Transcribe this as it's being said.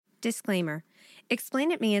Disclaimer.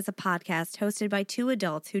 Explain It Me is a podcast hosted by two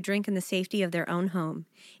adults who drink in the safety of their own home.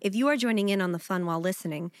 If you are joining in on the fun while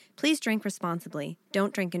listening, please drink responsibly,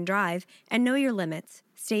 don't drink and drive, and know your limits.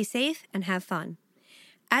 Stay safe and have fun.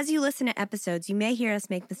 As you listen to episodes, you may hear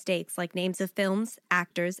us make mistakes like names of films,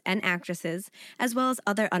 actors, and actresses, as well as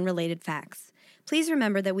other unrelated facts. Please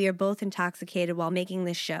remember that we are both intoxicated while making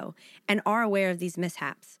this show and are aware of these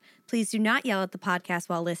mishaps. Please do not yell at the podcast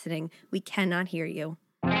while listening. We cannot hear you.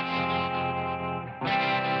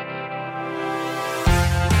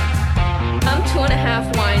 I'm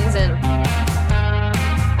 2.5 wines in.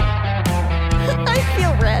 I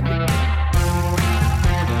feel red.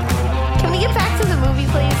 Can we get back to the movie,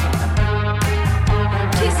 please?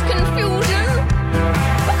 Tis confusion.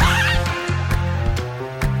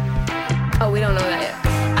 Oh, we don't know that yet.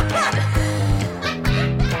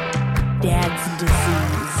 Dad's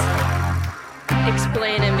disease.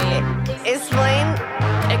 Explain it me.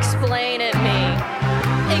 Explain it me.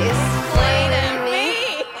 Explain it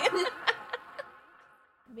me.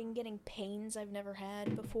 I've been getting pains I've never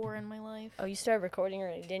had before in my life. Oh, you started recording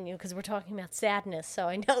already, didn't you? Because we're talking about sadness, so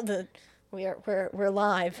I know that we're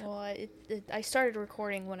live. Well, I started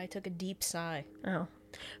recording when I took a deep sigh. Oh.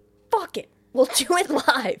 Fuck it. We'll do it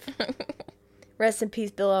live. Rest in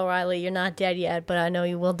peace, Bill O'Reilly. You're not dead yet, but I know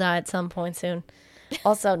you will die at some point soon.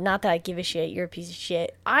 Also, not that I give a shit. You're a piece of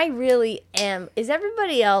shit. I really am. Is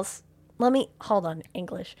everybody else... Hold on,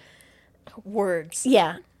 English. Words.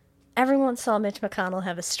 Yeah. Everyone saw Mitch McConnell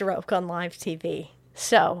have a stroke on live TV.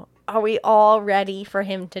 So, are we all ready for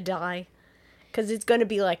him to die? Because it's going to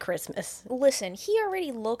be like Christmas. Listen, he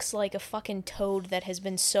already looks like a fucking toad that has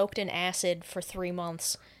been soaked in acid for 3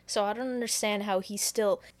 months. So I don't understand how he's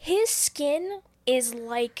still... His skin is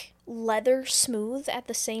like leather smooth at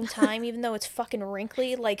the same time, even though it's fucking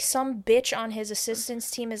wrinkly. Like, some bitch on his assistance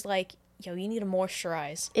team is like, yo, you need to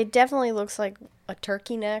moisturize. It definitely looks like a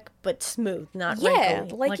turkey neck, but smooth, not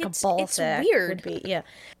wrinkly. Like a ball sack weird. Would be. Yeah.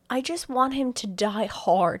 I just want him to die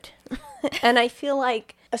hard. And I feel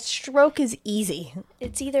like a stroke is easy.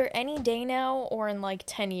 It's either any day now or in like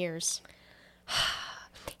 10 years.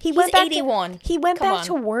 He's went back 81. He went back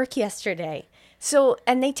to work yesterday. So,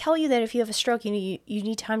 and they tell you that if you have a stroke, you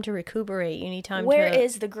need time to recuperate. You need time Where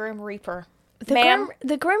is the Grim Reaper?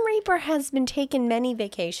 The Grim Reaper has been taking many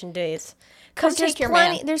vacation days. Because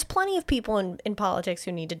there's plenty of people in politics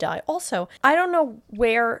who need to die. Also, I don't know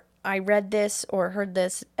where I read this or heard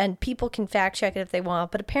this, and people can fact check it if they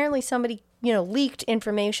want, but apparently somebody, leaked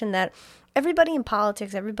information that everybody in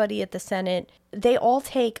politics, everybody at the Senate, they all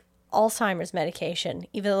take Alzheimer's medication,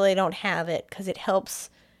 even though they don't have it, because it helps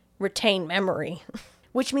retain memory.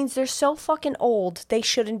 Which means they're so fucking old, they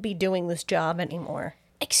shouldn't be doing this job anymore.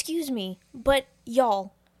 Excuse me, but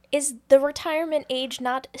y'all, is the retirement age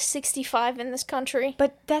not 65 in this country?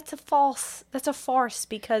 But that's a farce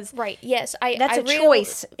because... Right, yes. That's a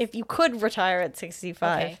choice if you could retire at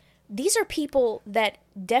 65. Okay. These are people that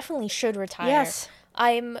definitely should retire. Yes.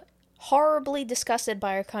 I'm horribly disgusted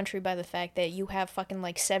by our country by the fact that you have fucking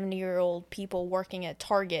like 70-year-old people working at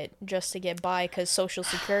Target just to get by because Social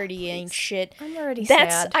Security ain't shit. I'm already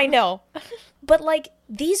sad. I know. But like,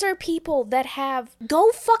 these are people that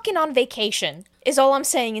go fucking on vacation, is all I'm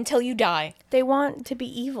saying, until you die. They want to be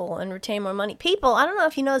evil and retain more money. People, I don't know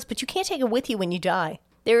if you know this, but you can't take it with you when you die.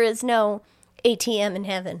 There is no ATM in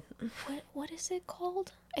heaven. What is it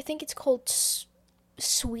called? I think it's called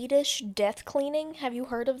Swedish death cleaning. Have you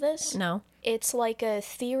heard of this? No. It's like a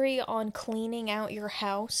theory on cleaning out your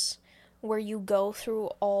house where you go through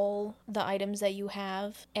all the items that you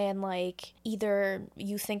have and like either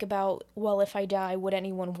you think about, well, if I die, would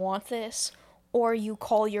anyone want this? Or you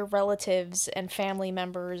call your relatives and family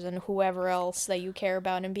members and whoever else that you care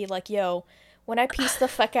about and be like, yo, when I piece the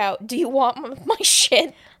fuck out, do you want my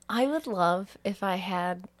shit? I would love if I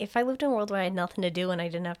lived in a world where I had nothing to do and I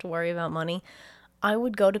didn't have to worry about money. I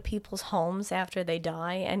would go to people's homes after they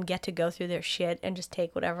die and get to go through their shit and just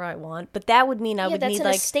take whatever I want. But that would mean I would need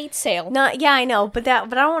like estate sale. No, yeah, I know, but I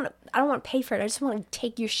don't want to pay for it. I just want to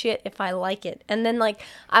take your shit if I like it. And then like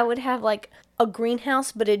I would have like a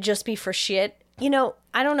greenhouse, but it'd just be for shit.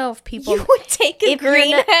 I don't know if people... You would take a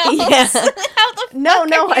greenhouse? Yeah. How the fuck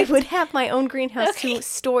No, I would have my own greenhouse to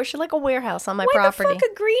store shit, like a warehouse on my property. Why the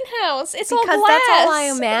fuck a greenhouse? It's all glass. Because that's all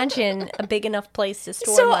I imagine a big enough place to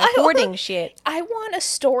store my hoarding shit. I want a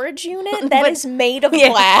storage unit that is made of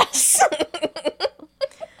glass.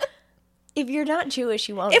 If you're not Jewish,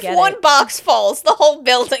 you won't get it. If one box falls, the whole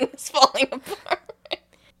building is falling apart.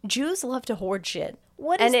 Jews love to hoard shit.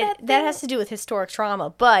 What is that thing? That has to do with historic trauma,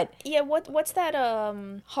 but... Yeah, what's that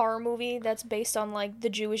horror movie that's based on, like, the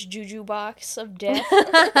Jewish juju box of death?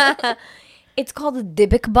 It's called the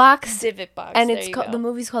Dybbuk Box. Dybbuk Box. And the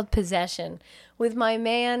movie's called Possession, with my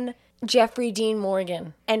man Jeffrey Dean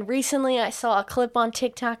Morgan. And recently I saw a clip on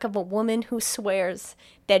TikTok of a woman who swears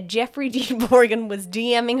that Jeffrey Dean Morgan was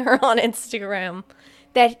DMing her on Instagram.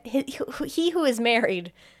 That he who is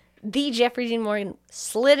married, the Jeffrey Dean Morgan,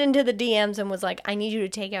 slid into the DMs and was like, I need you to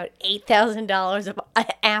take out $8,000 of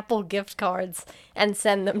Apple gift cards and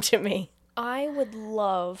send them to me. I would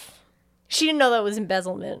love... She didn't know that was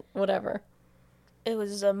embezzlement, whatever. It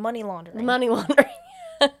was money laundering. Money laundering.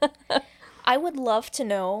 I would love to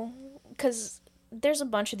know, because there's a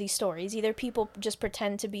bunch of these stories. Either people just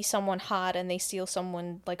pretend to be someone hot and they steal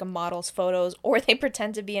someone, like a model's photos, or they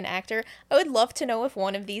pretend to be an actor. I would love to know if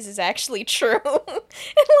one of these is actually true. And,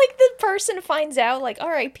 like, the person finds out, like, all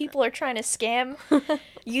right, people are trying to scam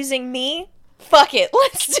using me. Fuck it,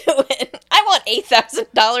 let's do it. I want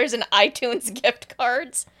 $8,000 in iTunes gift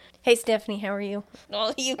cards. Hey, Stephany, how are you?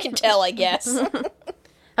 Well, you can tell, I guess.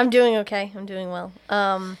 I'm doing okay. I'm doing well.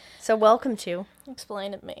 So welcome to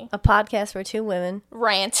Explain It Me, a podcast where two women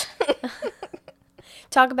rant.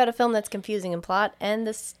 Talk about a film that's confusing in plot, and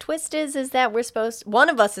the twist is that one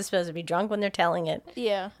of us is supposed to be drunk when they're telling it.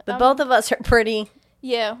 Yeah. But both of us are pretty...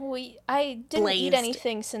 Yeah, I didn't eat blazed.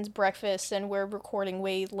 anything since breakfast, and we're recording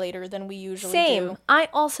way later than we usually Same. do. I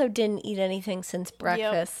also didn't eat anything since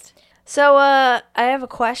breakfast. Yep. So, I have a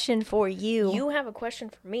question for you. You have a question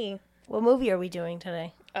for me. What movie are we doing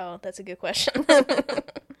today? Oh, that's a good question.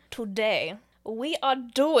 Today, we are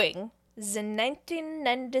doing the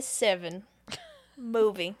 1997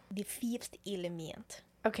 movie, The Fifth Element.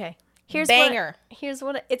 Okay. Banger.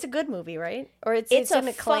 It's a good movie, right? Or it's a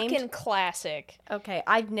acclaimed? fucking classic. Okay,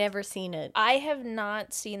 I've never seen it. I have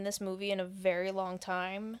not seen this movie in a very long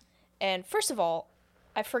time. And first of all,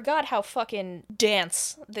 I forgot how fucking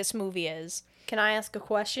dance this movie is. Can I ask a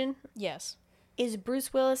question? Yes. Is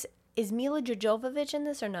Mila Jovovich in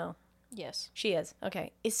this or no? Yes. She is.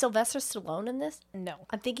 Okay. Is Sylvester Stallone in this? No.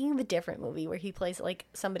 I'm thinking of a different movie where he plays like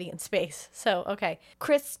somebody in space. So, okay.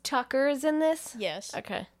 Chris Tucker is in this? Yes.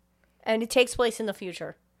 Okay. And it takes place in the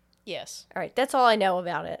future. Yes. All right. That's all I know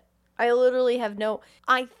about it. I literally have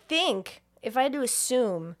I think, if I had to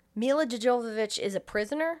assume, Mila Jovovich is a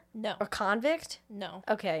prisoner? No. A convict? No.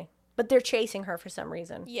 Okay. But they're chasing her for some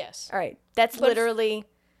reason. Yes. All right. That's literally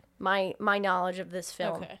my knowledge of this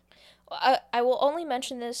film. Okay. Well, I will only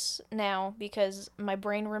mention this now because my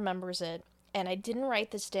brain remembers it, and I didn't write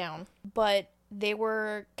this down, but they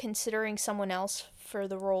were considering someone else for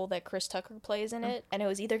the role that Chris Tucker plays in it, and it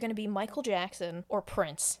was either going to be Michael Jackson or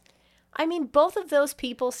Prince. I mean, both of those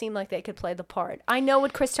people seem like they could play the part. I know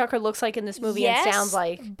what Chris Tucker looks like in this movie and sounds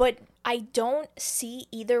like. But I don't see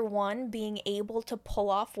either one being able to pull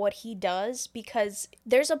off what he does, because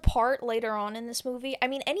there's a part later on in this movie. I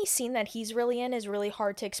mean, any scene that he's really in is really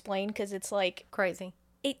hard to explain because it's like... Crazy.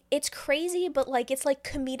 It's crazy, but like it's like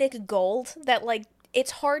comedic gold that like...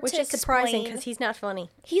 It's hard to explain. Which is surprising because he's not funny.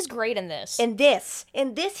 He's great in this. In this,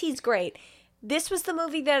 he's great. This was the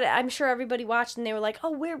movie that I'm sure everybody watched and they were like,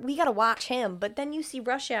 oh, we gotta watch him. But then you see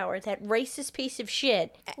Rush Hour, that racist piece of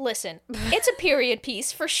shit. Listen, it's a period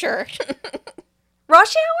piece for sure.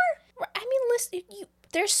 Rush Hour? I mean, listen,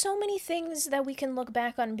 there's so many things that we can look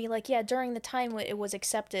back on and be like, yeah, during the time it was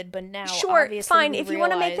accepted, but now sure, obviously fine. we If you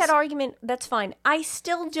want to make that argument, that's fine. I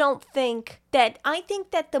still don't think that... I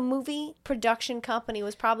think that the movie production company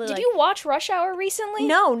was probably Did you watch Rush Hour recently?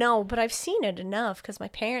 No, but I've seen it enough because my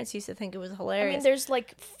parents used to think it was hilarious. I mean, there's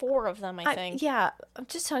like 4 of them, I think. Yeah, I'm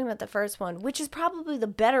just talking about the first one, which is probably the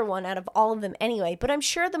better one out of all of them anyway. But I'm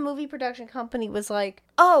sure the movie production company was like,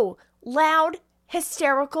 oh, loud,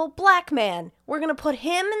 hysterical black man. We're going to put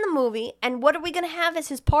him in the movie, and what are we going to have as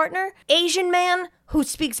his partner? Asian man who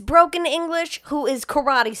speaks broken English, who is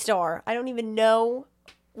karate star. I don't even know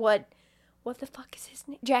what the fuck is his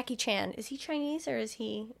name? Jackie Chan. Is he Chinese or is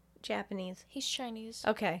he Japanese? He's Chinese.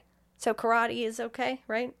 Okay. So karate is okay,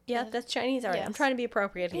 right? Yeah, that's Chinese. All right, yes. I'm trying to be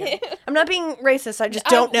appropriate here. I'm not being racist. I just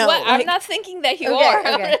don't know. I'm not thinking that you are.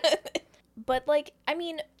 Okay. But, like, I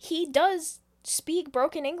mean, he does speak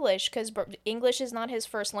broken English because English is not his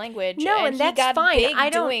first language. No, and that's he got fine. Big I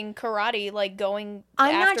don't doing karate, like going.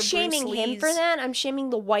 I'm after not shaming Bruce him Lee's. for that. I'm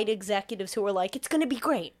shaming the white executives who are like, it's going to be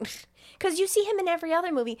great. Because you see him in every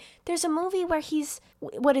other movie. There's a movie where he's,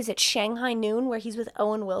 what is it, Shanghai Noon, where he's with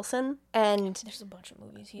Owen Wilson. And there's a bunch of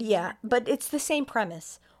movies. Yeah, but it's the same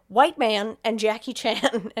premise. White man and Jackie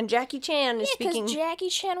Chan. And Jackie Chan is speaking... because Jackie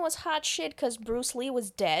Chan was hot shit because Bruce Lee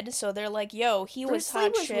was dead. So they're like, yo, he was hot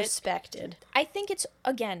shit. Bruce Lee was respected. I think it's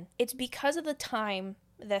because of the time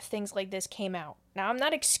that things like this came out. Now, I'm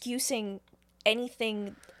not excusing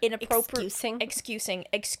anything inappropriate.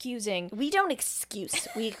 Excusing. We don't excuse.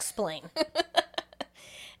 We explain.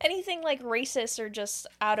 Anything like racist or just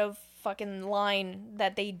out of fucking line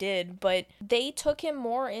that they did, but they took him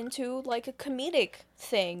more into like a comedic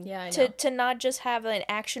thing. Yeah, I know. To not just have an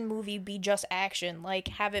action movie be just action, like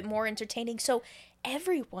have it more entertaining so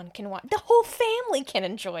everyone can watch. The whole family can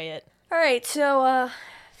enjoy it. All right, so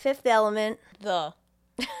Fifth Element.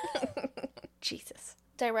 Jesus.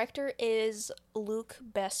 Director is Luc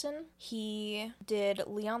Besson. He did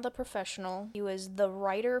Leon the Professional. He was the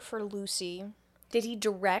writer for Lucy. Did he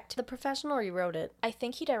direct The Professional or he wrote it? I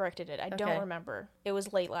think he directed it. I don't remember. It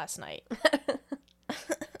was late last night.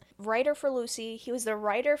 Writer for Lucy. He was the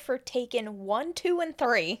writer for Taken 1, 2, and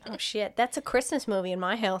 3. Oh, shit. That's a Christmas movie in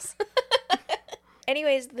my house.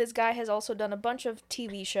 Anyways, this guy has also done a bunch of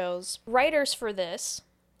TV shows. Writers for this.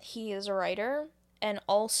 He is a writer. And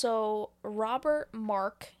also Robert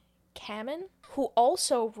Mark Kamen, who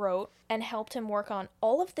also wrote and helped him work on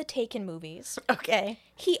all of the Taken movies. Okay.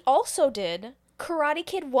 He also did Karate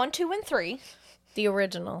Kid 1, 2, and 3. The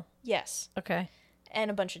original. Yes. Okay. And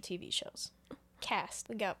a bunch of TV shows. Cast.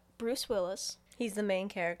 We got Bruce Willis. He's the main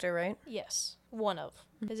character, right? Yes. One of.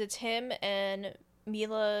 Because it's him and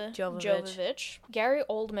Mila Jovovich. Jovovich. Gary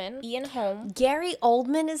Oldman. Ian Holm. Gary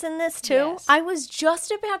Oldman is in this, too? Yes. I was just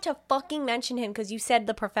about to fucking mention him because you said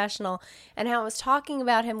The Professional and how I was talking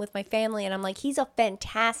about him with my family, and I'm like, he's a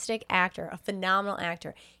fantastic actor, a phenomenal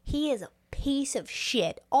actor. He is a piece of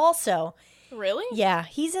shit. Also... Really? Yeah,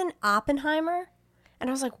 he's in Oppenheimer. And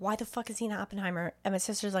I was like, why the fuck is he in Oppenheimer? And my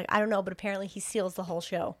sister's like, I don't know, but apparently he steals the whole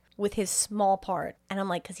show with his small part. And I'm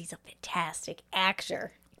like, because he's a fantastic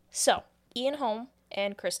actor. So, Ian Holm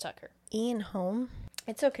and Chris Tucker. Ian Holm?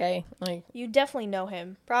 It's okay. Like, You definitely know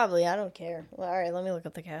him. probably, I don't care. Well, all right, let me look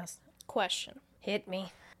up the cast. Question. Hit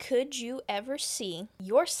me. Could you ever see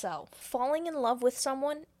yourself falling in love with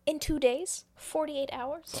someone in 2 days? 48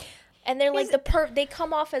 hours? And they're like they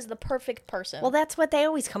come off as the perfect person. Well, that's what they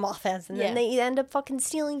always come off as. And then Yeah. they end up fucking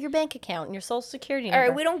stealing your bank account and your social security number. All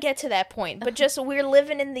right, we don't get to that point, but just we're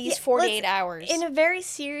living in these 48 hours. In a very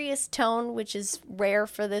serious tone, which is rare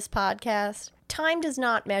for this podcast, time does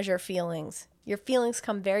not measure feelings. Your feelings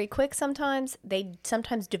come very quick sometimes. They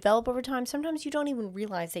sometimes develop over time. Sometimes you don't even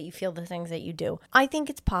realize that you feel the things that you do. I think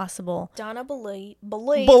it's possible. Donna believes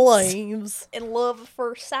in love at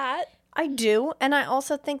first sight. I do, and I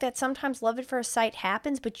also think that sometimes love at first sight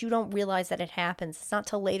happens, but you don't realize that it happens. It's not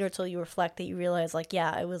till later, till you reflect, that you realize, like,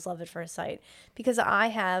 yeah, it was love at first sight. Because I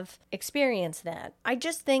have experienced that. I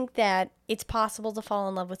just think that it's possible to fall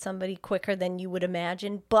in love with somebody quicker than you would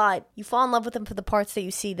imagine, but you fall in love with them for the parts that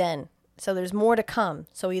you see then. So there's more to come.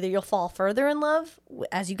 So either you'll fall further in love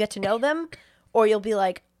as you get to know them, or you'll be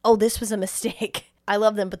like, oh, this was a mistake. I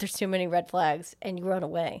love them, but there's too many red flags, and you run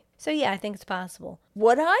away. So yeah, I think it's possible.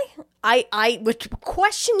 Would I? I would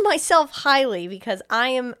question myself highly because I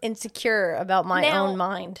am insecure about my own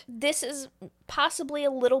mind. This is possibly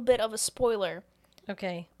a little bit of a spoiler.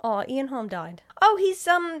 Okay. Oh, Ian Holm died. Oh, he's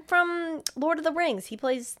from Lord of the Rings. He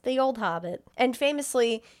plays the old Hobbit. And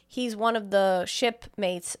famously, he's one of the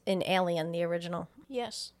shipmates in Alien, the original.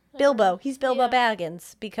 Yes. Bilbo. He's Bilbo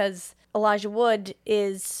Baggins because Elijah Wood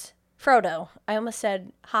is Frodo. I almost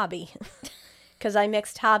said Hobby because I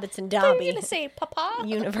mixed Hobbits and Dobby. I thought you were going to say Papa.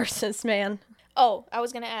 Universes, man. Oh, I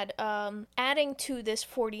was going to add, adding to this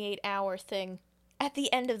 48-hour thing, at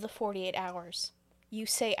the end of the 48 hours, you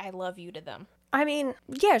say I love you to them. I mean,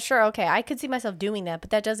 yeah, sure, okay. I could see myself doing that, but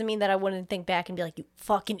that doesn't mean that I wouldn't think back and be like, you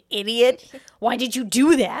fucking idiot. Why did you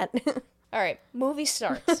do that? All right, movie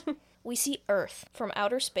starts. We see Earth from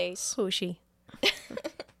outer space. Who is she?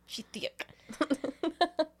 She's thick.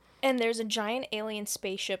 And there's a giant alien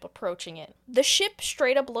spaceship approaching it. The ship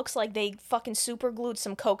straight up looks like they fucking super glued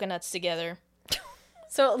some coconuts together.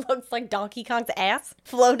 So it looks like Donkey Kong's ass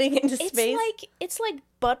floating into space? It's like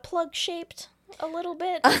butt plug shaped a little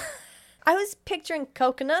bit. I was picturing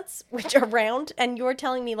coconuts, which are round, and you're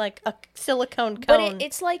telling me like a silicone cone. But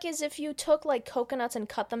it's like as if you took like coconuts and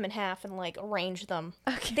cut them in half and like arranged them.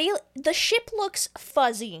 Okay. The ship looks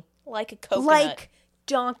fuzzy, like a coconut. Like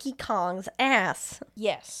Donkey Kong's ass.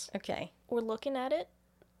 Yes. Okay. We're looking at it,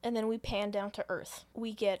 and then we pan down to Earth.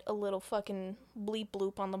 We get a little fucking bleep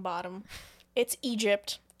bloop on the bottom. It's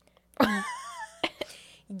Egypt.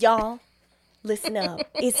 Y'all, listen up.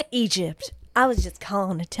 It's Egypt. I was just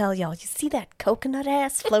calling to tell y'all, you see that coconut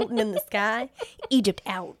ass floating in the sky? Egypt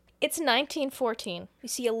out. It's 1914. We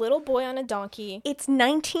see a little boy on a donkey. It's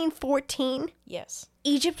 1914? Yes.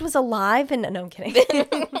 Egypt was alive and... No, I'm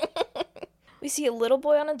kidding. We see a little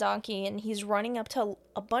boy on a donkey, and he's running up to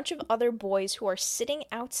a bunch of other boys who are sitting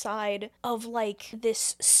outside of, like,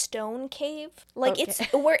 this stone cave. Like,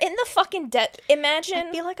 we're in the fucking imagine...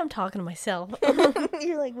 I feel like I'm talking to myself.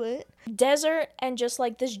 You're like, what? Desert, and just,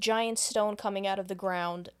 like, this giant stone coming out of the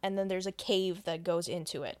ground, and then there's a cave that goes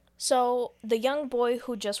into it. So, the young boy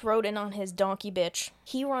who just rode in on his donkey bitch,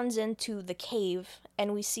 he runs into the cave,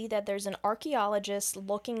 and we see that there's an archaeologist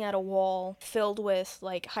looking at a wall filled with,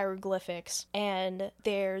 like, hieroglyphics, and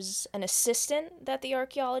there's an assistant that the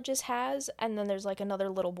archaeologist has, and then there's, like, another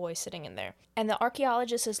little boy sitting in there. And the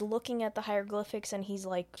archaeologist is looking at the hieroglyphics, and he's,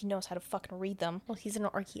 like, he knows how to fucking read them. Well, he's an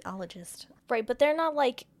archaeologist. Right, but they're not,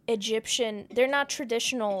 like, Egyptian, they're not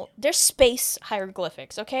traditional, they're space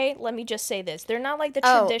hieroglyphics, okay? Let me just say this. They're not like the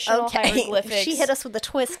traditional hieroglyphics. She hit us with a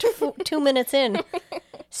twist 2 minutes in.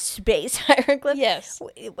 Space hieroglyphics? Yes.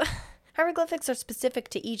 Hieroglyphics are specific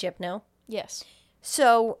to Egypt, no? Yes.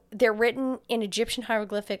 So they're written in Egyptian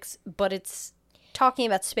hieroglyphics, but it's talking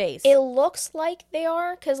about space. It looks like they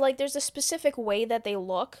are, because, like, there's a specific way that they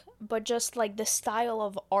look, but just, like, the style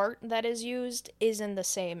of art that is used isn't the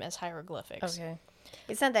same as hieroglyphics. Okay.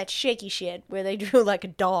 It's not that shaky shit where they drew like a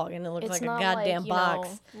dog and it looks like a goddamn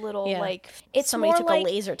box. It's somebody more took like, a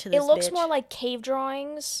laser to this It looks bitch. more like cave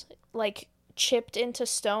drawings, like chipped into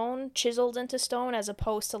stone, chiseled into stone, as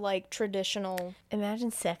opposed to like traditional.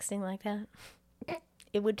 Imagine sexting like that.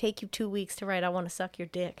 It would take you 2 weeks to write, "I want to suck your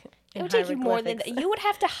dick." It would take you more than that. You would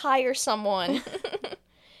have to hire someone.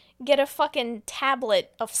 Get a fucking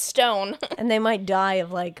tablet of stone. And they might die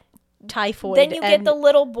of like typhoid. Then you get the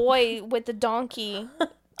little boy with the donkey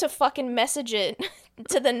to fucking message it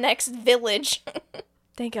to the next village.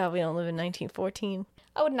 Thank God we don't live in 1914.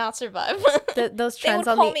 I would not survive. Those trends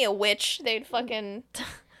they would call me a witch. They'd fucking...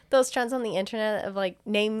 Those trends on the internet of like,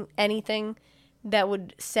 name anything that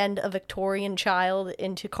would send a Victorian child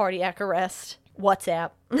into cardiac arrest. WhatsApp.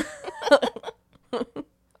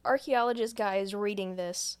 Archaeologist guy is reading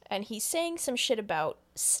this, and he's saying some shit about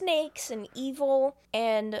snakes and evil,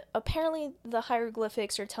 and apparently the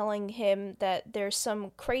hieroglyphics are telling him that there's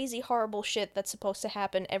some crazy horrible shit that's supposed to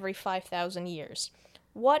happen every 5,000 years.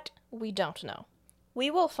 What? We don't know. We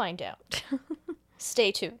will find out.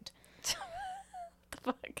 Stay tuned. The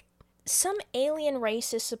fuck? Some alien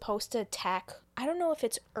race is supposed to attack, I don't know if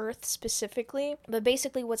it's Earth specifically, but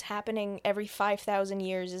basically what's happening every 5,000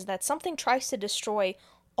 years is that something tries to destroy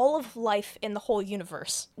all of life in the whole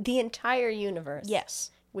universe. The entire universe.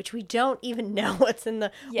 Yes. Which we don't even know what's in the...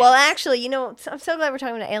 Yes. Well, actually, you know, I'm so glad we're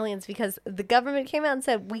talking about aliens because the government came out and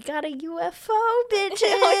said, we got a UFO, bitches.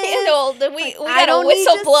 We got a whistleblower. I don't need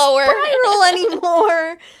to spiral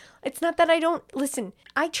anymore. It's not that I don't... Listen,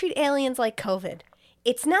 I treat aliens like COVID.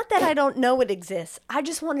 It's not that I don't know it exists. I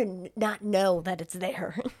just want to not know that it's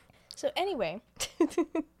there. So anyway...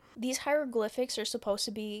 These hieroglyphics are supposed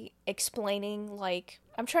to be explaining, like...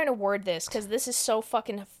 I'm trying to word this, because this is so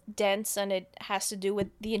fucking dense, and it has to do with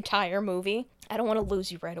the entire movie. I don't want to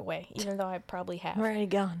lose you right away, even though I probably have. Where are you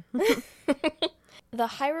going? The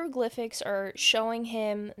hieroglyphics are showing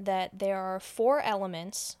him that there are 4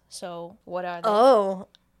 elements. So, what are they? Oh.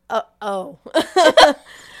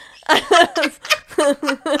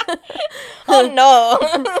 Oh no.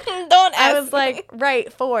 Don't ask. I was like,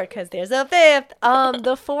 right, 4, because there's a 5th.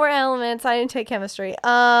 The 4 elements, I didn't take chemistry.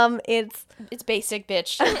 It's basic,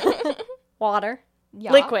 bitch. Water.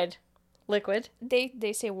 Yeah. Liquid.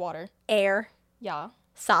 They say water. Air. Yeah.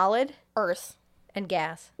 Solid. Earth. And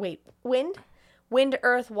gas. Wait, wind? Wind,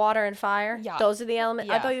 earth, water, and fire? Yeah. Those are the elements?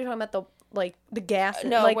 Yeah. I thought you were talking about the gas.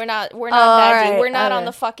 No, like, we're not that deep. Right, We're not okay.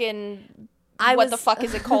 the fucking... the fuck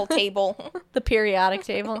is it called? Table. The periodic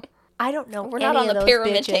table. I don't know. We're not on the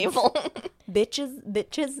pyramid table.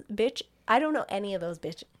 Bitch. I don't know any of those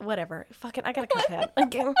bitches. Whatever. Fucking, I gotta cut that.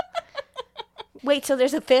 Okay. Wait, so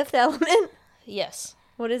there's a 5th element? Yes.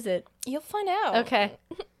 What is it? You'll find out. Okay.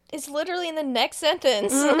 It's literally in the next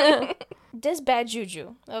sentence. This bad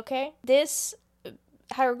juju, okay? This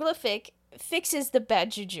hieroglyphic fixes the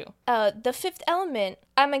bad juju. The 5th element,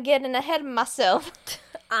 I'm getting ahead of myself.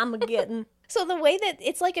 I'm getting... So the way that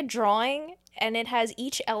it's like a drawing, and it has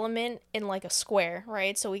each element in like a square,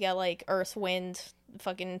 right? So we got like earth, wind,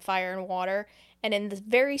 fucking fire, and water. And in the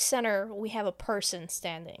very center, we have a person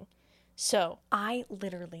standing. So I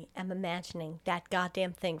literally am imagining that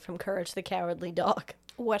goddamn thing from Courage the Cowardly Dog.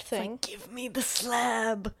 What thing? Like, give me the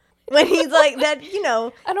slab. When he's like that, you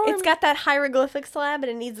know, it's got that hieroglyphic slab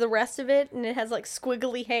and it needs the rest of it. And it has like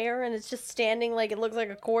squiggly hair and it's just standing like it looks like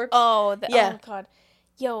a corpse. Oh, yeah. Oh, God.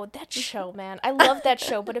 Yo, that show, man. I love that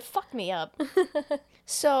show, but it fucked me up.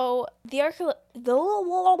 So,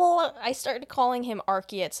 I started calling him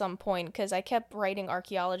Archie at some point, because I kept writing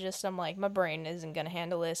archaeologist. I'm like, my brain isn't gonna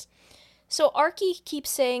handle this. So, Archie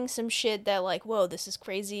keeps saying some shit that, like, whoa, this is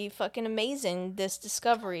crazy, fucking amazing, this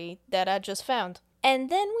discovery that I just found.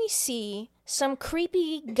 And then we see some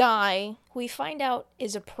creepy guy who we find out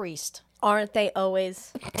is a priest. Aren't they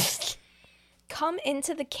always? Come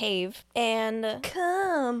into the cave and...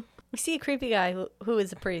 Come. We see a creepy guy who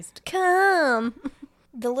is a priest. Come.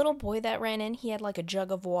 The little boy that ran in, he had like a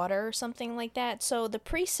jug of water or something like that. So the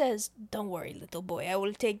priest says, don't worry, little boy, I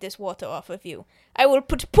will take this water off of you. I will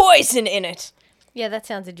put poison in it. Yeah, that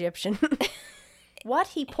sounds Egyptian. What?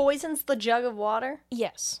 He poisons the jug of water?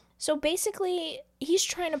 Yes. So basically, he's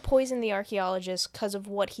trying to poison the archaeologist because of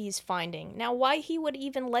what he's finding. Now, why he would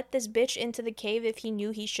even let this bitch into the cave if he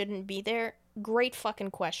knew he shouldn't be there? Great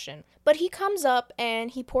fucking question. But he comes up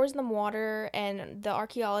and he pours them water, and the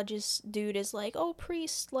archaeologist dude is like, oh,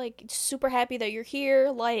 priest, like, super happy that you're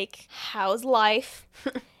here. Like, how's life?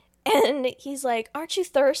 And he's like, aren't you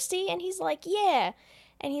thirsty? And he's like, yeah.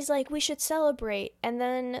 And he's like, we should celebrate. And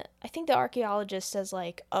then I think the archaeologist says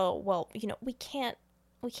like, oh, well, you know, we can't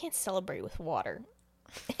celebrate with water.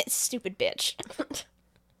 Stupid bitch.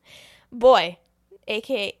 Boy,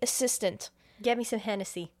 aka assistant. Get me some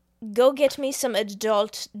Hennessy. Go get me some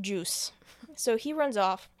adult juice. So he runs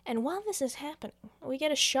off, and while this is happening, we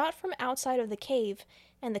get a shot from outside of the cave,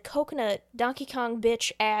 and the coconut Donkey Kong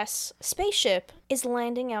bitch ass spaceship is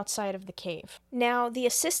landing outside of the cave. Now, the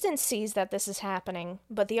assistant sees that this is happening,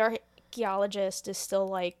 but the archaeologist is still,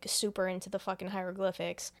 like, super into the fucking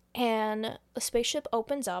hieroglyphics. And the spaceship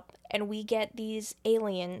opens up, and we get these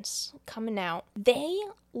aliens coming out. They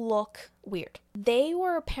look weird. They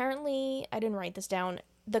were apparently, I didn't write this down,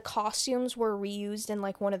 the costumes were reused in,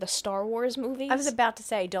 like, one of the Star Wars movies. I was about to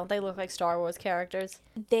say, don't they look like Star Wars characters?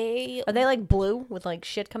 Are they, like, blue with, like,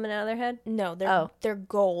 shit coming out of their head? No, they're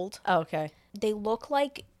gold. Oh, okay. They look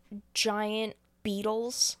like giant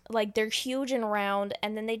beetles. Like, they're huge and round,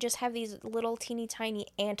 and then they just have these little teeny tiny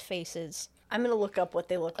ant faces. I'm going to look up what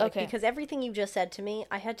they look like, okay, because everything you just said to me,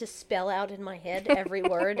 I had to spell out in my head every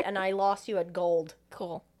word, and I lost you at gold.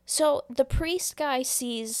 Cool. So the priest guy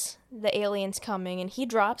sees the aliens coming, and he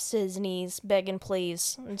drops to his knees, begging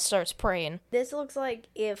please, and starts praying. This looks like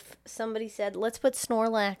if somebody said, let's put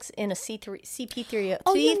Snorlax in a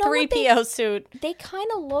CP3PO suit. They kind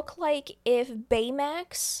of look like if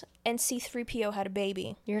Baymax and C-3PO had a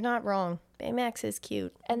baby. You're not wrong. Baymax is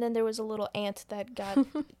cute. And then there was a little ant that got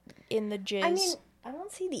in the jizz. I mean, I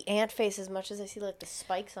don't see the ant face as much as I see, like, the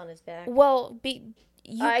spikes on his back. Well,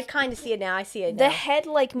 I kind of see it now. I see it now. The head,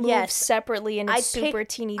 like, moves separately, and it's super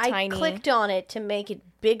teeny tiny. I clicked on it to make it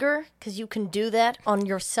bigger, because you can do that on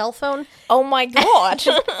your cell phone. Oh my god.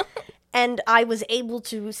 And I was able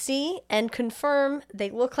to see and confirm they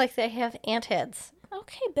look like they have ant heads.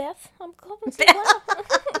 Okay, Beth. I'm glad to well.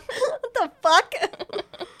 What the fuck?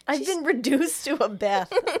 I've been reduced to a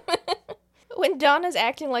Beth. When Donna's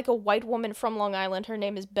acting like a white woman from Long Island, her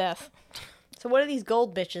name is Beth. So what do these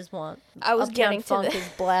gold bitches want? I was getting to funk is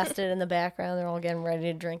blasted in the background. They're all getting ready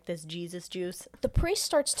to drink this Jesus juice. The priest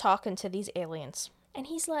starts talking to these aliens. And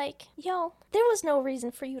he's like, yo, there was no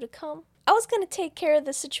reason for you to come. I was going to take care of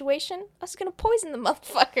the situation. I was going to poison the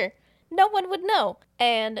motherfucker. No one would know.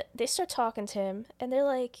 And they start talking to him. And they're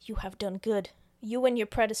like, you have done good. You and your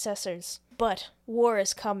predecessors. But war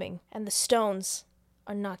is coming. And the stones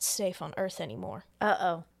are not safe on Earth anymore.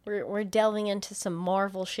 Uh-oh. We're delving into some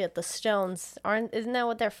Marvel shit. The stones isn't that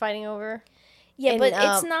what they're fighting over? Yeah, but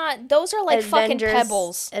it's not. Those are like Avengers, fucking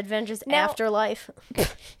pebbles. Avengers Afterlife.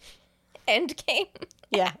 Endgame.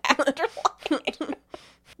 Yeah. Afterlife.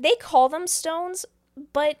 They call them stones,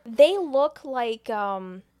 but they look like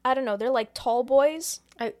I don't know. They're like tall boys.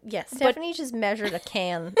 Yes. Stephany just measured a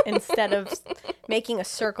can instead of making a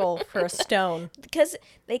circle for a stone. Because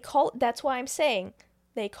that's why I'm saying.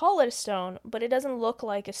 They call it a stone, but it doesn't look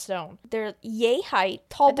like a stone. They're yay height,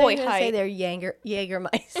 tall boy height. Say they're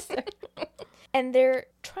Jägermeister. And they're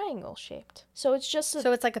triangle shaped. So it's just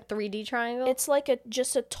so it's like a 3D triangle? It's like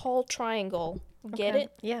just a tall triangle. Get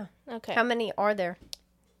it? Yeah. Okay. How many are there?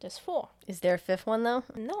 There's 4. Is there a 5th one though?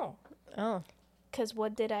 No. Oh. Because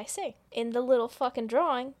what did I say? In the little fucking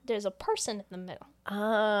drawing, there's a person in the middle.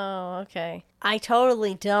 Oh, okay. I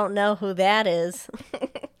totally don't know who that is.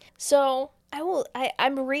 So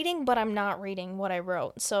I'm reading, but I'm not reading what I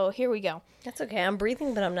wrote. So here we go. That's okay. I'm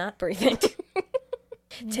breathing, but I'm not breathing.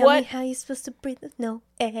 Tell me how you're supposed to breathe with no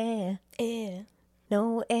air. Air.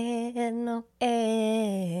 No air, no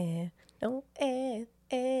air. No air,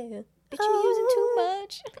 air. Bitch, you're using too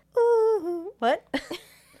much. Ooh. What?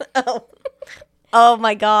 Oh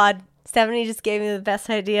my God. Stephany just gave me the best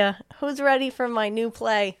idea. Who's ready for my new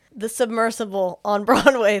play, The Submersible on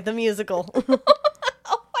Broadway, the musical?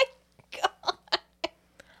 Oh my God.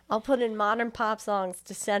 I'll put in modern pop songs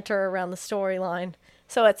to center around the storyline.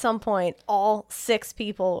 So at some point, all 6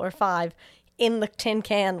 people or 5 in the tin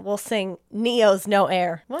can will sing Neo's No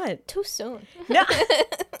Air. What? Too soon. No.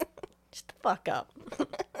 Shut the fuck up.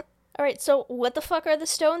 All right, so what the fuck are the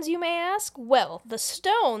stones, you may ask? Well, the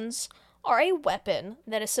stones are a weapon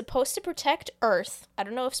that is supposed to protect Earth. I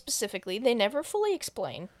don't know if specifically. They never fully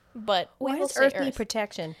explain, but we Why will does say Earth need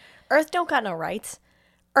protection? Earth don't got no rights.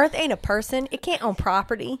 Earth ain't a person. It can't own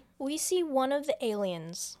property. We see one of the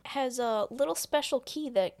aliens has a little special key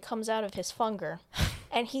that comes out of his finger,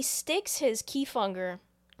 and he sticks his key finger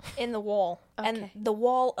in the wall, and the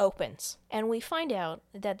wall opens. And we find out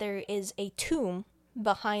that there is a tomb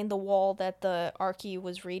behind the wall that the Archie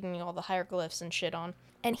was reading all the hieroglyphs and shit on.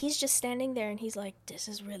 And he's just standing there and he's like, this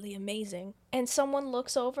is really amazing. And someone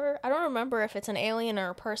looks over. I don't remember if it's an alien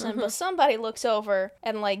or a person, but somebody looks over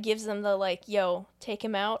and like gives them the like, yo, take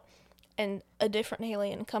him out. And a different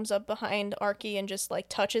alien comes up behind Archie and just like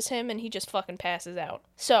touches him and he just fucking passes out.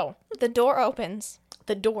 So the door opens.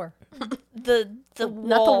 The door. The wall.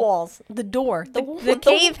 Not the walls. The door. The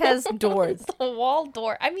cave has doors. The wall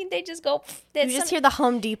door. I mean, they just go. You just hear the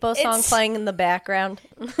Home Depot song playing in the background.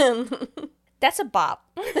 That's a bop.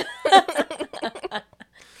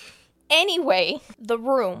 Anyway, the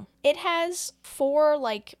room. It has 4,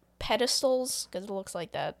 like, pedestals, because it looks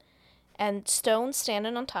like that, and stones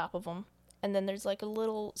standing on top of them. And then there's, like, a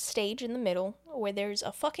little stage in the middle where there's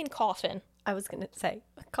a fucking coffin. I was going to say,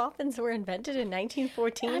 coffins were invented in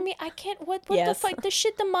 1914? I mean, I can't... What the fuck? The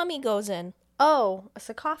shit the mummy goes in. Oh, a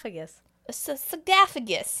sarcophagus. A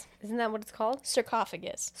sarcophagus. Isn't that what it's called?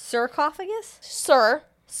 Sarcophagus. Sarcophagus?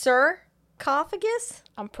 Sarcophagus?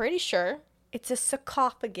 I'm pretty sure. It's a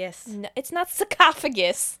sarcophagus. No, it's not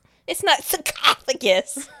sarcophagus. It's not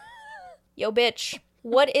sarcophagus. Yo, bitch.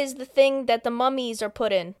 What is the thing that the mummies are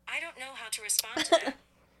put in? I don't know how to respond to that.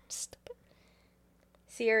 Stupid.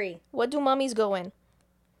 Siri. What do mummies go in?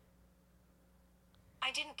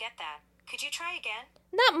 I didn't get that. Could you try again?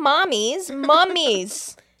 Not mommies.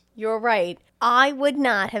 Mummies. You're right. I would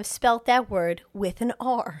not have spelt that word with an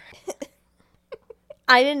R.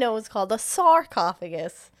 I didn't know it was called a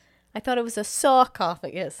sarcophagus. I thought it was a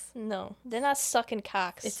sarcophagus. No, they're not sucking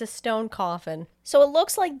cocks. It's a stone coffin. So it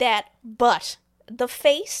looks like that, but the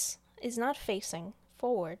face is not facing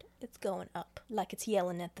forward. It's going up, like it's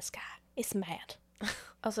yelling at the sky. It's mad.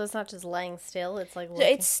 Oh, so it's not just laying still? It's like So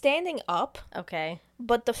it's standing up. Okay.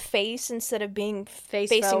 But the face, instead of being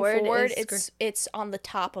facing forward, it's on the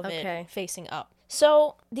top of it, facing up.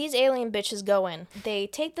 So these alien bitches go in. They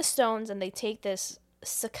take the stones and they take this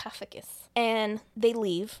sarcophagus and they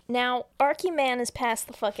leave. Now, Archie Man is passed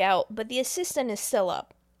the fuck out, but the assistant is still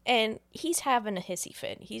up. And he's having a hissy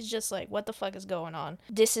fit. He's just like, what the fuck is going on?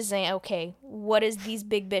 This isn't okay. What is these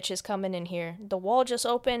big bitches coming in here? The wall just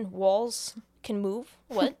opened. Walls can move.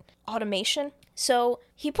 What? Automation? So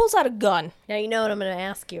he pulls out a gun. Now you know what I'm going to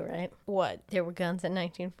ask you, right? What? There were guns in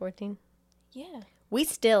 1914? Yeah. We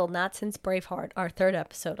still, not since Braveheart, our 3rd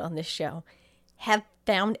episode on this show, have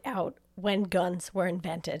found out when guns were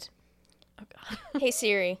invented. Oh, God. Hey,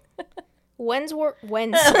 Siri. When were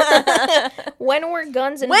guns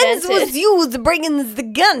invented? When was you bringing the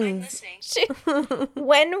guns?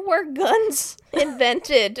 When were guns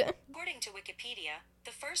invented? According to Wikipedia,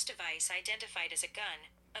 the first device identified as a gun,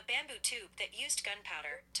 a bamboo tube that used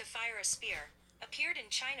gunpowder to fire a spear, appeared in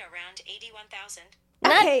China around AD 1000.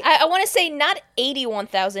 Okay. I want to say not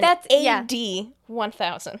 81,000. That's AD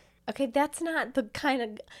 1000. Okay, that's not the kind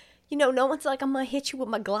of... You know, no one's like, I'm going to hit you with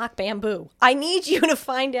my Glock bamboo. I need you to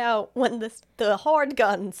find out when the hard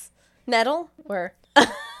guns, metal, were... I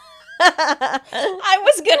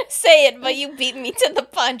was going to say it, but you beat me to the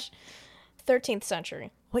punch. 13th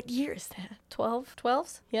century. What year is that?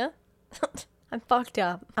 12s? Yeah? I'm fucked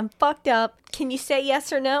up. Can you say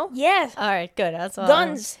yes or no? Yes. All right, good. That's all.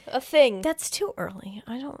 Guns, a thing. That's too early.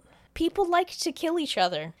 I don't... People like to kill each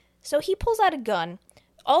other. So he pulls out a gun.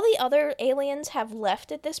 All the other aliens have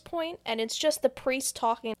left at this point, and it's just the priest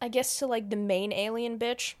talking, I guess, to, like, the main alien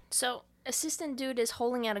bitch. So, assistant dude is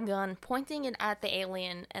holding out a gun, pointing it at the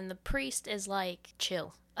alien, and the priest is like,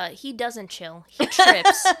 chill. He doesn't chill. He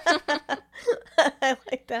trips. I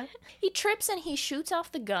like that. He trips and he shoots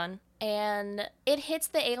off the gun, and it hits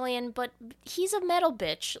the alien, but he's a metal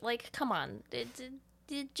bitch. Like, come on. It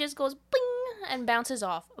just goes bing and bounces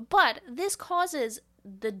off. But this causes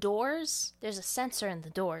the doors, there's a sensor in the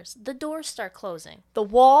doors. The doors start closing. The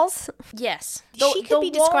walls? Yes. She could be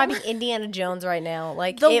describing Indiana Jones right now.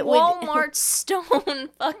 Like the Walmart stone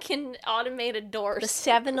fucking automated doors. The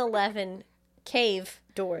 7-Eleven cave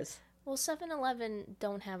doors. Well, 7-Eleven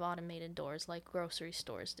don't have automated doors like grocery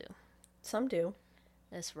stores do. Some do.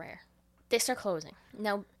 It's rare. They start closing.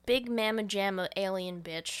 Now, big mamma jamma alien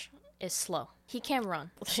bitch is slow. He can't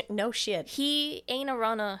run. No shit. He ain't a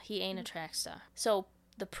runner. He ain't a track star. So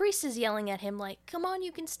the priest is yelling at him like, come on,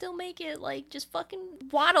 you can still make it. Like, just fucking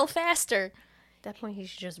waddle faster. At that point, he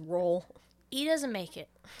should just roll. He doesn't make it.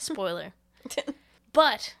 Spoiler.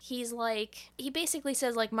 But he's like, he basically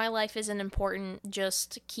says, like, my life isn't important.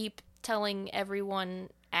 Just keep telling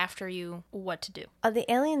everyone after you what to do. Are the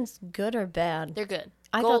aliens good or bad? They're good.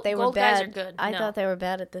 I thought they were bad. Guys are good. I thought they were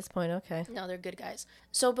bad at this point. Okay. No, they're good guys.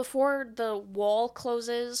 So before the wall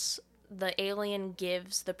closes, the alien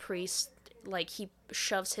gives the priest, like, he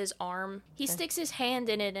shoves his arm. He sticks his hand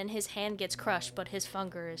in it, and his hand gets crushed, but his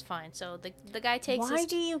finger is fine. So the guy takes Why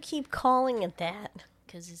do you keep calling it that?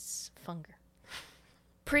 Because it's finger.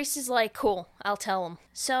 Priest is like, cool, I'll tell him.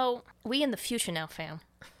 So, we in the future now, fam.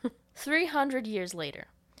 300 years later.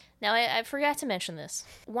 Now, I forgot to mention this.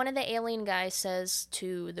 One of the alien guys says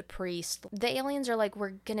to the priest, the aliens are like,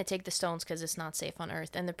 we're gonna take the stones because it's not safe on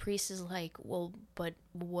Earth. And the priest is like, well, but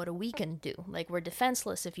what are we gonna do? Like, we're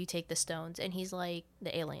defenseless if you take the stones. And he's like,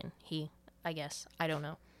 the alien, I guess, I don't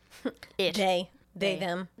know. They,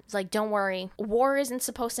 them. It's like, don't worry. War isn't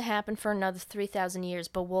supposed to happen for another 3,000 years,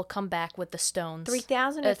 but we'll come back with the stones.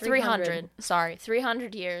 3,000 or 300? Sorry,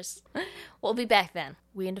 300 years. We'll be back then.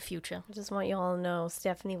 We in the future. I just want you all to know,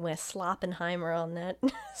 Stephany went Sloppenheimer on that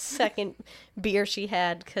second beer she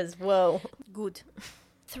had, because, whoa. Good.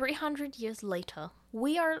 300 years later,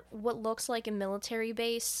 we are what looks like a military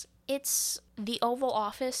base. It's the Oval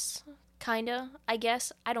Office, kinda, I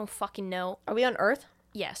guess. I don't fucking know. Are we on Earth?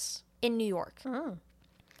 Yes. In New York. Oh.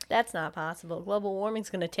 That's not possible. Global warming's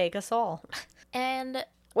going to take us all. And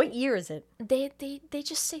what year is it? They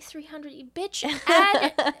just say 300. Bitch,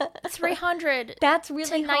 add 300. That's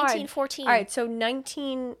really to hard. 1914. All right, so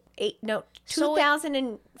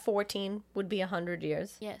 2014 would be 100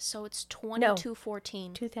 years. Yeah, so it's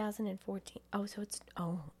 2214. No, 2014. Oh, so it's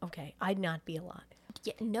okay. I'd not be alive.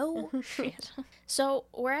 Yeah, no shit. So,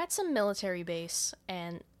 we're at some military base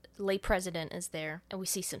and late president is there, and we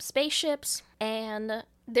see some spaceships, and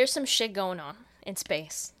there's some shit going on in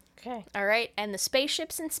space. Okay. All right? And the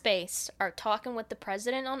spaceships in space are talking with the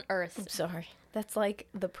president on Earth. I'm sorry. That's like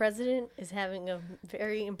the president is having a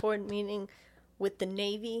very important meeting with the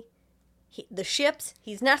Navy. The ships,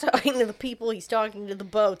 he's not talking to the people, he's talking to the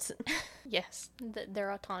boats. Yes, they're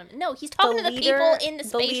autonomous. No, he's talking to the people in the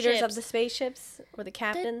spaceships. The leaders of the spaceships? Or the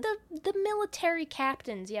captains? The military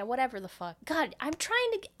captains, yeah, whatever the fuck. God, I'm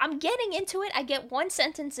getting into it. I get one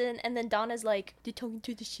sentence in, and then Donna's like, they're talking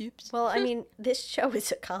to the ships. Well, I mean, this show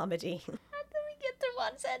is a comedy. How do we get through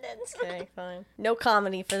one sentence? Okay, fine. No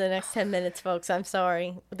comedy for the next 10 minutes, folks. I'm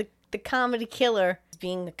sorry. The comedy killer is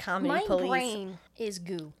being the comedy police. My brain is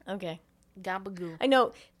goo. Okay. Gabagoo. I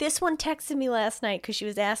know. This one texted me last night because she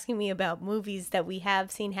was asking me about movies that we have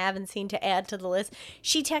seen, haven't seen to add to the list.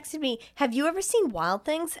 She texted me, have you ever seen Wild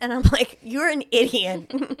Things? And I'm like, you're an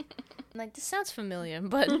idiot. Like, this sounds familiar,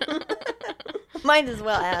 but... Might as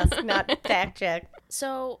well ask, not fact check.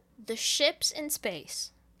 So, the ships in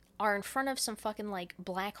space are in front of some fucking, like,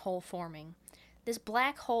 black hole forming. This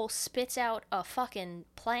black hole spits out a fucking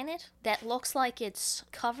planet that looks like it's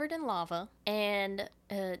covered in lava, and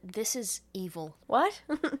this is evil. What?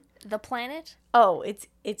 The planet? Oh, it's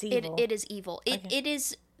evil. It is evil. It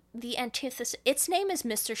is the antithesis. Its name is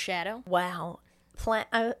Mr. Shadow. Wow.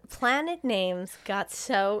 Planet names got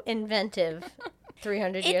so inventive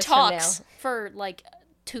 300 years from now. It talks for, like,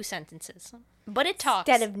 2 sentences. But it talks.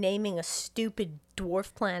 Instead of naming a stupid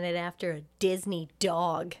dwarf planet after a Disney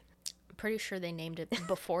dog. Pretty sure they named it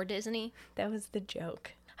before Disney. That was the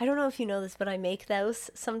joke. I don't know if you know this, but I make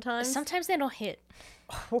those sometimes. Sometimes they don't hit.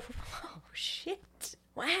 Oh shit.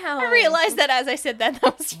 Wow. I realized that as I said that.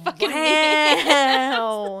 That was fucking me.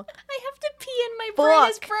 Wow. I have to pee and my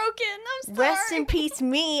brain is broken. I'm sorry. Rest in peace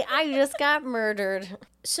me. I just got murdered.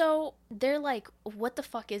 So they're like, what the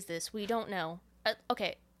fuck is this? We don't know.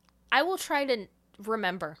 Okay. I will try to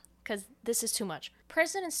remember. Because this is too much.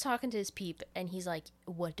 President's talking to his peep, and he's like,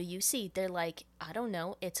 what do you see? They're like, I don't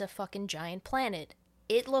know. It's a fucking giant planet.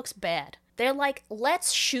 It looks bad. They're like,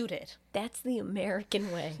 let's shoot it. That's the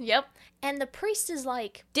American way. Yep. And the priest is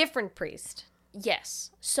like... Different priest.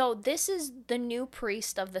 Yes. So this is the new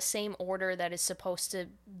priest of the same order that is supposed to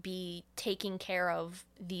be taking care of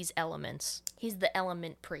these elements. He's the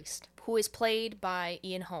element priest, who is played by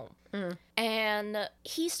Ian Holm. And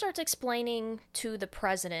he starts explaining to the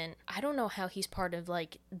president, I don't know how he's part of,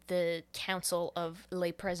 like, the council of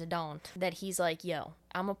Les Presidents, that he's like, yo,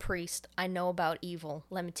 I'm a priest, I know about evil,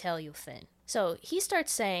 let me tell you a thing. So he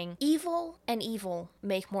starts saying, evil and evil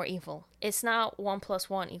make more evil. It's not 1 +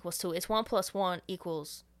 1 = 2, it's 1 + 1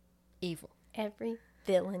 = evil. Every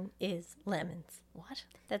villain is lemons. What?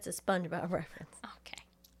 That's a SpongeBob reference.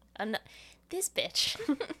 Okay. This bitch.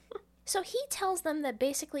 So he tells them that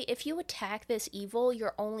basically if you attack this evil,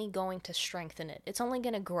 you're only going to strengthen it. It's only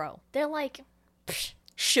going to grow. They're like,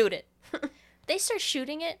 shoot it. They start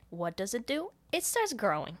shooting it. What does it do? It starts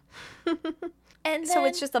growing. And then, so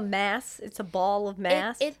it's just a mass? It's a ball of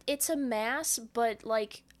mass? It's a mass, but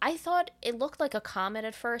like, I thought it looked like a comet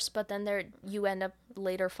at first, but then you end up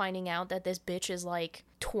later finding out that this bitch is like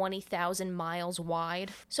 20,000 miles wide.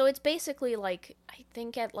 So it's basically like, I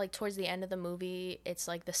think at like towards the end of the movie, it's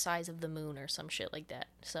like the size of the moon or some shit like that.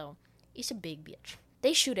 So it's a big bitch.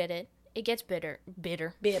 They shoot at it. It gets bitter.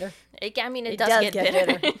 Bitter. It does get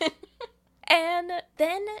bitter. And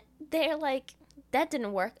then they're like, that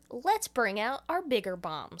didn't work. Let's bring out our bigger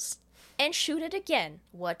bombs and shoot it again.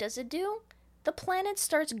 What does it do? The planet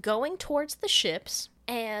starts going towards the ships,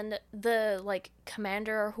 and the, like,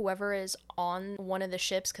 commander or whoever is on one of the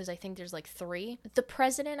ships, because I think there's, like, 3. The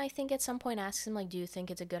president, I think, at some point asks him, like, do you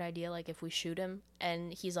think it's a good idea, like, if we shoot him?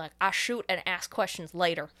 And he's like, I shoot and ask questions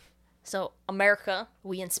later. So, America,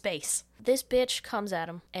 we in space. This bitch comes at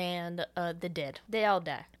him, and the dead. They all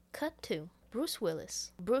die. Cut to Bruce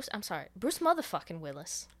motherfucking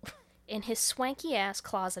Willis. In his swanky-ass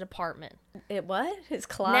closet apartment. What? His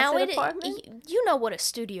closet apartment? You know what a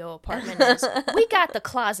studio apartment is. We got the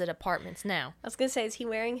closet apartments now. I was going to say, is he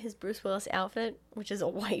wearing his Bruce Willis outfit, which is a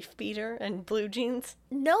wife beater and blue jeans?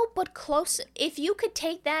 No, but close. If you could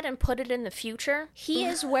take that and put it in the future, he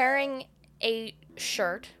is wearing a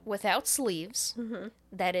shirt without sleeves. Mm-hmm.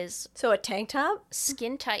 That is... So a tank top?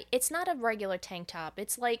 Skin tight. It's not a regular tank top.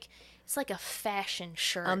 It's like a fashion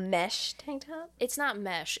shirt. A mesh tank top? It's not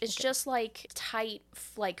mesh. It's just like tight,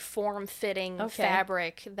 like form-fitting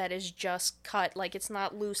fabric that is just cut. Like it's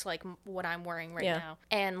not loose like what I'm wearing right now.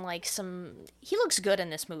 And like he looks good in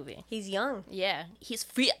this movie. He's young. Yeah, he's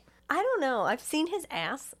free. I don't know. I've seen his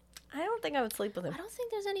ass. I don't think I would sleep with him. I don't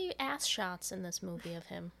think there's any ass shots in this movie of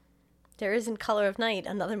him. There is in Color of Night,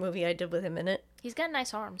 another movie I did with him in it. He's got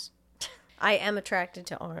nice arms. I am attracted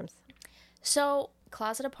to arms. So...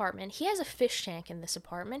 closet apartment. He has a fish tank in this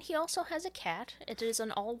apartment. He also has a cat. It is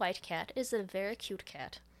an all-white cat. It is a very cute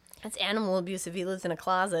cat. That's animal abuse if he lives in a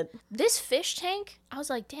closet. This fish tank, I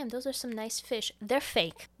was like, damn, those are some nice fish. They're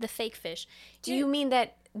fake. The fake fish. Do you mean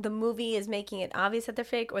that the movie is making it obvious that they're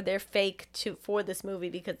fake, or they're fake for this movie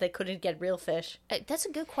because they couldn't get real fish? That's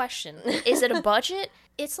a good question. Is it a budget?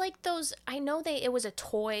 It's like those, I know it was a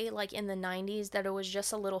toy, like in the 90s, that it was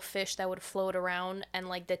just a little fish that would float around, and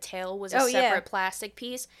like the tail was a separate plastic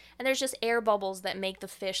piece, and there's just air bubbles that make the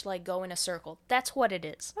fish like go in a circle. That's what it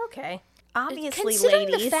is. Okay. Obviously,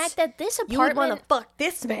 considering ladies, the fact that this apartment, you would want to fuck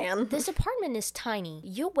this man. This apartment is tiny.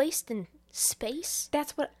 You're wasting space.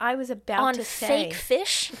 That's what I was about to say. On fake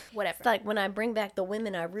fish? Whatever. It's like when I bring back the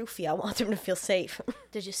women I roofie, I want them to feel safe.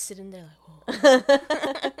 They're just sitting there like,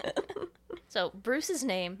 oh. So, Bruce's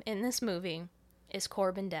name in this movie is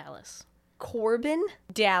Corbin Dallas. Corbin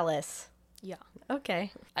Dallas. Yeah.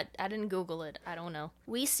 Okay. I didn't Google it. I don't know.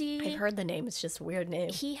 We see... I've heard the name. It's just a weird name.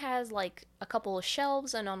 He has, like, a couple of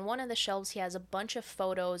shelves, and on one of the shelves, he has a bunch of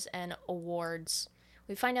photos and awards.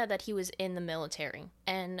 We find out that he was in the military.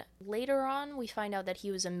 And later on, we find out that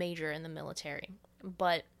he was a major in the military.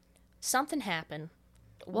 But something happened.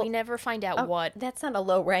 Well, we never find out what. That's not a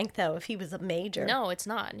low rank, though, if he was a major. No, it's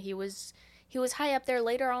not. He was high up there.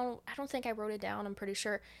 Later on, I don't think I wrote it down. I'm pretty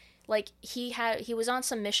sure. Like, he was on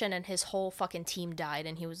some mission and his whole fucking team died,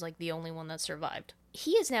 and he was, like, the only one that survived.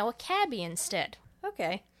 He is now a cabbie instead.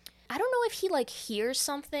 Okay. I don't know if he, like, hears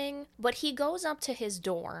something, but he goes up to his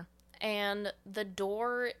door, and the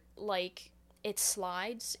door, like, it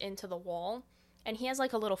slides into the wall, and he has,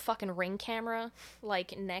 like, a little fucking Ring camera,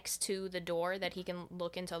 like, next to the door that he can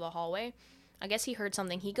look into the hallway. I guess he heard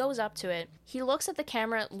something. He goes up to it. He looks at the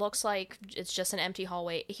camera. It looks like it's just an empty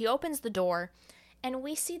hallway. He opens the door, and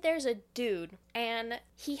we see there's a dude, and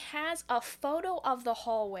he has a photo of the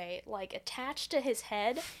hallway, like, attached to his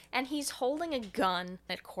head, and he's holding a gun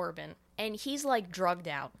at Corbin, and he's, like, drugged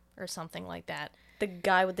out or something like that. The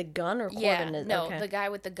guy with the gun, or Corbin is? No, okay. The guy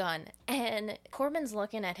with the gun. And Corbin's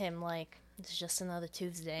looking at him like, it's just another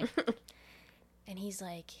Tuesday. And he's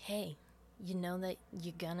like, hey, you know that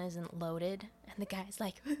your gun isn't loaded? And the guy's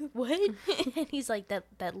like, what? And he's like,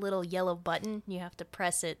 that little yellow button, you have to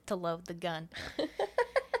press it to load the gun.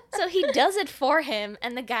 So he does it for him,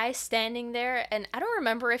 and the guy's standing there, and I don't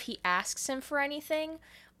remember if he asks him for anything,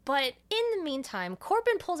 but in the meantime,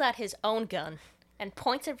 Corbin pulls out his own gun and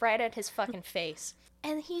points it right at his fucking face.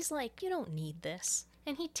 And he's like, you don't need this.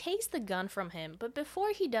 And he takes the gun from him, but before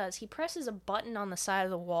he does, he presses a button on the side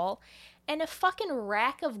of the wall, and a fucking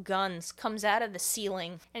rack of guns comes out of the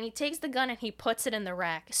ceiling, and he takes the gun and he puts it in the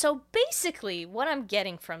rack. So basically, what I'm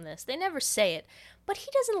getting from this, they never say it, but he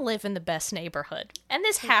doesn't live in the best neighborhood, and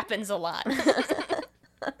this happens a lot.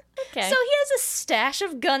 Okay. So he has a stash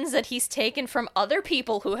of guns that he's taken from other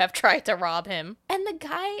people who have tried to rob him. And the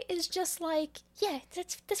guy is just like, yeah,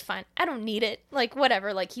 that's fine. I don't need it. Like,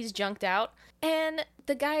 whatever. Like, he's junked out. And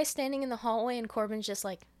the guy is standing in the hallway, and Corbin's just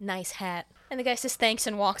like, nice hat. And the guy says thanks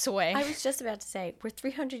and walks away. I was just about to say, we're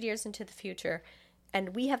 300 years into the future,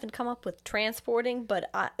 and we haven't come up with transporting,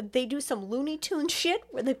 but they do some Looney Tunes shit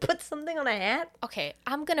where they put something on a hat. Okay,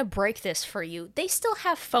 I'm gonna break this for you. They still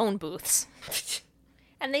have phone booths.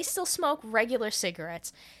 And they still smoke regular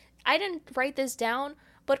cigarettes. I didn't write this down,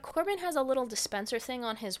 but Corbin has a little dispenser thing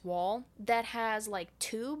on his wall that has, like,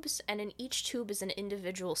 tubes, and in each tube is an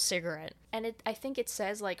individual cigarette. And I think it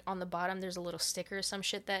says, like, on the bottom there's a little sticker or some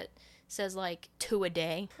shit that says, like, 2 a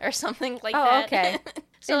day or something like that. Oh, okay.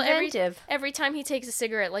 So every time he takes a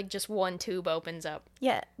cigarette, like, just one tube opens up.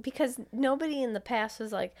 Yeah, because nobody in the past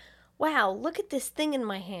was like, wow, look at this thing in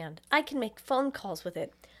my hand. I can make phone calls with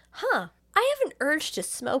it. Huh. I have an urge to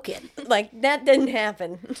smoke it. Like, that didn't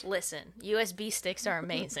happen. Listen, USB sticks are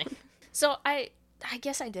amazing. So I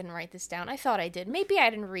guess I didn't write this down. I thought I did. Maybe I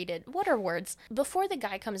didn't read it. What are words? Before the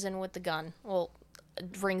guy comes in with the gun, well,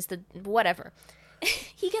 rings the whatever,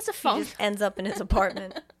 he gets a phone. He just ends up in his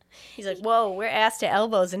apartment. He's like, whoa, we're ass to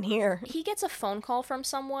elbows in here. He gets a phone call from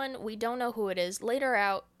someone. We don't know who it is. Later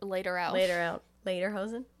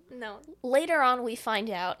Hosen? No. Later on, we find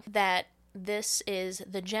out that this is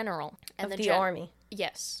the general. And the army.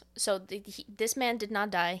 Yes. So this man did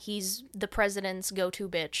not die. He's the president's go-to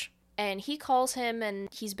bitch. And he calls him, and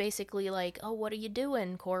he's basically like, oh, what are you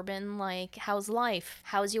doing, Corbin? Like, how's life?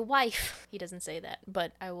 How's your wife? He doesn't say that,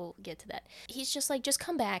 but I will get to that. He's just like, just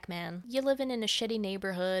come back, man. You're living in a shitty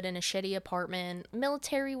neighborhood, in a shitty apartment.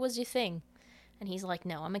 Military was your thing. And he's like,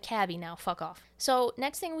 no, I'm a cabbie now. Fuck off. So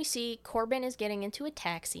next thing we see, Corbin is getting into a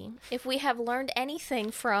taxi. If we have learned anything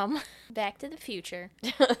from Back to the Future,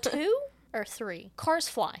 2 or 3, cars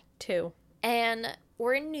fly. 2. And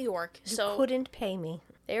we're in New York, so... You couldn't pay me.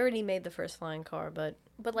 They already made the first flying car, but...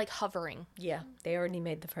 But, like, hovering. Yeah, they already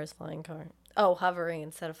made the first flying car. Oh, hovering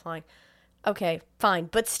instead of flying. Okay, fine.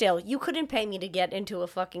 But still, you couldn't pay me to get into a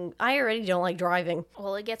fucking... I already don't like driving.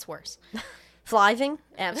 Well, it gets worse. Flying?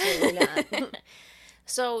 Absolutely not.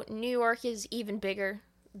 So, New York is even bigger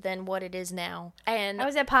than what it is now. And how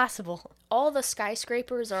is that possible? All the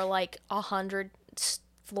skyscrapers are, like, 100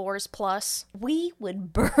 floors plus. We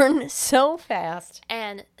would burn so fast.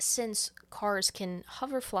 And since cars can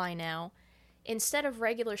hoverfly now, instead of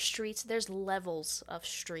regular streets, there's levels of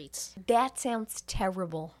streets. That sounds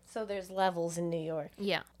terrible. So there's levels in New York.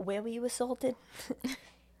 Yeah. Where were you assaulted?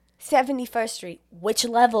 71st Street. Which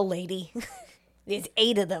level, lady? There's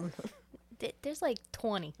 8 of them. There's like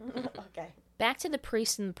 20. Okay. Back to the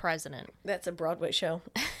priest and the president. That's a Broadway show.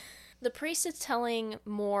 The priest is telling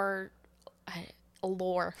more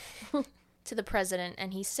lore to the president,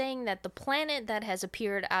 and he's saying that the planet that has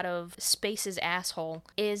appeared out of space's asshole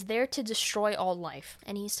is there to destroy all life.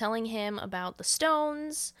 And he's telling him about the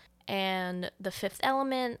stones and the fifth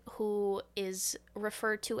element, who is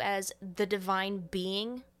referred to as the divine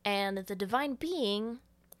being. And the divine being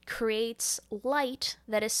creates light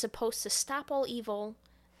that is supposed to stop all evil,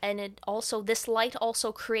 and this light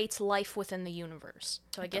also creates life within the universe.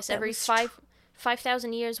 So I guess every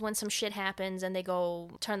 5,000 years when some shit happens and they go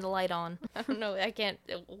turn the light on. I don't know,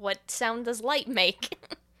 what sound does light make?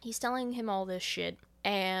 He's telling him all this shit,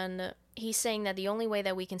 and he's saying that the only way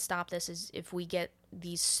that we can stop this is if we get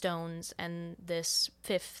these stones and this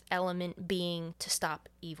fifth element being to stop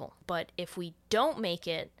evil. But if we don't make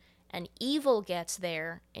it, and evil gets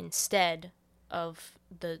there instead of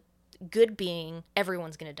the good being,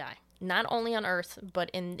 everyone's gonna die. Not only on Earth, but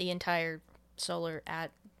in the entire solar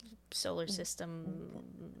system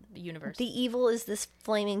universe. The evil is this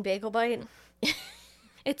flaming bagel bite?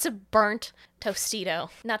 It's a burnt Tostito.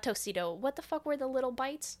 Not Tostito. What the fuck were the little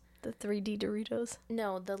bites? The 3D Doritos?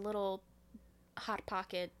 No, the little Hot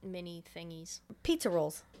Pocket mini thingies. Pizza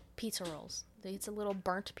rolls. Pizza rolls. It's a little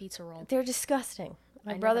burnt pizza roll. They're disgusting.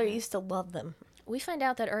 My brother used to love them. We find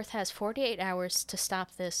out that Earth has 48 hours to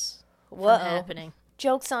stop this Whoa. from happening.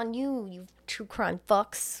 Joke's on you, you true crime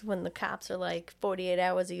fucks, when the cops are like, 48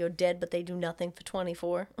 hours or you're dead, but they do nothing for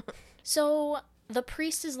 24. So the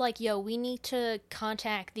priest is like, yo, we need to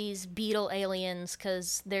contact these beetle aliens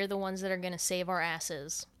because they're the ones that are going to save our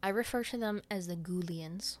asses. I refer to them as the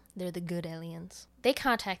Ghoulians. They're the good aliens. They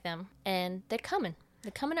contact them, and they're coming.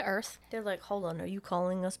 They're coming to Earth. They're like, hold on, are you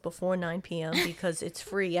calling us before 9 p.m.? Because it's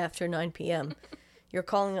free after 9 p.m. You're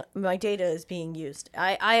calling, my data is being used.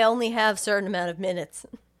 I only have a certain amount of minutes.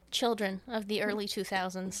 Children of the early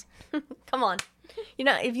 2000s. Come on. You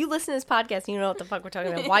know, if you listen to this podcast, you know what the fuck we're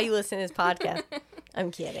talking about. Why you listen to this podcast?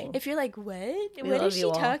 I'm kidding. If you're like, what? We What love is she you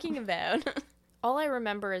all. talking about? All I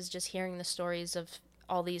remember is just hearing the stories of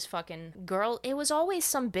all these fucking It was always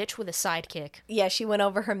some bitch with a sidekick. Yeah, she went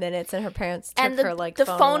over her minutes and her parents took And her, like, the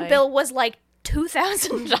phone away. bill was like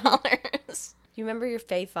 $2,000. Do you remember your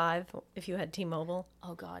Fave 5 if you had T-Mobile?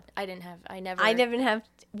 Oh God, I didn't have. I never have.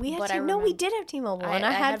 We had But I No, we remember- did have T-Mobile, I and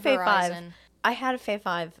I had Fave 5. Verizon. I had a Fave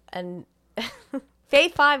 5, and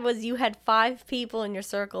Fave 5 was you had 5 people in your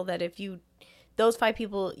circle that if you, those 5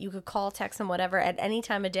 people, you could call, text them, whatever, at any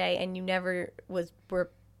time of day, and you never were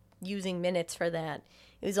using minutes for that.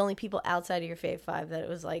 It was only people outside of your Fave 5 that it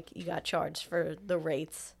was like you got charged for the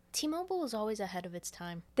rates. T-Mobile was always ahead of its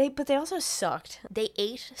time. But they also sucked, They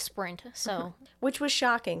ate Sprint, so which was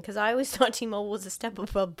shocking because I always thought T-Mobile was a step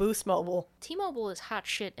above Boost Mobile. T-Mobile is hot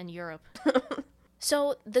shit in Europe.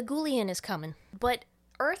 So the Ghoulian is coming, but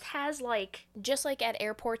Earth has like, just like at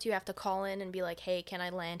airports you have to call in and be like, hey, can I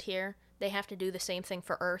land here? They have to do the same thing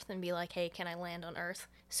for Earth and be like, hey, can I land on Earth?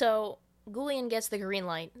 So Ghoulian gets the green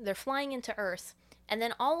light. They're flying into Earth, and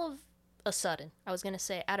then all of a sudden, I was going to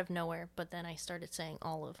say out of nowhere, but then I started saying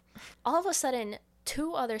all of a sudden,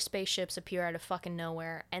 2 other spaceships appear out of fucking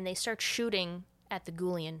nowhere, and they start shooting at the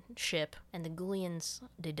Ghoulian ship, and the Ghoulians,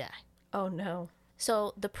 they die. Oh no.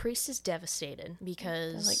 So the priest is devastated They're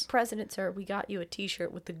because... like, President, sir, we got you a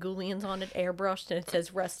t-shirt with the Ghoulians on it, airbrushed, and it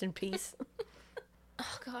says rest in peace.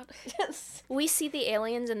 Oh, God. Yes. We see the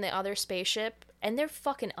aliens in the other spaceship, and they're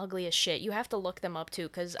fucking ugly as shit. You have to look them up, too,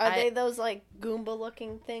 because Are they those, like,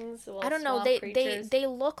 Goomba-looking things? I don't know. They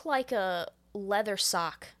look like a leather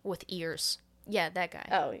sock with ears. Yeah, that guy.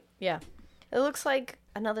 Oh, yeah. It looks like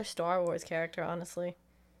another Star Wars character, honestly.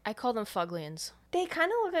 I call them Fuglians. They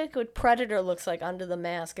kind of look like what Predator looks like under the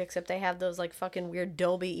mask, except they have those, like, fucking weird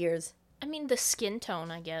Dolby ears. I mean, the skin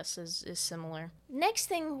tone, I guess, is similar. Next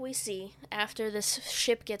thing we see after this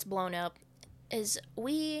ship gets blown up is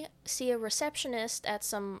we see a receptionist at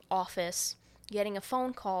some office getting a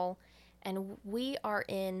phone call, and we are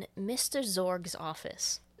in Mr. Zorg's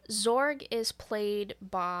office. Zorg is played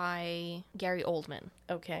by Gary Oldman.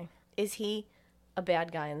 Okay. Is he a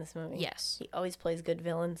bad guy in this movie? Yes. He always plays good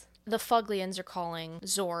villains. The Fuglians are calling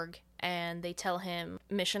Zorg, and they tell him,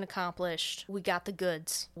 mission accomplished, we got the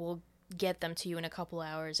goods, we'll get them to you in a couple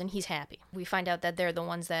hours, and he's happy. We find out that they're the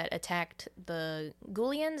ones that attacked the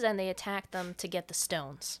Ghoulians, and they attacked them to get the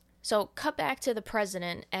stones. So, cut back to the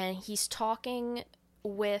president, and he's talking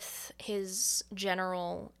with his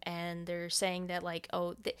general, and they're saying that, like,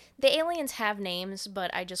 oh, the aliens have names,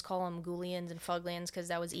 but I just call them Ghoulians and Fuglians because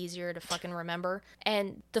that was easier to fucking remember.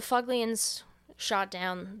 And the Fuglians shot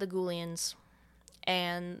down the Ghoulians,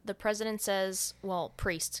 and the president says, well,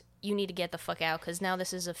 priest, you need to get the fuck out because now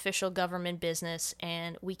this is official government business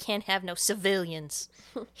and we can't have no civilians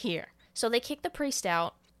here. So they kick the priest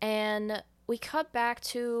out, and we cut back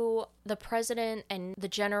to the president and the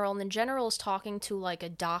general is talking to like a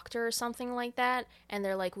doctor or something like that, and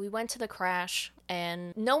they're like, we went to the crash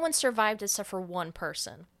and no one survived except for one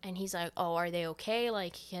person. And he's like, oh, are they okay?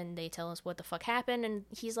 Like, can they tell us what the fuck happened? And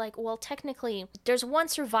he's like, well, technically there's one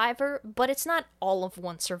survivor, but it's not all of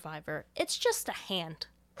one survivor. It's just a hand.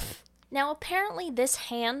 Now, apparently this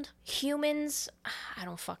hand, humans, I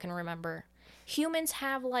don't fucking remember. Humans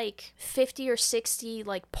have like 50 or 60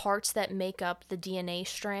 like parts that make up the DNA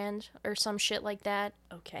strand or some shit like that.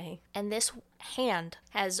 Okay. And this hand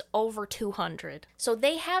has over 200. So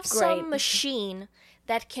they have Great. some machine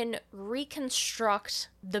that can reconstruct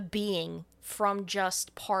the being from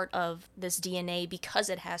just part of this DNA because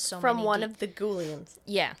it has so many. From one of the Ghoulians.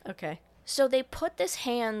 Yeah. Okay. So they put this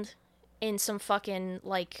hand in some fucking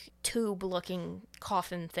like tube looking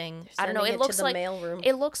coffin thing. I don't know. It looks like mailroom.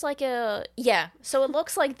 It looks like a So it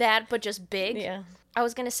looks like that, but just big. Yeah. I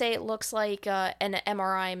was gonna say it looks like an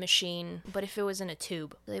MRI machine, but if it was in a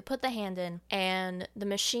tube. They put the hand in, and the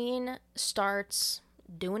machine starts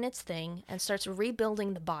doing its thing and starts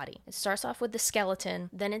rebuilding the body. It starts off with the skeleton,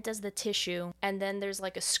 then it does the tissue, and then there's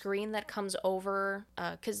like a screen that comes over,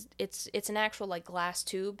 because it's an actual like glass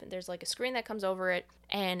tube. There's like a screen that comes over it,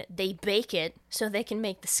 and they bake it so they can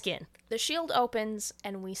make the skin. The shield opens,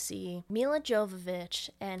 and we see Mila Jovovich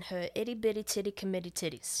and her itty-bitty titty committee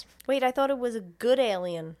titties. Wait, I thought it was a good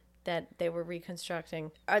alien that they were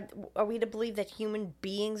reconstructing. Are we to believe that human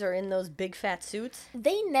beings are in those big fat suits?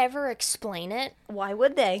 They never explain it. Why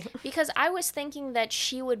would they? Because I was thinking that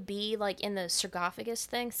she would be like in the sarcophagus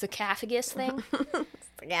thing. Sarcophagus.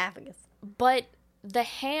 But the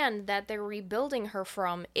hand that they're rebuilding her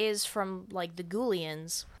from is from like the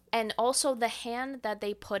Ghoulians. And also the hand that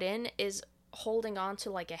they put in is holding on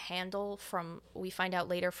to like a handle from, we find out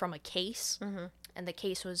later, from a case. Mm-hmm. And the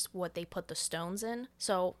case was what they put the stones in.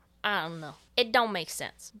 So I don't know. It don't make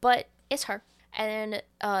sense. But it's her. And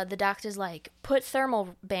the doctor's like, put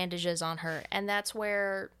thermal bandages on her. And that's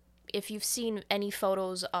where, if you've seen any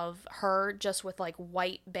photos of her just with like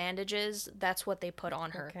white bandages, that's what they put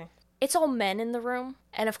on her. Okay. It's all men in the room.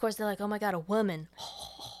 And of course they're like, oh my God, a woman.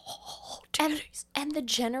 And the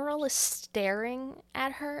general is staring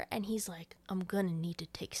at her. And he's like, I'm gonna need to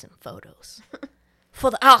take some photos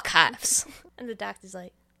for the archives. And the doctor's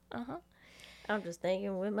like, uh-huh. I'm just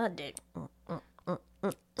thinking with my dick.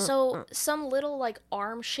 So some little like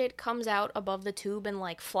arm shit comes out above the tube and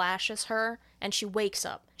like flashes her, and she wakes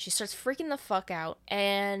up. She starts freaking the fuck out,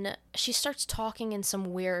 and she starts talking in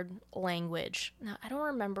some weird language. Now, I don't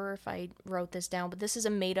remember if I wrote this down, but this is a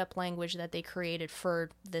made-up language that they created for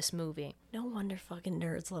this movie. No wonder fucking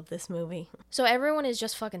nerds love this movie. So everyone is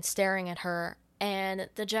just fucking staring at her, and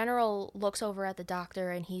the general looks over at the doctor,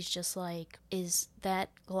 and he's just like, is that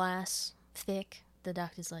glass thick? The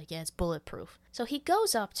doctor's like, yeah, it's bulletproof. So he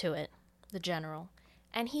goes up to it, the general,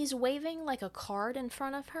 and he's waving like a card in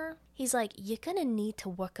front of her. He's like, you're gonna need to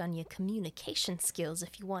work on your communication skills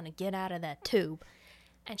if you want to get out of that tube.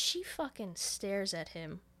 And she fucking stares at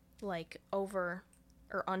him, like over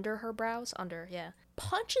or under her brows,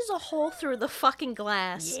 punches a hole through the fucking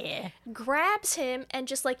glass, grabs him and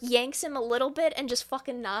just like yanks him a little bit and just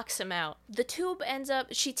fucking knocks him out. The tube ends up,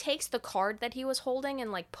 she takes the card that he was holding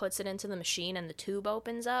and like puts it into the machine, and the tube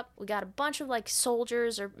opens up. We got a bunch of like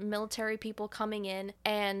soldiers or military people coming in,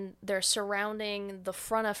 and they're surrounding the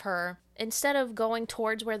front of her. Instead of going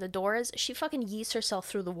towards where the door is, she fucking yeets herself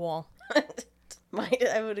through the wall.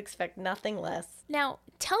 I would expect nothing less. Now,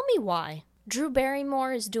 tell me why Drew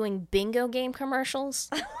Barrymore is doing bingo game commercials.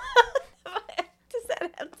 Does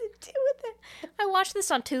that have to do with it? I watched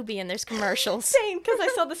this on Tubi, and there's commercials. Same, because I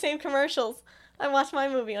saw the same commercials. I watched my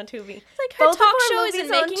movie on Tubi. It's like her talk show isn't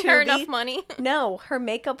making her enough money. No, her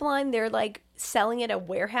makeup line, they're like selling it at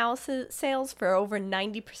warehouse sales for over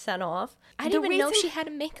 90% off. I didn't even know she had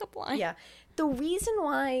a makeup line. Yeah. The reason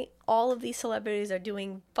why all of these celebrities are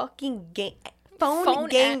doing fucking phone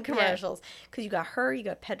game commercials, because you got her, you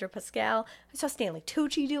got Pedro Pascal, I saw Stanley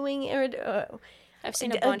Tucci doing it. I've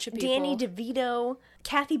seen a bunch of people. Danny DeVito,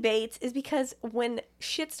 Kathy Bates, is because when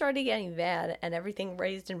shit started getting bad and everything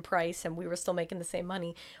raised in price and we were still making the same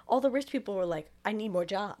money, all the rich people were like, I need more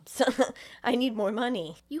jobs. I need more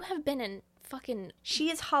money. You have been in fucking... She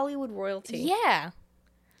is Hollywood royalty. Yeah.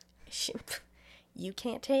 You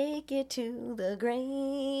can't take it to the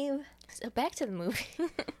grave. So back to the movie.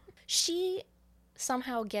 She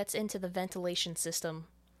somehow gets into the ventilation system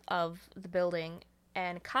of the building,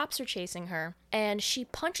 and cops are chasing her, and she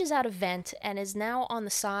punches out a vent and is now on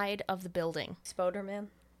the side of the building. Spoderman.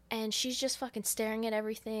 And she's just fucking staring at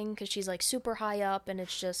everything because she's like super high up, and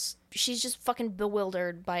she's just fucking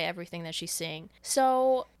bewildered by everything that she's seeing.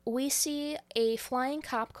 So we see a flying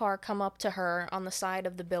cop car come up to her on the side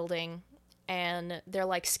of the building, and they're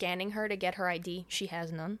like scanning her to get her ID. She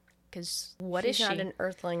has none. Because she's not an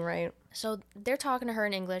earthling, right? So they're talking to her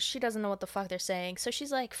in English. She doesn't know what the fuck they're saying. So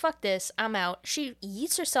she's like, fuck this, I'm out. She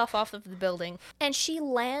yeets herself off of the building, and she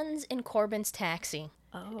lands in Corbin's taxi.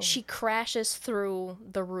 Oh. She crashes through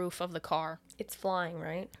the roof of the car. It's flying,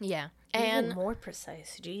 right? Yeah. And even more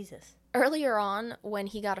precise, Jesus. Earlier on, when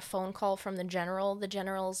he got a phone call from the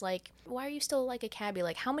general's like, why are you still like a cabbie?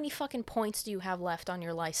 Like, how many fucking points do you have left on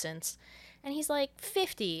your license? And he's like,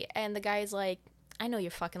 50. And the guy's like, I know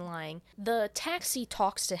you're fucking lying. The taxi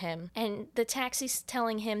talks to him, and the taxi's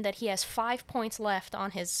telling him that he has 5 points left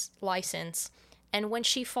on his license. And when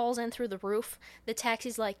she falls in through the roof, the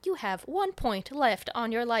taxi's like, you have 1 point left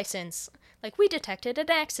on your license. Like, we detected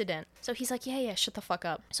an accident. So he's like, yeah, shut the fuck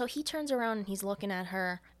up. So he turns around and he's looking at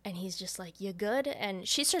her, and he's just like, you good? And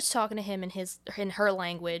she starts talking to him in her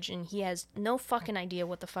language, and he has no fucking idea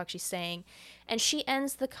what the fuck she's saying. And she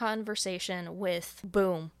ends the conversation with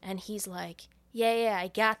boom. And he's like, yeah, I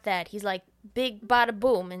got that. He's like, big bada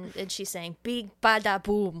boom. And she's saying, big bada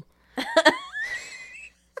boom.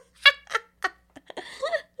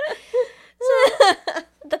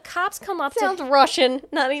 The cops come up Sounds Russian,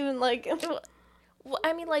 not even like...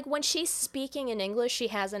 I mean, like, when she's speaking in English, she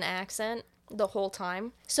has an accent the whole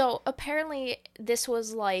time. So, apparently, this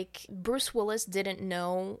was, like, Bruce Willis didn't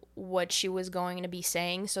know what she was going to be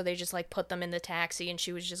saying, so they just, like, put them in the taxi and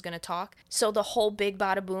she was just gonna talk. So, the whole big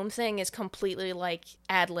bada boom thing is completely, like,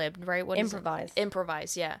 ad-libbed, right? Improvised.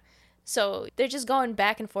 Improvised, yeah. So, they're just going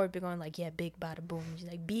back and forth, going like, yeah, big bada boom. She's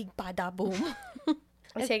like, big bada boom.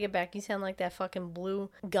 I take it back. You sound like that fucking blue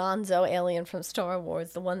gonzo alien from Star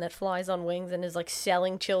Wars, the one that flies on wings and is like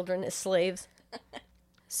selling children as slaves.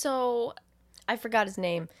 So, I forgot his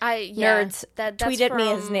name. Nerds. That's tweet at me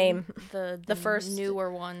his name. The first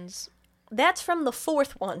newer ones. That's from the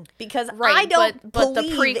fourth one because right, I don't but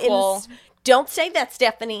believe the prequel. Don't say that,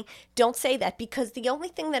 Stephany. Don't say that, because the only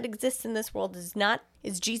thing that exists in this world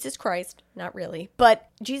is Jesus Christ. Not really. But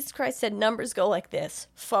Jesus Christ said numbers go like this,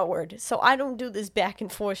 forward. So I don't do this back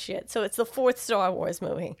and forth shit. So it's the fourth Star Wars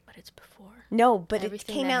movie. But it's before. No, but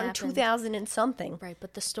everything it came out happened. in 2000 and something. Right,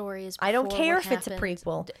 but the story is before I don't care what if it's a happened.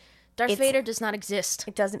 prequel. Darth Vader does not exist.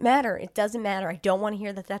 It doesn't matter. It doesn't matter. I don't want to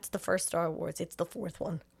hear that that's the first Star Wars. It's the fourth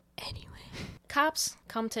one. Anyway. Cops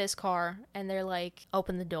come to his car and they're like,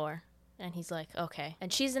 open the door. And he's like, okay.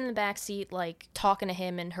 And she's in the back seat, like, talking to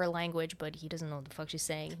him in her language, but he doesn't know what the fuck she's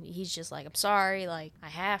saying. He's just like, I'm sorry, like, I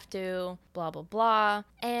have to, blah, blah, blah.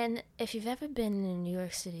 And if you've ever been in a New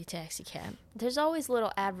York City taxi cab, there's always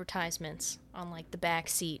little advertisements on, like, the back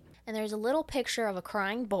seat. And there's a little picture of a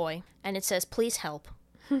crying boy, and it says, please help.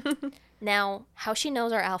 Now, how she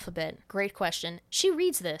knows our alphabet, great question. She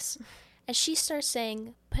reads this, and she starts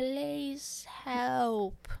saying, please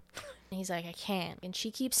help. And he's like, I can't. And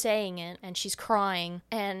she keeps saying it, and she's crying.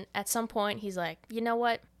 And at some point, he's like, you know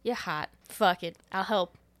what? You're hot. Fuck it. I'll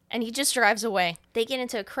help. And he just drives away. They get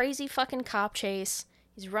into a crazy fucking cop chase.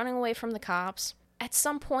 He's running away from the cops. At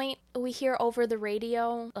some point, we hear over the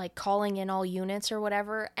radio, like, calling in all units or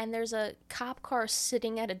whatever, and there's a cop car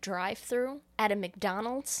sitting at a drive-thru at a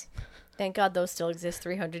McDonald's. Thank God those still exist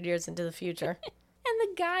 300 years into the future. And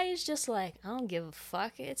the guy is just like, I don't give a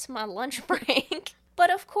fuck. It's my lunch break. But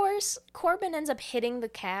of course, Corbin ends up hitting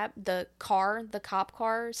the cop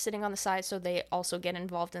car sitting on the side, so they also get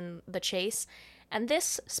involved in the chase. And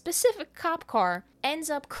this specific cop car ends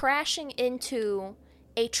up crashing into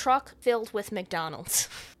a truck filled with McDonald's.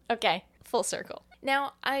 Okay. Full circle.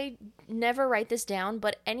 Now, I never write this down,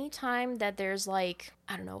 but anytime that there's, like,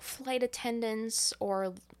 I don't know, flight attendants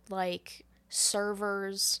or, like,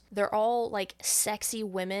 servers, they're all, like, sexy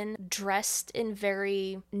women dressed in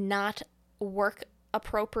very not work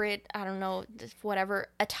appropriate, I don't know, whatever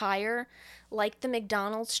attire. Like, the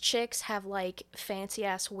McDonald's chicks have, like, fancy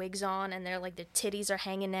ass wigs on, and they're like, their titties are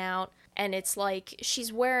hanging out, and it's like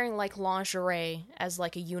she's wearing, like, lingerie as,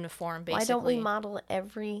 like, a uniform, basically. Why don't we model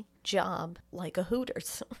every job like a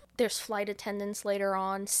Hooters? There's flight attendants later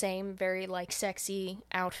on, same very, like, sexy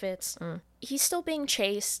outfits. He's still being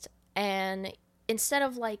chased, and instead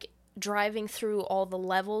of, like, driving through all the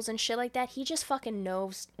levels and shit like that, he just fucking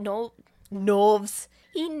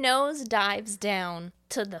he nose dives down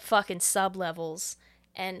to the fucking sub-levels.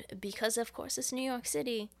 And because, of course, it's New York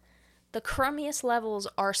City, the crummiest levels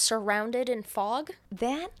are surrounded in fog.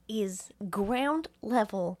 That is ground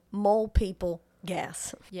level mole people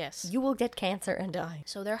gas. Yes. You will get cancer and die.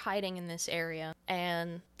 So they're hiding in this area,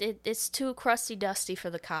 and it's too crusty dusty for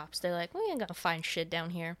the cops. They're like, we ain't gonna find shit down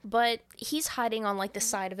here. But he's hiding on, like, the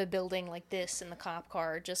side of a building like this in the cop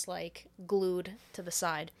car, just, like, glued to the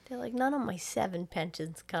side. They're like, none of my 7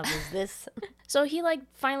 pensions covers this. So he, like,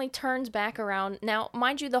 finally turns back around. Now,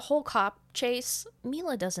 mind you, the whole cop chase,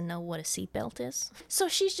 Mila doesn't know what a seatbelt is. So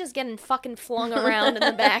she's just getting fucking flung around in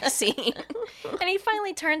the back seat. And he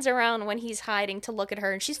finally turns around when he's hiding to look at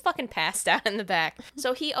her, and she's fucking passed out in the back.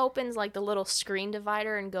 So he opens, like, the little screen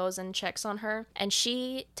divider and goes and checks on her, and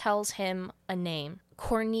she tells him a name.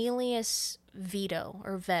 Cornelius Veto,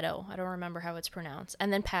 I don't remember how it's pronounced,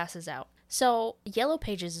 and then passes out. So Yellow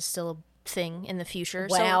Pages is still a thing in the future.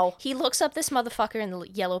 Wow. So he looks up this motherfucker in the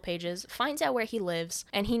Yellow Pages, finds out where he lives,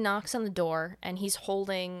 and he knocks on the door, and he's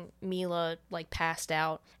holding Mila, like, passed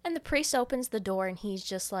out. And the priest opens the door, and he's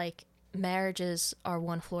just like, marriages are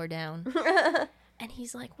 1 floor down. And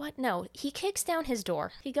he's like, what? No. He kicks down his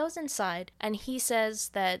door. He goes inside, and he says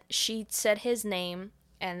that she said his name,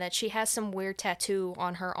 and that she has some weird tattoo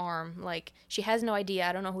on her arm. Like, she has no idea.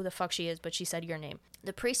 I don't know who the fuck she is, but she said your name.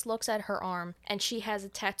 The priest looks at her arm, and she has a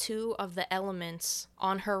tattoo of the elements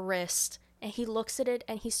on her wrist. And he looks at it,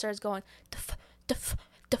 and he starts going, duff, duff,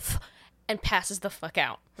 duff. and passes the fuck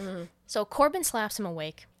out. So Corbin slaps him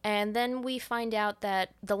awake, and then we find out that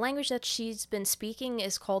the language that she's been speaking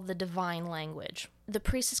is called the divine language. The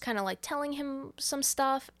priest is kind of like telling him some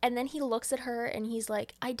stuff, and then he looks at her and he's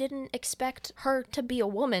like, I didn't expect her to be a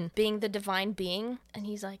woman, being the divine being. And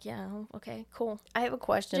he's like, yeah, okay, cool. I have a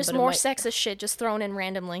question. Just more sexist shit just thrown in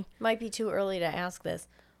randomly. Might be too early to ask this.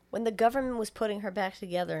 When the government was putting her back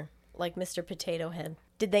together, like Mr. Potato Head,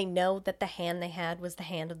 did they know that the hand they had was the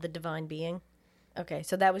hand of the divine being? Okay,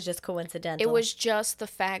 so that was just coincidental. It was just the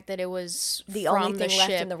fact that it was the only thing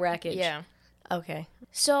left in the wreckage. Yeah. Okay.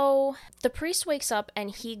 So the priest wakes up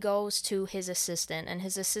and he goes to his assistant, and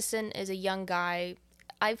his assistant is a young guy.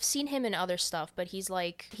 I've seen him in other stuff, but he's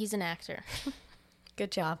an actor.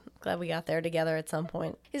 Good job. Glad we got there together at some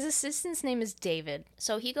point. His assistant's name is David.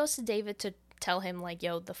 So he goes to David to tell him, like,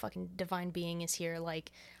 yo, the fucking divine being is here.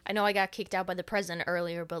 Like, I know I got kicked out by the president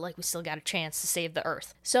earlier, but, like, we still got a chance to save the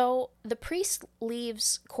earth. So the priest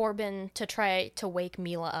leaves Corbin to try to wake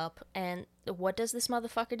Mila up, and what does this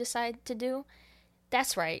motherfucker decide to do?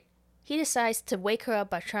 That's right. He decides to wake her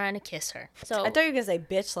up by trying to kiss her. So I thought you were going to say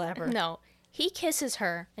bitch slap her. No. He kisses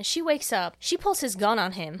her, and she wakes up. She pulls his gun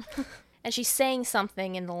on him. And she's saying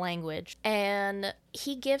something in the language. And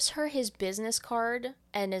he gives her his business card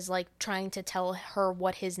and is, like, trying to tell her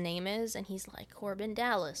what his name is. And he's like, Corbin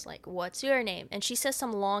Dallas. Like, what's your name? And she says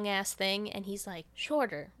some long-ass thing. And he's like,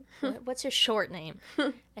 shorter. What's your short name?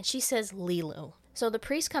 And she says, Lilu. So the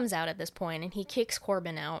priest comes out at this point, and he kicks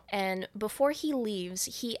Corbin out. And before he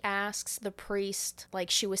leaves, he asks the priest,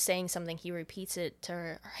 like, she was saying something. He repeats it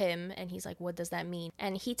to him. And he's like, what does that mean?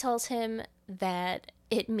 And he tells him that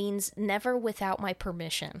it means never without my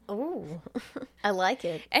permission. Ooh, I like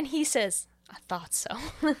it. And he says, I thought so,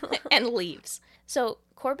 and leaves. So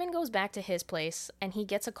Corbin goes back to his place, and he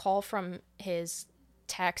gets a call from his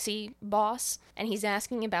taxi boss, and he's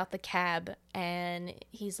asking about the cab, and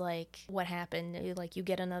he's like, what happened? Like, you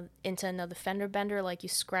get into another fender bender, like you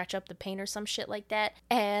scratch up the paint or some shit like that.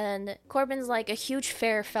 And Corbin's like, a huge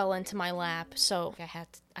fare fell into my lap, so I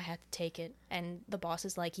had to take it. And the boss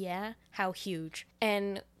is like, yeah? How huge?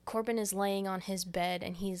 And Corbin is laying on his bed,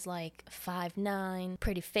 and he's like, 5'9",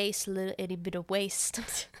 pretty face, little itty bit of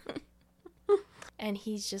waist. And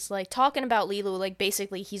he's just, like, talking about Lilu, like,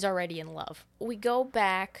 basically he's already in love. We go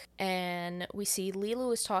back, and we see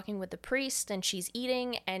Lilu is talking with the priest, and she's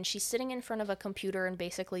eating, and she's sitting in front of a computer and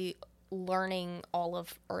basically learning all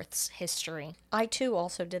of Earth's history. I, too,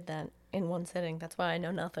 also did that in one sitting. That's why I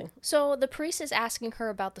know nothing. So the priest is asking her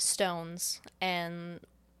about the stones, and,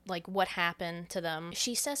 like, what happened to them.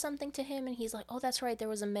 She says something to him, and he's like, oh, that's right, there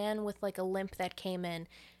was a man with, like, a limp that came in.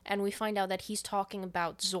 And we find out that he's talking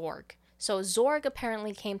about Zorg. So Zorg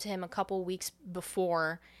apparently came to him a couple weeks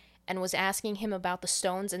before and was asking him about the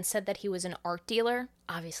stones and said that he was an art dealer.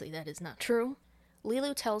 Obviously, that is not true.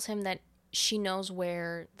 Lilu tells him that she knows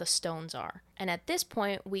where the stones are. And at this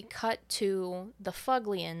point, we cut to the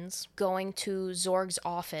Fuglians going to Zorg's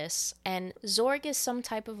office. And Zorg is some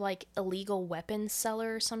type of, like, illegal weapons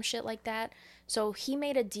seller or some shit like that. So he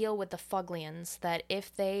made a deal with the Fuglians that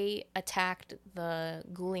if they attacked the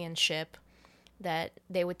Ghoulian ship, that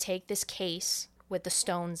they would take this case with the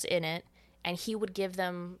stones in it, and he would give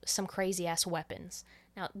them some crazy-ass weapons.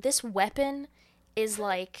 Now, this weapon is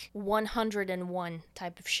like 101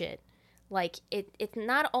 type of shit. Like, it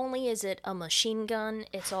not only is it a machine gun,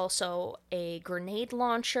 it's also a grenade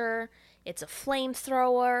launcher, it's a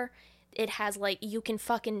flamethrower, it has, like, you can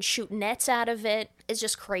fucking shoot nets out of it. It's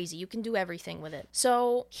just crazy. You can do everything with it.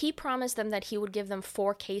 So he promised them that he would give them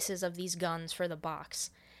 4 cases of these guns for the box.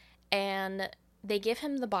 And they give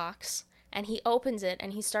him the box, and he opens it,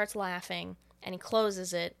 and he starts laughing, and he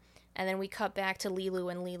closes it, and then we cut back to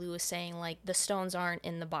Lilu, and Lilu is saying, like, the stones aren't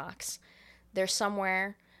in the box. They're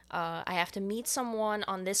somewhere. I have to meet someone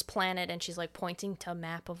on this planet, and she's, like, pointing to a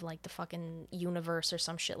map of, like, the fucking universe or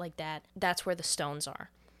some shit like that. That's where the stones are.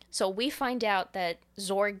 So we find out that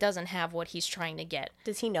Zorg doesn't have what he's trying to get.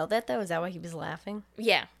 Does he know that, though? Is that why he was laughing?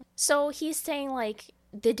 Yeah. So he's saying, like,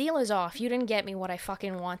 the deal is off. You didn't get me what I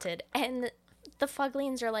fucking wanted. And the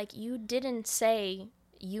Fuglians are like, you didn't say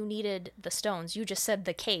you needed the stones. You just said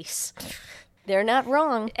the case. They're not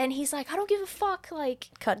wrong. And he's like, I don't give a fuck. Like,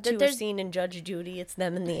 cut to a scene in Judge Judy. It's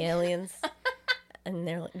them and the aliens. And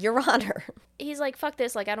they're like, Your Honor. he's like, fuck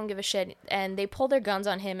this, like, I don't give a shit. And they pull their guns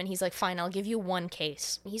on him, and he's like, fine, I'll give you one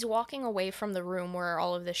case. He's walking away from the room where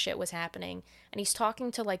all of this shit was happening, and he's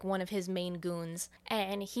talking to, like, one of his main goons,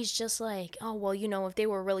 and he's just like, oh, well, you know, if they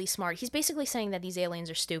were really smart. He's basically saying that these aliens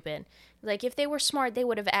are stupid. Like, if they were smart, they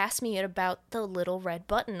would have asked me about the little red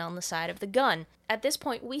button on the side of the gun. At this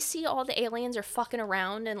point, we see all the aliens are fucking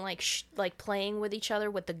around and, like, playing with each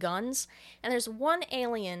other with the guns. And there's one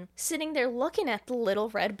alien sitting there looking at the little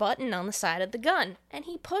red button on the side of the gun. And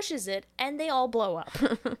he pushes it, and they all blow up.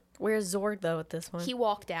 Where's Zorg, though, at this one? He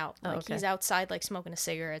walked out. Oh, like, okay. He's outside, like, smoking a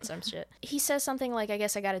cigarette, some shit. He says something like, I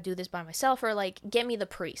guess I gotta do this by myself, or, like, get me the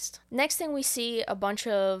priest. Next thing we see, a bunch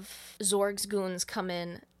of Zorg's goons come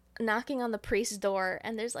in, knocking on the priest's door,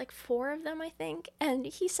 and there's like 4 of them, I think, and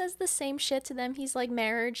he says the same shit to them. He's like,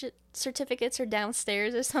 marriage certificates are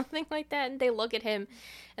downstairs or something like that, and they look at him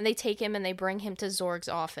and they take him and they bring him to Zorg's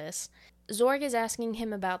office. Zorg is asking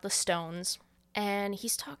him about the stones, and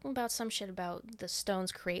he's talking about some shit about the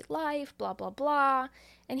stones create life, blah blah blah,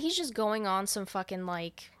 and he's just going on some fucking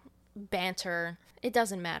like banter. It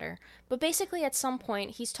doesn't matter, but basically at some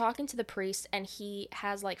point he's talking to the priest, and he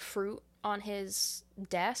has like fruit on his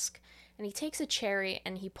desk, and he takes a cherry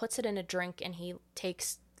and he puts it in a drink, and he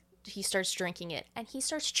starts drinking it, and he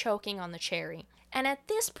starts choking on the cherry. And at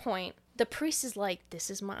this point, the priest is like,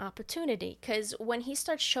 this is my opportunity, because when he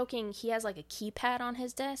starts choking, he has like a keypad on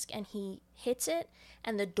his desk, and he hits it,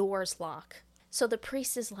 and the doors lock. So the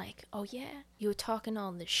priest is like, oh yeah, you were talking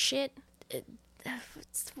all this shit,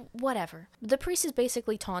 whatever. The priest is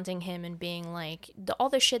basically taunting him and being like, all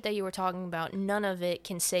the shit that you were talking about, none of it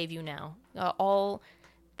can save you now. All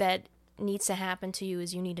that needs to happen to you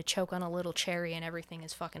is you need to choke on a little cherry and everything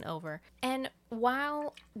is fucking over. And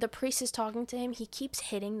while the priest is talking to him, he keeps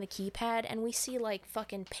hitting the keypad, and we see like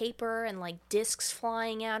fucking paper and like discs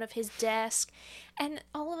flying out of his desk, and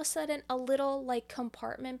all of a sudden a little like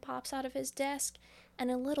compartment pops out of his desk, and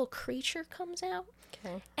a little creature comes out.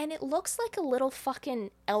 Okay. And it looks like a little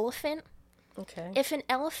fucking elephant. Okay. If an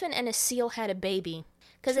elephant and a seal had a baby.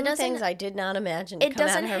 Because it doesn't. Things I did not imagine to it come out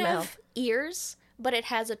doesn't of her have mouth. ears, but it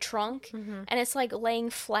has a trunk, and it's like laying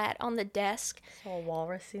flat on the desk. So a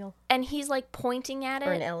walrus seal? And he's like pointing at it.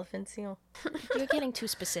 Or an elephant seal? You're getting too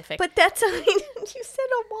specific. But that's, I mean, you said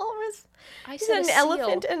a walrus. I You said said a an seal.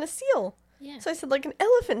 elephant and a seal. Yeah. So I said like an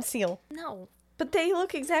elephant seal. No. But they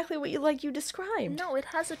look exactly what you described. No, it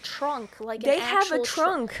has a trunk. Like They an have a actual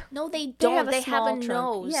trunk. No, they don't. They have a small trunk.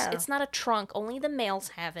 nose. Yeah. It's not a trunk. Only the males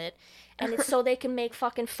have it. And it's so they can make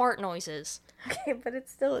fucking fart noises. Okay, but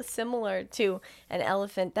it's still similar to an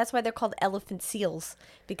elephant. That's why they're called elephant seals,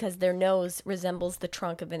 because their nose resembles the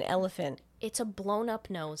trunk of an elephant. It's a blown up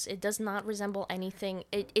nose. It does not resemble anything.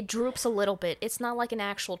 It droops a little bit. It's not like an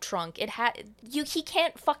actual trunk. He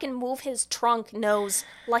can't fucking move his trunk nose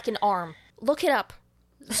like an arm. Look it up.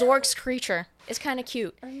 Zorg's creature. It's kind of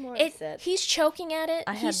cute. I'm more upset. He's choking at it.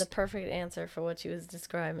 I had the perfect answer for what she was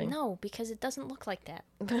describing. No, because it doesn't look like that.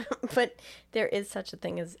 But there is such a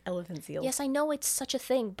thing as elephant seals. Yes, I know it's such a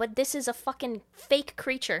thing, but this is a fucking fake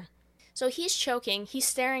creature. So he's choking. He's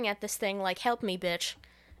staring at this thing like, help me, bitch.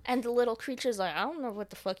 And the little creature's like, I don't know what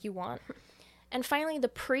the fuck you want. And finally, the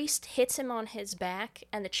priest hits him on his back,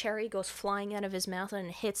 and the cherry goes flying out of his mouth and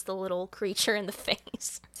hits the little creature in the face.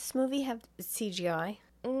 Does this movie have CGI?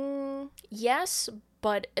 Yes,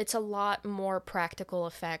 but it's a lot more practical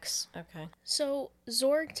effects. Okay. So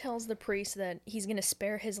Zorg tells the priest that he's gonna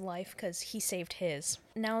spare his life because he saved his.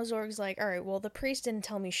 Now Zorg's like, alright, well, the priest didn't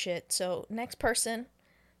tell me shit, so next person,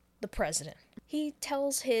 the president. He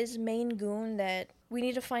tells his main goon that we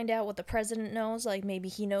need to find out what the president knows, like maybe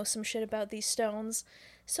he knows some shit about these stones.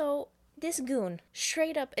 So this goon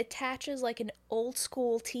straight up attaches like an old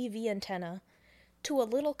school TV antenna to a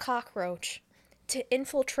little cockroach to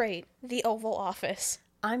infiltrate the Oval Office.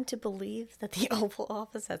 I'm to believe that the Oval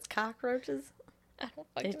Office has cockroaches? I don't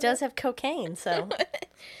fucking It does have cocaine, so...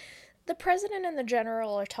 The president and the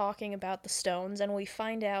general are talking about the stones, and we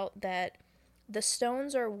find out that the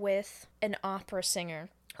stones are with an opera singer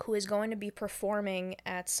who is going to be performing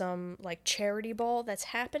at some, like, charity ball that's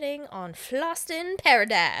happening on Flosten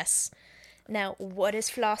Paradise. Now, what is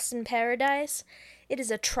Flosten Paradise? It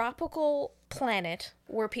is a tropical planet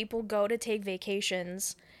where people go to take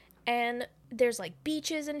vacations, and there's, like,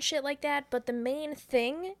 beaches and shit like that, but the main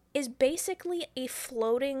thing is basically a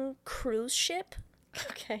floating cruise ship.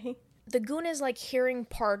 Okay. The goon is, like, hearing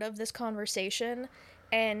part of this conversation,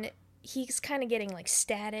 and he's kind of getting, like,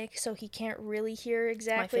 static, so he can't really hear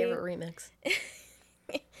exactly. My favorite remix.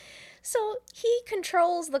 So he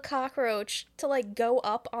controls the cockroach to, like, go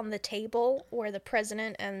up on the table where the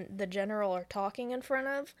president and the general are talking in front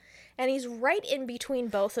of, and he's right in between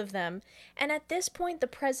both of them. And at this point, the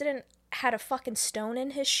president had a fucking stone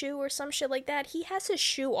in his shoe or some shit like that. He has his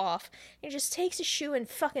shoe off. He just takes his shoe and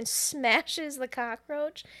fucking smashes the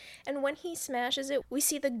cockroach. And when he smashes it, we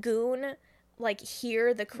see the goon, like,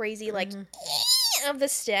 hear the crazy, like, of the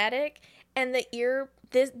static, and the ear,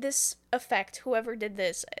 this effect, whoever did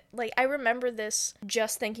this, like, I remember this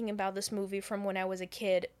just thinking about this movie from when I was a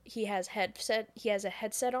kid. He has a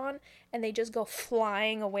headset on, and they just go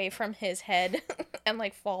flying away from his head and,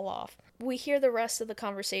 like, fall off. We hear the rest of the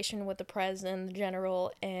conversation with the president and the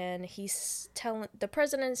general, and the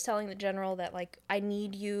president's telling the general that, like, I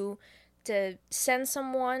need you to send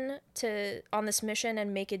someone on this mission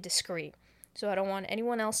and make it discreet. So I don't want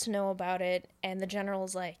anyone else to know about it. And the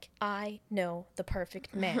general's like, I know the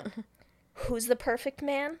perfect man. Who's the perfect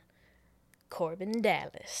man? Corbin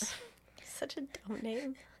Dallas. Such a dumb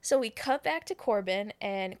name. So we cut back to Corbin,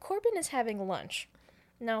 and Corbin is having lunch.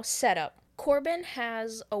 Now, set up. Corbin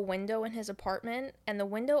has a window in his apartment, and the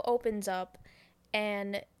window opens up,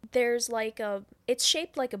 and there's like it's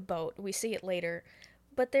shaped like a boat. We see it later.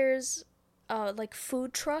 But there's like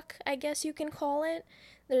food truck, I guess you can call it.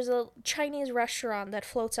 There's a Chinese restaurant that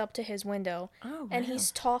floats up to his window. Oh, wow. And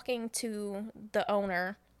he's talking to the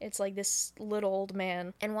owner. It's like this little old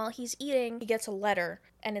man. And while he's eating, he gets a letter.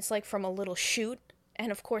 And it's like from a little chute.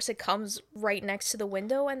 And of course it comes right next to the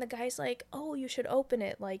window. And the guy's like, oh, you should open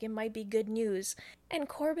it. Like, it might be good news. And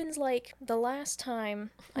Corbin's like, the last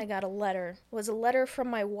time I got a letter was a letter from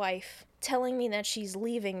my wife telling me that she's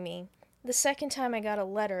leaving me. The second time I got a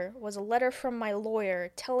letter was a letter from my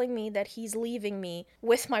lawyer telling me that he's leaving me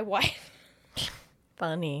with my wife.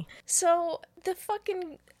 Funny. So the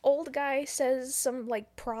fucking old guy says some,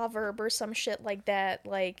 like, proverb or some shit like that.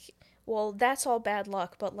 Like, well, that's all bad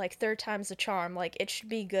luck, but, like, third time's the charm. Like, it should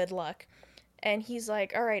be good luck. And he's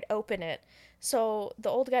like, all right, open it. So the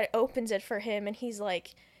old guy opens it for him, and he's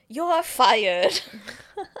like, you're fired.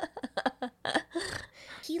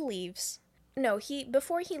 He leaves. No,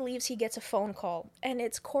 before he leaves, he gets a phone call, and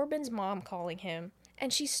it's Corbin's mom calling him,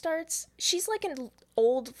 and she's like an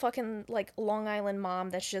old fucking, like, Long Island mom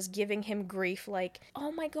that's just giving him grief, like,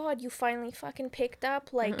 oh my god, you finally fucking picked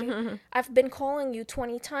up, like, I've been calling you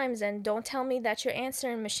 20 times, and don't tell me that your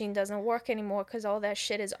answering machine doesn't work anymore, because all that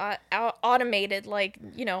shit is automated, like,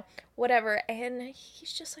 you know, whatever. And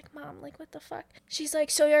he's just like, Mom, like, what the fuck? She's like,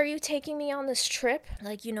 so are you taking me on this trip?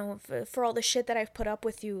 Like, you know, for all the shit that I've put up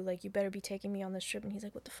with you, like, you better be taking me on this trip. And he's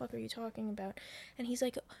like, what the fuck are you talking about? And she's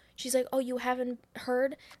like, oh, you haven't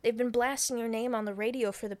heard? They've been blasting your name on the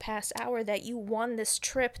radio for the past hour that you won this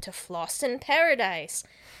trip to Flosten Paradise.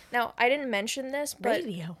 Now, I didn't mention this, but...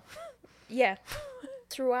 Radio. Yeah.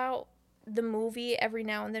 Throughout the movie, every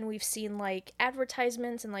now and then we've seen, like,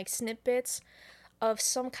 advertisements and, like, snippets of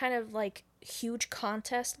some kind of, like, huge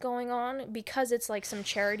contest going on. Because it's, like, some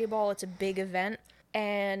charity ball, it's a big event.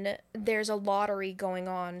 And there's a lottery going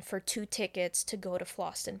on for 2 tickets to go to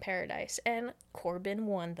Flosten Paradise. And Corbin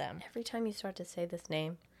won them. Every time you start to say this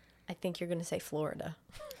name, I think you're going to say Florida.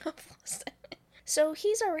 So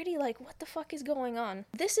he's already like, what the fuck is going on?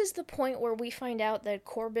 This is the point where we find out that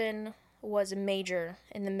Corbin was a major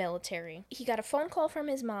in the military. He got a phone call from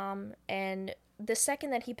his mom, and the second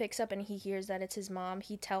that he picks up and he hears that it's his mom,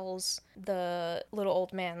 he tells the little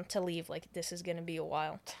old man to leave, like, this is gonna be a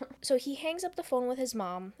while. So he hangs up the phone with his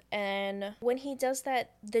mom, and when he does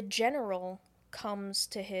that, the general comes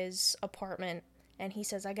to his apartment, and he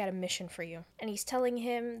says, I got a mission for you. And he's telling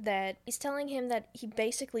him that he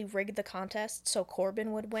basically rigged the contest so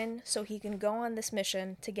Corbin would win, so he can go on this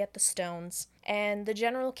mission to get the stones. And the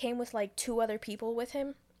general came with, like, 2 other people with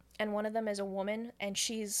him, and one of them is a woman, and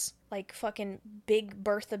she's, like, fucking Big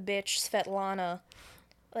Bertha bitch Svetlana.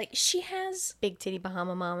 Like, she has... Big titty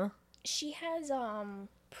Bahama mama. She has,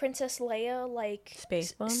 Princess Leia, like...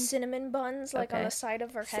 Space buns? Cinnamon buns, like, on the side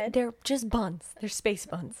of her head. They're just buns. They're space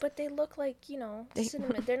buns. But they look like, you know,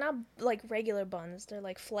 cinnamon. They're not, like, regular buns. They're,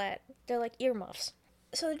 like, flat. They're, like, earmuffs.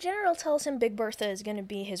 So the general tells him Big Bertha is gonna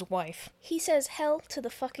be his wife. He says hell to the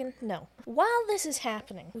fucking no. While this is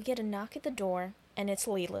happening, we get a knock at the door, and it's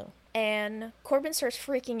Lilu. And Corbin starts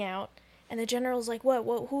freaking out, and the general's like, what,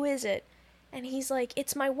 who is it? And he's like,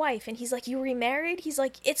 it's my wife. And he's like, you remarried? He's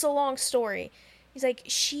like, it's a long story. He's like,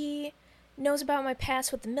 she knows about my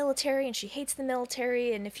past with the military, and she hates the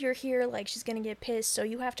military, and if you're here, like, she's gonna get pissed, so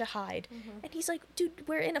you have to hide. Mm-hmm. And he's like, dude,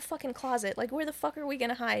 we're in a fucking closet. Like, where the fuck are we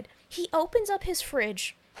gonna hide? He opens up his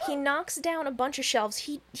fridge. He knocks down a bunch of shelves.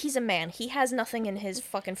 He's a man. He has nothing in his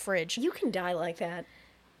fucking fridge. You can die like that.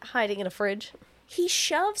 Hiding in a fridge. He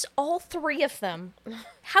shoves all 3 of them.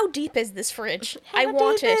 How deep is this fridge? I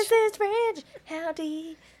want it. How deep is this fridge? How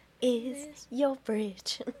deep is your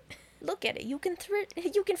fridge? Look at it. You can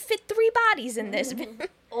fit 3 bodies in this.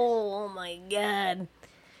 Oh my God.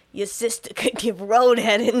 Your sister could give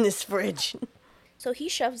roadhead in this fridge. So he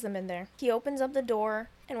shoves them in there. He opens up the door,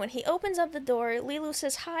 and when he opens up the door, Lilu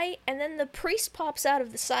says hi, and then the priest pops out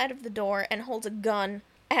of the side of the door and holds a gun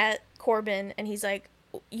at Corbin, and he's like,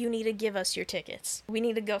 you need to give us your tickets. We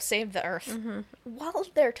need to go save the Earth. Mm-hmm. While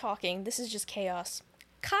they're talking, this is just chaos.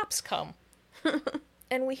 Cops come.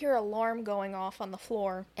 And we hear an alarm going off on the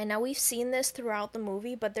floor. And now we've seen this throughout the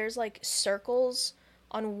movie, but there's like circles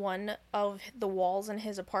on one of the walls in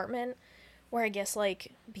his apartment where I guess,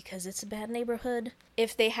 like, because it's a bad neighborhood,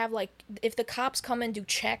 if they have, like, if the cops come and do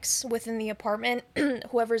checks within the apartment,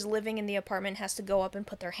 whoever's living in the apartment has to go up and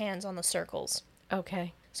put their hands on the circles.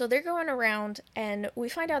 Okay. So they're going around, and we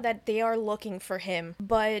find out that they are looking for him,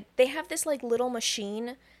 but they have this, like, little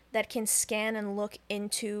machine that can scan and look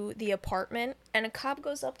into the apartment, and a cop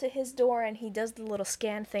goes up to his door, and he does the little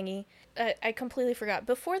scan thingy. I completely forgot.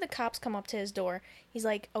 Before the cops come up to his door, he's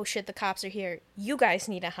like, oh shit, the cops are here. You guys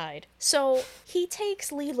need to hide. So he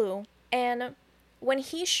takes Lilu, and when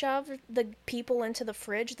he shoved the people into the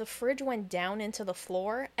fridge went down into the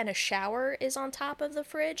floor, and a shower is on top of the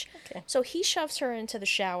fridge. Okay. So he shoves her into the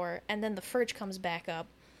shower, and then the fridge comes back up.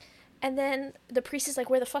 And then the priest is like,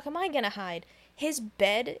 where the fuck am I gonna hide? His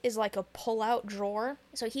bed is like a pull-out drawer,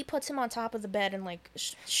 so he puts him on top of the bed and like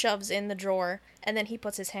shoves in the drawer, and then he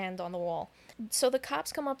puts his hand on the wall. So the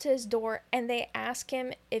cops come up to his door, and they ask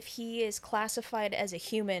him if he is classified as a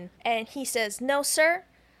human, and he says, no sir,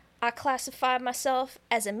 I classify myself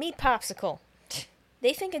as a meat popsicle.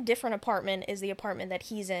 They think a different apartment is the apartment that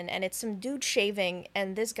he's in, and it's some dude shaving,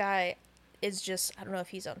 and this guy is just, I don't know if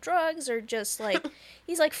he's on drugs or just like,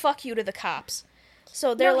 he's like, fuck you to the cops.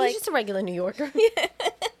 So they're like, he's just a regular New Yorker.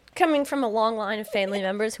 Coming from a long line of family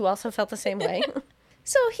members who also felt the same way.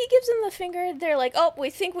 So he gives them the finger. They're like, oh, we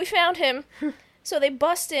think we found him. So they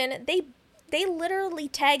bust in. They literally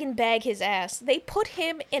tag and bag his ass. They put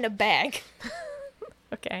him in a bag.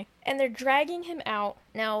 Okay. And they're dragging him out.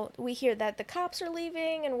 Now, we hear that the cops are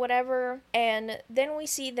leaving and whatever. And then we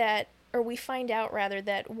see that, or we find out, rather,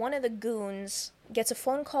 that one of the goons gets a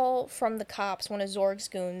phone call from the cops, one of Zorg's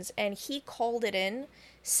goons, and he called it in,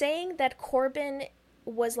 saying that Corbin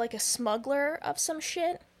was like a smuggler of some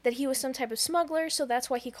shit, that he was some type of smuggler, so that's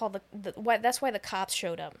why he called that's why the cops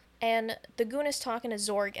showed up. And the goon is talking to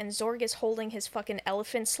Zorg, and Zorg is holding his fucking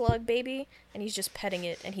elephant slug baby, and he's just petting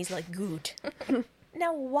it, and he's like, good.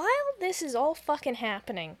 Now, while this is all fucking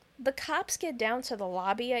happening, the cops get down to the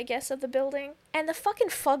lobby, I guess, of the building, and the fucking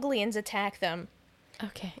Fuglians attack them.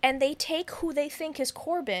 Okay. And they take who they think is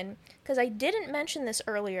Corbin, because I didn't mention this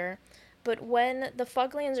earlier, but when the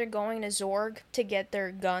Fuglians are going to Zorg to get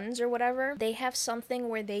their guns or whatever, they have something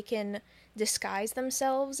where they can disguise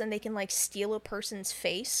themselves and they can, like, steal a person's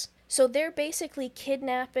face. So they're basically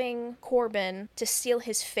kidnapping Corbin to steal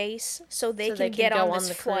his face so they can get on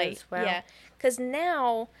this flight. Wow. Yeah, because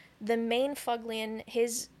now the main Fuglian,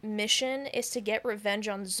 his mission is to get revenge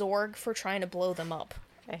on Zorg for trying to blow them up.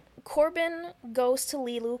 Okay. Corbin goes to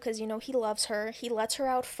Lilu because, you know, he loves her. He lets her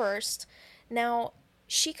out first. Now,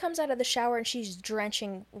 she comes out of the shower and she's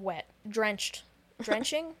drenching wet. Drenched.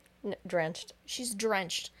 Drenching? Drenched. She's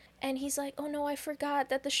drenched. And he's like, oh no, I forgot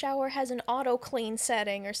that the shower has an auto-clean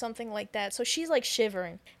setting or something like that. So she's like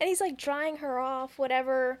shivering. And he's like drying her off,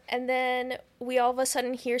 whatever. And then we all of a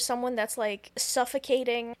sudden hear someone that's like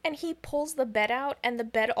suffocating. And he pulls the bed out, and the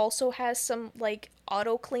bed also has some like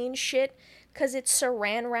auto-clean shit, because it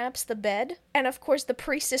saran wraps the bed. And of course the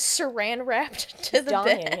priest is saran wrapped to the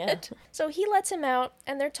bed. Yeah. So he lets him out,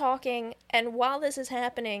 and they're talking, and while this is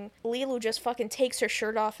happening, Lilu just fucking takes her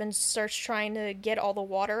shirt off and starts trying to get all the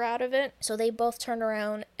water out of it. So they both turn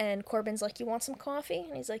around, and Corbin's like, you want some coffee?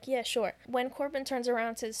 And he's like, yeah, sure. When Corbin turns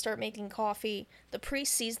around to start making coffee, the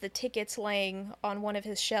priest sees the tickets laying on one of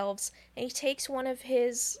his shelves, and he takes one of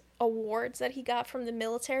his awards that he got from the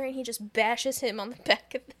military, and he just bashes him on the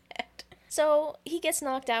back of the head. So he gets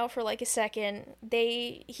knocked out for like a second.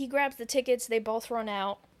 He grabs the tickets, they both run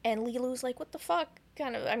out, and Lilu's like, what the fuck?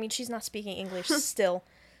 She's not speaking English still.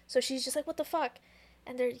 So she's just like, what the fuck?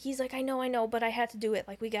 And he's like, I know, but I had to do it.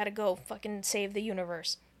 Like, we gotta go fucking save the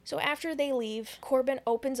universe. So after they leave, Corbin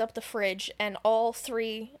opens up the fridge, and all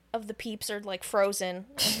 3 of the peeps are like frozen.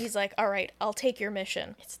 And he's like, all right, I'll take your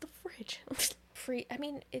mission. It's the fridge.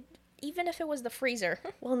 even if it was the freezer.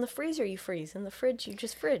 Well, in the freezer you freeze. In the fridge you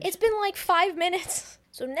just fridge. It's been like 5 minutes.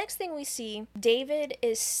 So next thing we see, David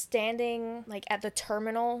is standing like at the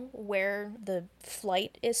terminal where the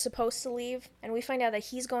flight is supposed to leave. And we find out that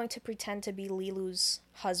he's going to pretend to be Lilu's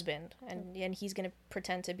husband. And he's going to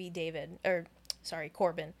pretend to be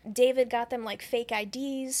Corbin. David got them like fake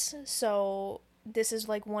IDs. So this is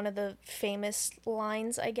like one of the famous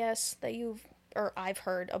lines, I guess, that I've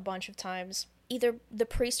heard a bunch of times. Either the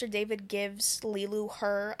priest or David gives Lilu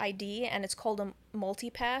her ID, and it's called a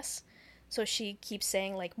multipass. So she keeps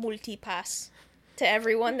saying, like, multipass to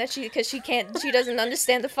everyone because she doesn't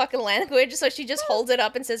understand the fucking language, so she just holds it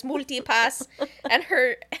up and says multipass, and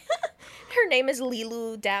her name is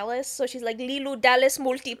Lilu Dallas, so she's like, Lilu Dallas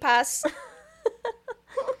multipass.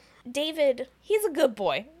 David, he's a good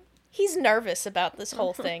boy. He's nervous about this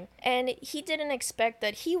whole thing, and he didn't expect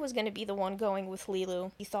that he was going to be the one going with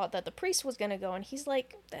Lilu. He thought that the priest was going to go, and he's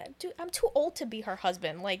like, dude, I'm too old to be her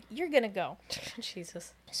husband. Like, you're going to go.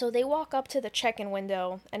 Jesus. So they walk up to the check-in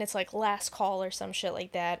window, and it's like last call or some shit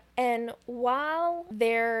like that. And while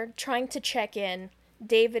they're trying to check in,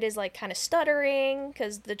 David is like kind of stuttering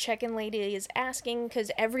because the check-in lady is asking because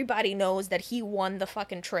everybody knows that he won the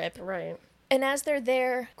fucking trip. Right. And as they're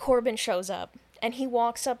there, Corbin shows up. And he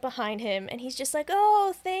walks up behind him, and he's just like,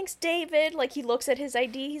 oh, thanks, David. Like, he looks at his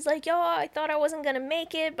ID. He's like, yo, I thought I wasn't going to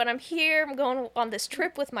make it, but I'm here. I'm going on this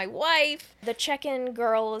trip with my wife. The check-in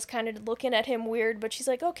girl is kind of looking at him weird, but she's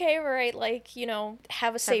like, okay, all right, like,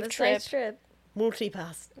 have a safe trip. Safe trip.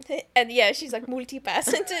 Multipass. And yeah, she's like,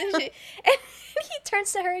 multipass. And he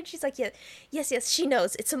turns to her, and she's like, yes, she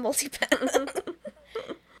knows. It's a multipass.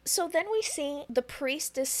 So then we see the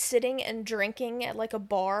priest is sitting and drinking at like a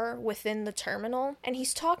bar within the terminal, and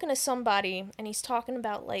he's talking to somebody, and he's talking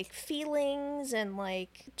about like feelings and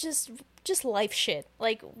like just life shit.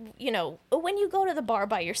 Like, when you go to the bar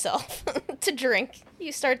by yourself to drink,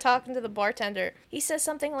 you start talking to the bartender. He says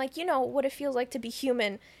something like, what it feels like to be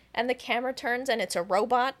human, and the camera turns and it's a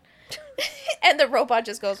robot, and the robot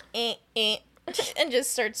just goes, and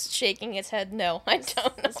just starts shaking its head. No, I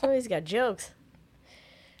don't know. That's why he's got jokes.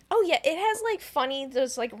 Oh, yeah, it has, like,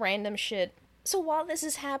 those, like, random shit. So while this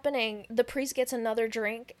is happening, the priest gets another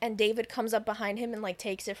drink, and David comes up behind him and, like,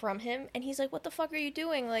 takes it from him. And he's like, what the fuck are you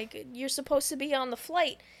doing? Like, you're supposed to be on the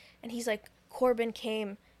flight. And he's like, Corbin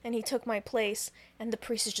came, and he took my place. And the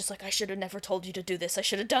priest is just like, I should have never told you to do this. I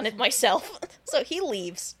should have done it myself. So he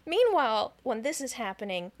leaves. Meanwhile, when this is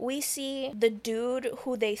happening, we see the dude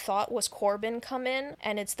who they thought was Corbin come in,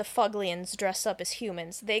 and it's the Fuglians dressed up as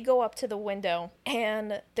humans. They go up to the window,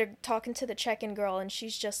 and they're talking to the check-in girl, and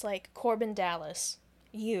she's just like, Corbin Dallas,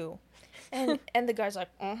 you. And the guy's like,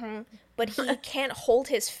 But he can't hold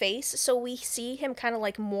his face, so we see him kind of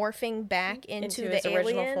like morphing back into the his alien.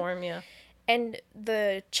 Original form, yeah. And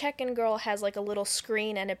the check-in girl has, like, a little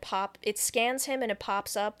screen, and it scans him, and it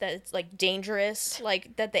pops up that it's, like, dangerous,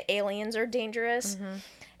 like, that the aliens are dangerous. Mm-hmm.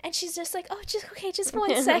 And she's just like, oh, just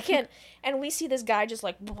 1 second. And we see this guy just,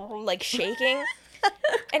 like shaking.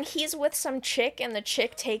 And he's with some chick, and the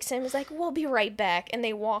chick takes him. He's like, we'll be right back. And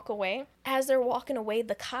they walk away. As they're walking away,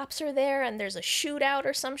 the cops are there, and there's a shootout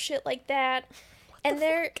or some shit like that. They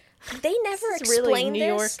never explain really New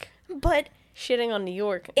this, York. But... Shitting on New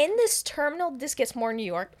York. In this terminal, this gets more New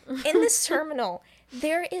York. In this terminal,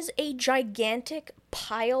 there is a gigantic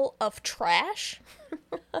pile of trash.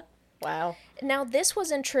 Wow. Now, this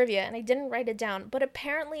was in trivia, and I didn't write it down, but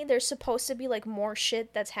apparently there's supposed to be, like, more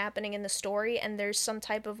shit that's happening in the story, and there's some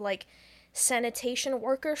type of, like, sanitation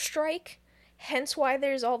worker strike. Hence why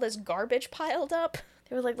there's all this garbage piled up.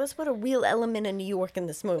 They were like, let's put a real element in New York in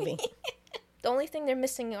this movie. The only thing they're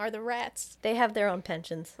missing are the rats. They have their own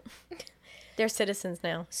pensions. They're citizens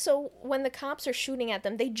now. So when the cops are shooting at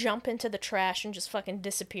them, they jump into the trash and just fucking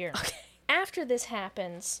disappear. Okay. After this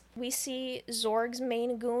happens, we see Zorg's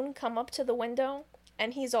main goon come up to the window,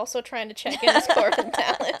 and he's also trying to check in as Corbin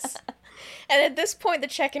Dallas. And at this point, the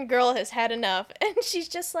check-in girl has had enough, and she's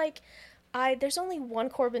just like, there's only one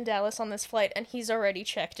Corbin Dallas on this flight, and he's already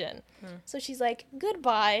checked in. So she's like,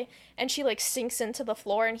 goodbye, and she, like, sinks into the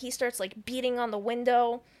floor, and he starts, like, beating on the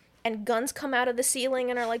window, and guns come out of the ceiling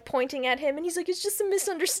and are, like, pointing at him, and he's like, it's just a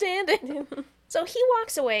misunderstanding. So he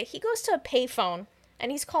walks away, he goes to a payphone,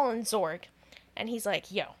 and he's calling Zorg, and he's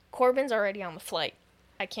like, yo, Corbin's already on the flight.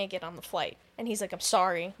 I can't get on the flight. And he's like, I'm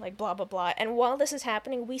sorry, like, blah, blah, blah. And while this is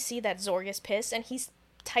happening, we see that Zorg is pissed, and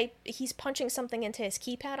he's punching something into his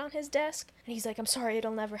keypad on his desk, and he's like, I'm sorry,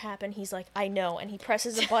 it'll never happen. He's like, I know, and he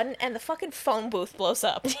presses a button, and the fucking phone booth blows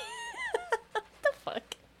up. What the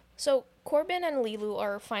fuck? So Corbin and Lilu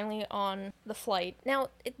are finally on the flight. Now,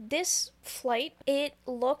 this flight, it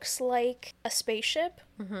looks like a spaceship,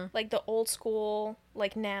 like the old school,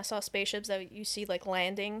 like NASA spaceships that you see like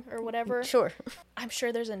landing or whatever. Sure. I'm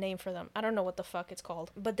sure there's a name for them. I don't know what the fuck it's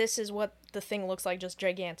called, but this is what the thing looks like, just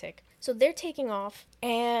gigantic. So they're taking off,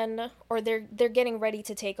 or they're getting ready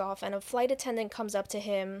to take off, and a flight attendant comes up to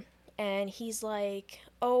him, and he's like,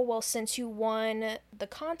 oh, well, since you won the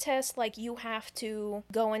contest, like, you have to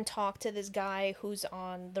go and talk to this guy who's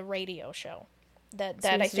on the radio show. That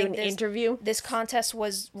I think this contest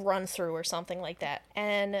was run through or something like that.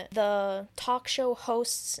 And the talk show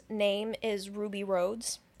host's name is Ruby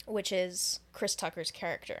Rhodes, which is Chris Tucker's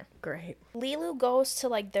character. Great. Lilu goes to,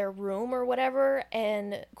 like, their room or whatever,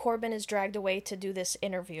 and Corbin is dragged away to do this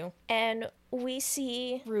interview. And we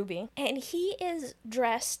see Ruby, and he is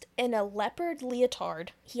dressed in a leopard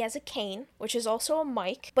leotard. He has a cane, which is also a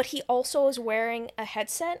mic, but he also is wearing a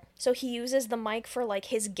headset, so he uses the mic for, like,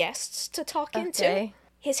 his guests to talk into.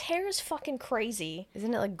 His hair is fucking crazy.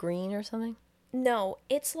 Isn't it, like, green or something? No,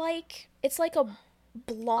 it's like a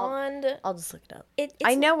blonde. I'll just look it up.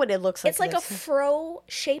 I know what it looks like. It's like a fro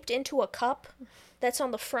shaped into a cup that's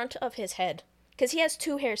on the front of his head. Because he has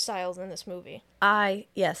 2 hairstyles in this movie.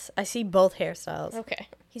 Yes, I see both hairstyles. Okay.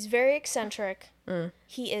 He's very eccentric.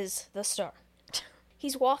 He is the star.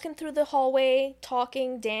 He's walking through the hallway,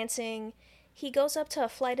 talking, dancing. He goes up to a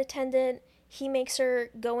flight attendant. He makes her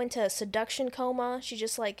go into a seduction coma.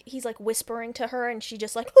 He's like whispering to her, and she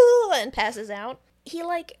just like, ooh, and passes out. He,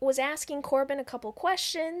 like, was asking Corbin a couple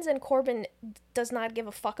questions, and Corbin does not give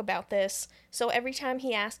a fuck about this. So every time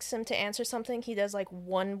he asks him to answer something, he does, like,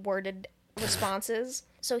 one-worded responses.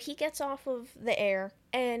 So he gets off of the air,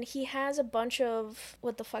 and he has a bunch of,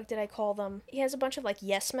 what the fuck did I call them? He has a bunch of, like,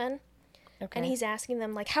 yes men. Okay. And he's asking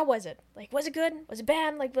them, like, how was it? Like, was it good? Was it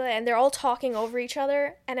bad? Like, blah. And they're all talking over each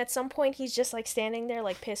other. And at some point, he's just, like, standing there,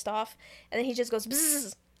 like, pissed off. And then he just goes,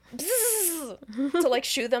 bzzz, bzzz, to, like,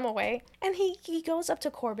 shoo them away. And he goes up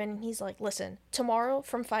to Corbin, and he's like, listen, tomorrow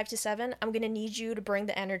from 5 to 7, I'm gonna need you to bring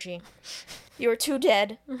the energy. You're too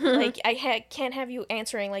dead. Like, I can't have you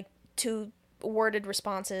answering, like, 2-worded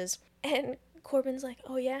responses. And Corbin's like,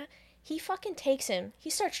 oh, yeah? He fucking takes him. He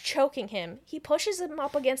starts choking him. He pushes him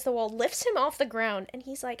up against the wall, lifts him off the ground, and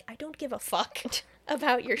he's like, I don't give a fuck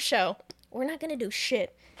about your show. We're not gonna do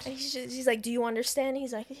shit. And he's like, do you understand?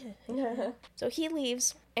 He's like, yeah. So he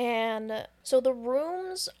leaves, and so the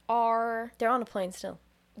rooms are... They're on a plane still?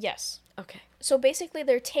 Yes. Okay. So basically,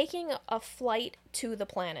 they're taking a flight to the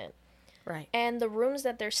planet. Right. And the rooms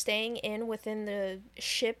that they're staying in within the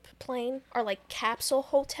ship plane are like capsule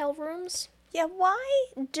hotel rooms. Yeah, why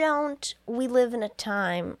don't we live in a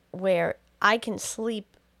time where I can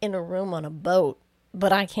sleep in a room on a boat,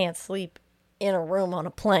 but I can't sleep in a room on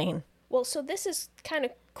a plane? Well, so this is kind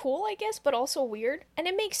of cool, I guess, but also weird. And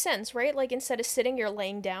it makes sense, right? Like, instead of sitting, you're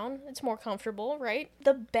laying down. It's more comfortable, right?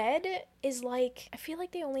 The bed is like, I feel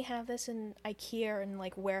like they only have this in IKEA and,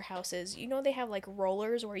 like, warehouses. You know, they have, like,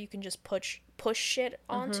 rollers where you can just push shit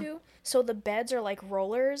onto. So the beds are like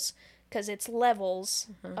rollers, because it's levels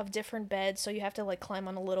of different beds, so you have to, like, climb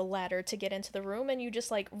on a little ladder to get into the room, and you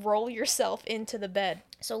just, like, roll yourself into the bed.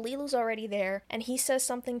 So Lilu's already there, and he says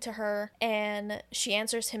something to her, and she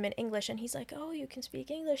answers him in English, and he's like, oh, you can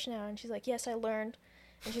speak English now, and she's like, yes, I learned,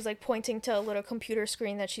 and she's, like, pointing to a little computer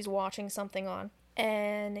screen that she's watching something on,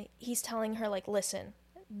 and he's telling her, like, listen,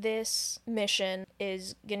 this mission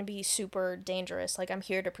is gonna be super dangerous. Like, I'm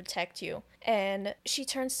here to protect you. And she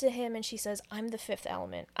turns to him and she says, I'm the 5th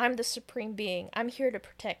element. I'm the supreme being. I'm here to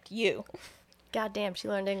protect you. Goddamn, she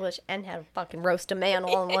learned English and had to fucking roast a man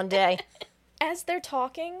all in one day. As they're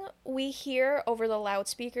talking, we hear over the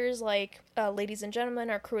loudspeakers, like, ladies and gentlemen,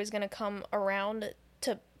 our crew is gonna come around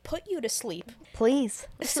to put you to sleep. Please.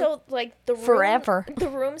 So, like, forever. The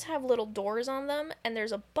rooms have little doors on them, and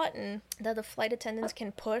there's a button that the flight attendants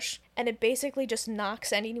can push, and it basically just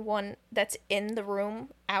knocks anyone that's in the room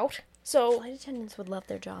out. So flight attendants would love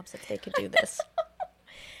their jobs if they could do this.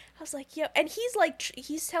 I was like, yeah, and he's like,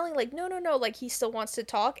 he's telling, like, no, like, he still wants to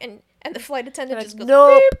talk, and the flight attendant just goes,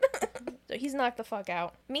 nope. So he's knocked the fuck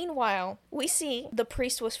out. Meanwhile, we see the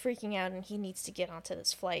priest was freaking out, and he needs to get onto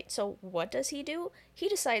this flight. So what does he do? He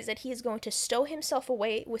decides that he is going to stow himself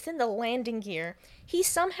away within the landing gear. He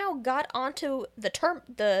somehow got onto the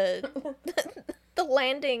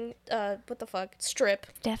landing, strip.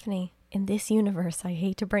 Stephany, in this universe, I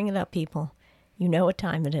hate to bring it up, people. You know what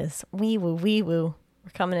time it is. Wee woo. We're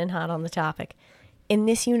coming in hot on the topic. In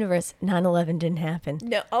this universe, 9/11 didn't happen.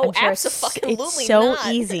 No, absolutely it's so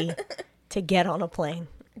not. easy to get on a plane.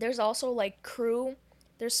 There's also, like, crew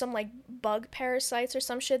there's some, like, bug parasites or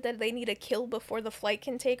some shit that they need to kill before the flight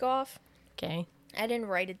can take off. Okay. I didn't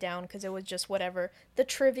write it down because it was just whatever. The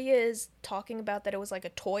trivia is talking about that it was like a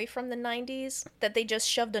toy from the 90s that they just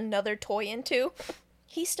shoved another toy into.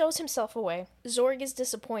 He stows himself away. Zorg is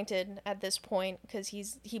disappointed at this point because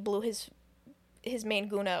he blew his main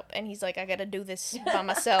goon up and he's like, I gotta do this by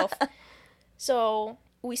myself. So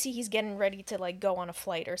we see he's getting ready to like go on a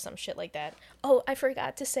flight or some shit like that. Oh, I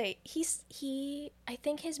forgot to say, I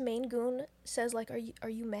think his main goon says like, are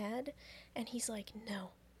you mad? And he's like, no.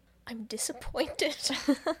 I'm disappointed.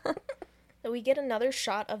 We get another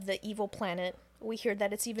shot of the evil planet. We hear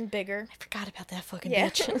that it's even bigger. I forgot about that fucking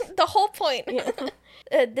bitch. The whole point.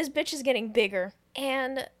 Yeah. This bitch is getting bigger.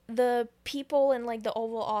 And the people in, like, the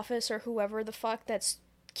Oval Office or whoever the fuck that's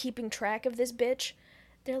keeping track of this bitch,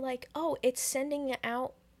 they're like, oh, it's sending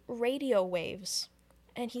out radio waves.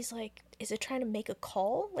 And he's like, is it trying to make a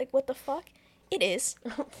call? Like, what the fuck? It is.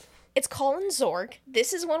 It's calling Zorg.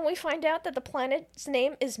 This is when we find out that the planet's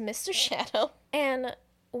name is Mr. Shadow. And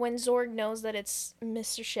when Zorg knows that it's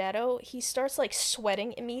Mr. Shadow, he starts, like,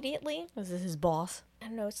 sweating immediately. Is this his boss? I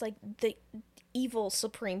don't know, it's like the evil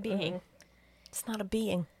supreme being. It's not a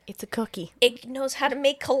being. It's a cookie. It knows how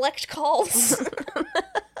to collect calls.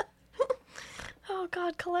 Oh,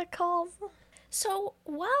 God, collect calls. So,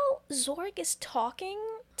 while Zorg is talking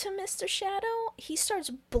to Mr. Shadow, he starts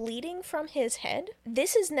bleeding from his head.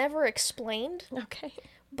 This is never explained. Okay.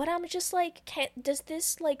 But I'm just like, does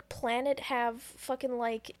this, like, planet have fucking,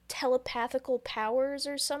 like, telepathical powers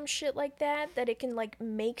or some shit like that? That it can, like,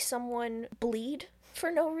 make someone bleed for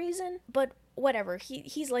no reason? But whatever.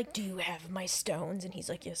 He's like, do you have my stones? And he's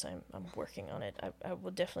like, yes, I'm working on it. I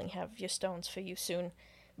will definitely have your stones for you soon.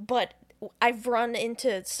 But I've run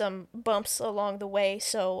into some bumps along the way,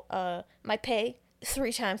 so my pay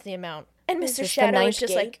 3 times the amount. And Mr. Shadow is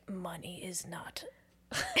just like, money is not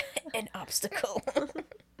an obstacle.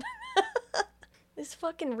 This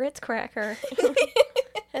fucking Ritz cracker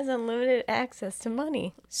has unlimited access to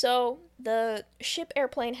money. So the ship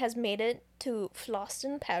airplane has made it to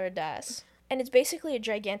Flosten Paradise. And it's basically a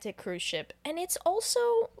gigantic cruise ship. And it's also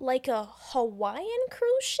like a Hawaiian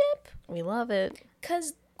cruise ship. We love it.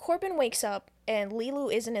 Because Corbin wakes up and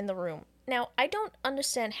Lilu isn't in the room. Now, I don't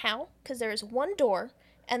understand how, because there is one door,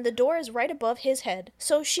 and the door is right above his head.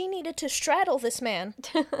 So she needed to straddle this man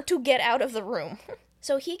to get out of the room.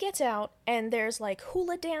 So he gets out, and there's, like,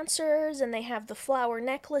 hula dancers, and they have the flower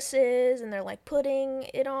necklaces, and they're, like, putting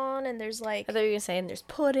it on, and there's, like... I thought you were saying there's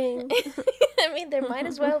pudding. I mean, there might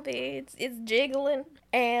as well be. It's jiggling.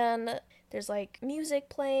 And there's, like, music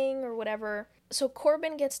playing or whatever. So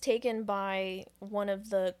Corbin gets taken by one of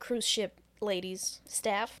the cruise ship ladies'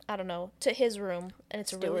 staff, I don't know, to his room. And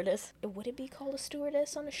it's a stewardess. Would it be called a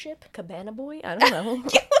stewardess on a ship? Cabana boy? I don't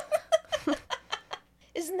know.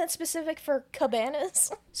 Isn't that specific for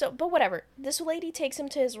cabanas? So, but whatever. This lady takes him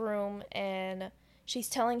to his room, and she's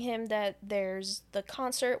telling him that there's the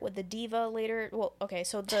concert with the diva later. Well, okay,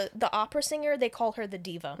 so the opera singer, they call her the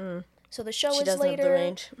diva. Mm. So the show is later. She doesn't have the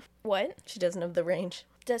range. What? She doesn't have the range.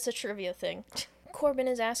 That's a trivia thing. Corbin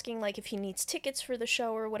is asking, like, if he needs tickets for the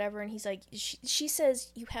show or whatever, and he's like, she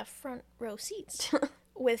says you have front row seats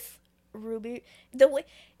with Ruby. The way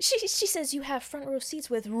she says you have front row seats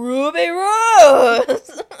with Ruby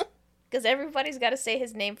Rose, because everybody's got to say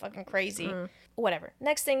his name fucking crazy. Whatever.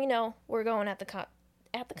 Next thing you know, we're going to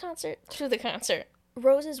the concert.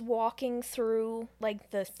 Rose is walking through,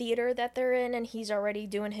 like, the theater that they're in, and he's already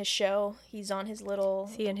doing his show. He's on his little...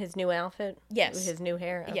 Is he in his new outfit? Yes. With his new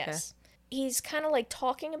hair? Okay. Yes. He's kind of, like,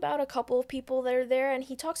 talking about a couple of people that are there, and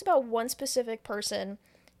he talks about one specific person,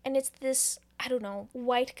 and it's this, I don't know,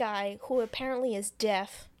 white guy who apparently is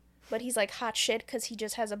deaf, but he's, like, hot shit because he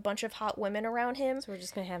just has a bunch of hot women around him. So we're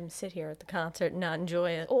just going to have him sit here at the concert and not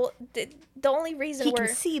enjoy it. Well, the only reason he can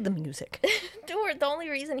see the music. The only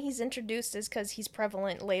reason he's introduced is because he's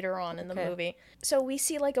prevalent later on in the movie. So we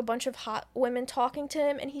see, like, a bunch of hot women talking to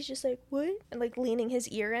him, and he's just like, what? And, like, leaning his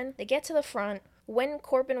ear in. They get to the front. When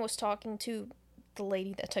Corbin was talking to the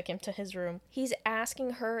lady that took him to his room, he's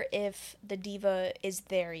asking her if the diva is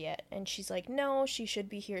there yet. And she's like, no, she should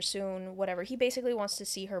be here soon, whatever. He basically wants to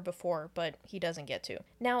see her before, but he doesn't get to.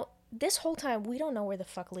 Now, this whole time, we don't know where the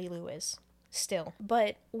fuck Lilu is. Still.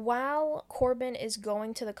 But while Corbin is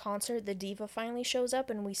going to the concert, the diva finally shows up,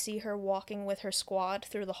 and we see her walking with her squad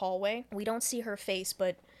through the hallway. We don't see her face,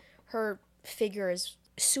 but her figure is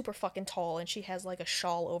super fucking tall, and she has, like, a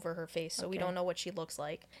shawl over her face, so we don't know what she looks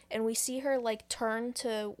like. And we see her, like, turn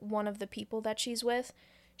to one of the people that she's with.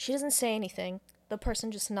 She doesn't say anything. The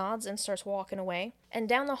person just nods and starts walking away. And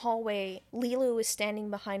down the hallway, Lilu is standing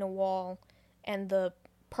behind a wall, and the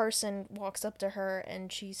person walks up to her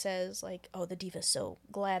and she says, like, oh, the diva's so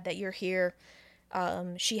glad that you're here.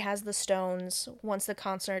 She has the stones. Once the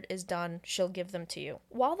concert is done, she'll give them to you.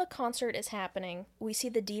 While the concert is happening, we see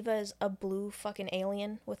the diva is a blue fucking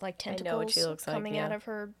alien with, like, tentacles coming out of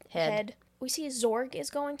her head. We see Zorg is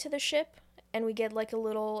going to the ship, and we get, like, a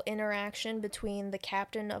little interaction between the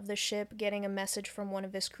captain of the ship getting a message from one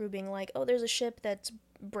of his crew being like, oh, there's a ship that's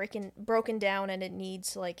broken down and it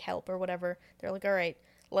needs, like, help or whatever. They're like, all right,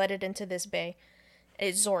 let it into this bay.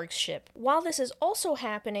 It's Zorg's ship. While this is also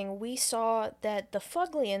happening, we saw that the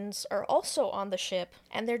Fuglians are also on the ship,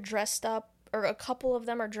 and they're dressed up, or a couple of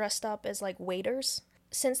them are dressed up as, like, waiters.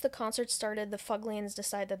 Since the concert started, the Fuglians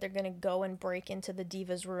decide that they're going to go and break into the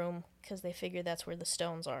diva's room, because they figure that's where the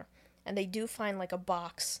stones are. And they do find, like, a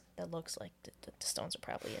box that looks like the stones are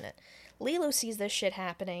probably in it. Lilu sees this shit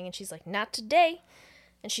happening, and she's like, not today!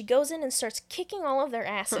 And she goes in and starts kicking all of their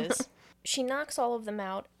asses. She knocks all of them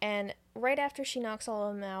out, and right after she knocks all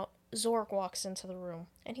of them out, Zorg walks into the room.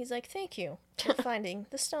 And he's like, thank you for finding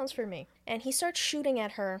the stones for me. And he starts shooting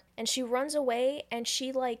at her, and she runs away, and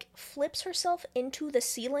she, like, flips herself into the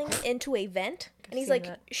ceiling, into a vent. And he's, like,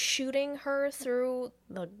 shooting her through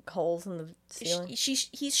the holes in the ceiling.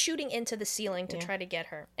 He's shooting into the ceiling to try to get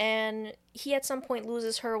her. And he at some point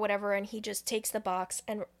loses her or whatever, and he just takes the box,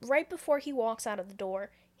 and right before he walks out of the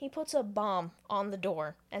door, he puts a bomb on the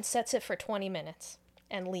door and sets it for 20 minutes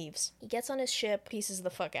and leaves. He gets on his ship, pieces the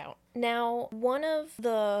fuck out. Now, one of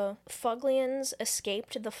the Fuglians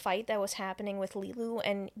escaped the fight that was happening with Lilu,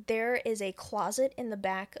 and there is a closet in the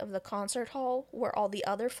back of the concert hall where all the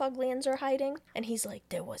other Fuglians are hiding, and he's like,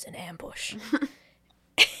 there was an ambush.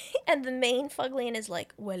 And the main Fuglian is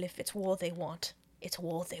like, well, if it's war they want, it's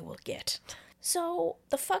war they will get. So,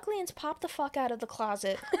 the Fuglians pop the fuck out of the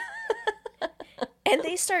closet, and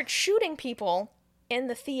they start shooting people in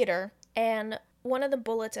the theater, and one of the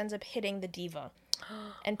bullets ends up hitting the diva.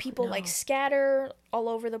 And people, like, scatter all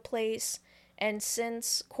over the place, and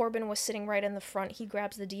since Corbin was sitting right in the front, he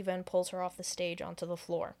grabs the diva and pulls her off the stage onto the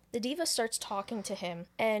floor. The diva starts talking to him,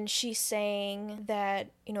 and she's saying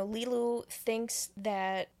that, you know, Lilu thinks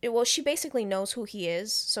that, well, she basically knows who he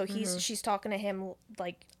is, so she's talking to him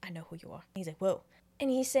like, I know who you are. He's like, whoa. And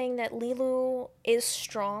he's saying that Lilu is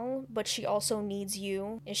strong, but she also needs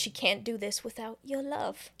you, and she can't do this without your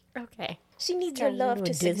love. Okay. She needs your love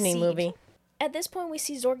to Disney succeed. Movie. At this point, we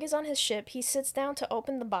see Zorg is on his ship. He sits down to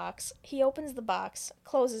open the box. He opens the box,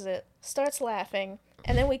 closes it, starts laughing,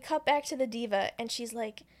 and then we cut back to the diva, and she's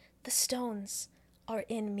like, the stones are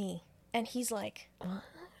in me. And he's like,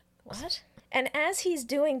 what? And as he's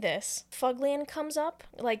doing this, Fuglian comes up.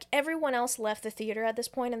 Like, everyone else left the theater at this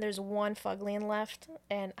point, and there's one Fuglian left.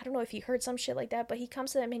 And I don't know if you heard some shit like that, but he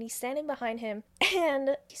comes to them, and he's standing behind him,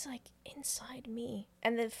 and he's like, inside me.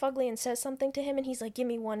 And the Fuglian says something to him, and he's like, give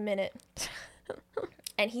me 1 minute.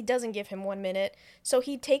 And he doesn't give him 1 minute. So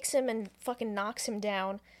he takes him and fucking knocks him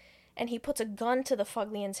down. And he puts a gun to the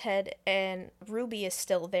Fuglian's head, and Ruby is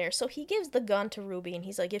still there. So he gives the gun to Ruby, and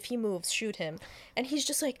he's like, if he moves, shoot him. And he's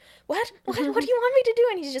just like, what? What do you want me to do?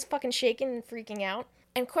 And he's just fucking shaking and freaking out.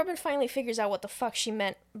 And Corbin finally figures out what the fuck she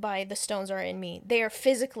meant by the stones are in me. They are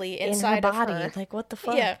physically inside of her body. Her. Like, what the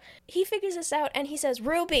fuck? Yeah. He figures this out, and he says,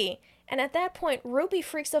 Ruby. And at that point, Ruby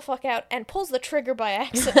freaks the fuck out and pulls the trigger by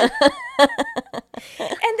accident. And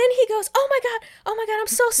then he goes, oh my god, I'm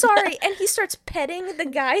so sorry. And he starts petting the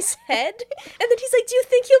guy's head. And then he's like, do you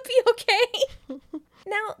think you'll be okay?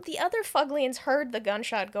 Now, the other Fuglians heard the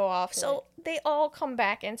gunshot go off, so they all come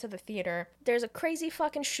back into the theater. There's a crazy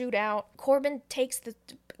fucking shootout. Corbin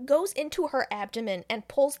goes into her abdomen and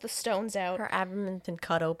pulls the stones out. Her abdomen's been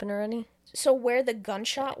cut open already? So where the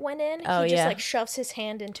gunshot went in, he just, like, shoves his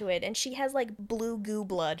hand into it, and she has, like, blue goo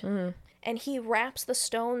blood. Mm-hmm. And he wraps the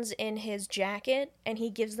stones in his jacket, and he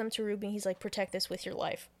gives them to Ruby, and he's like, protect this with your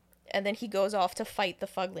life. And then he goes off to fight the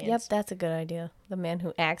Fuglians. Yep, that's a good idea. The man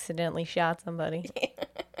who accidentally shot somebody.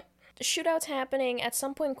 The shootout's happening. At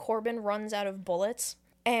some point, Corbin runs out of bullets,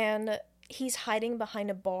 and he's hiding behind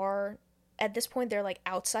a bar. At this point, they're, like,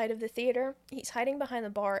 outside of the theater. He's hiding behind the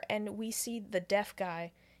bar, and we see the deaf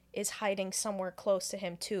guy is hiding somewhere close to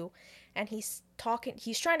him too, and he's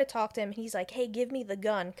trying to talk to him, and he's like, hey, give me the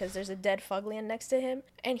gun, because there's a dead Fuglian next to him,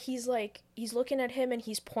 and he's looking at him, and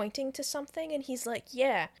he's pointing to something, and he's like,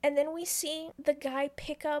 yeah, and then we see the guy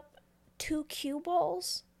pick up 2 cue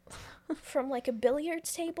balls from, like, a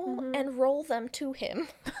billiards table and roll them to him.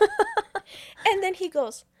 And then he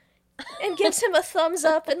goes and gives him a thumbs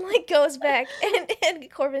up and, like, goes back,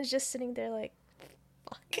 and Corbin's just sitting there like,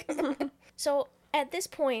 fuck. So at this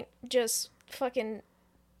point, just fucking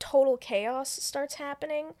total chaos starts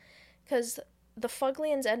happening, because the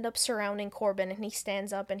Fuglians end up surrounding Corbin, and he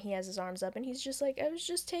stands up and he has his arms up and he's just like, I was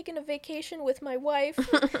just taking a vacation with my wife.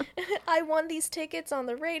 I won these tickets on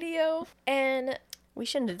the radio. And we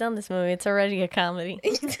shouldn't have done this movie. It's already a comedy.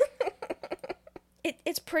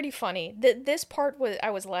 It's pretty funny. This part I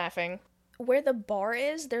was laughing. Where the bar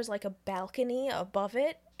is, there's like a balcony above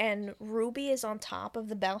it, and Ruby is on top of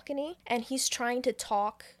the balcony, and he's trying to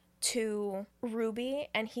talk to Ruby,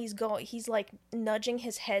 and he's like nudging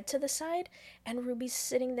his head to the side, and Ruby's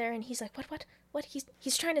sitting there, and he's like, what?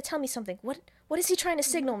 He's trying to tell me something. What is he trying to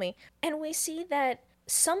signal me? And we see that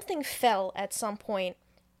something fell at some point,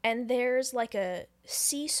 and there's like a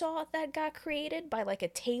seesaw that got created by like a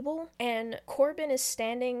table, and Corbin is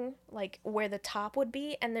standing like where the top would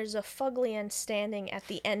be, and there's a Fuglian standing at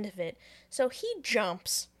the end of it. So he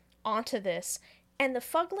jumps onto this, and the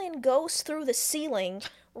Fuglian goes through the ceiling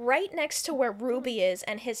right next to where Ruby is,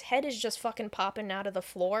 and his head is just fucking popping out of the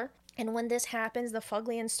floor. And when this happens, the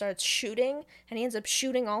Fuglian starts shooting, and he ends up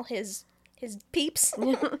shooting all his peeps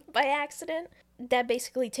by accident. That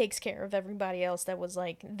basically takes care of everybody else that was,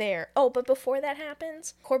 like, there. Oh, but before that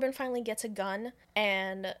happens, Corbin finally gets a gun,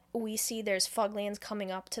 and we see there's Fuglians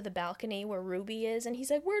coming up to the balcony where Ruby is, and he's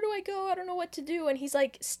like, where do I go? I don't know what to do. And he's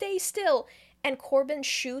like, stay still. And Corbin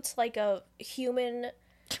shoots, like, a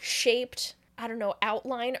human-shaped, I don't know,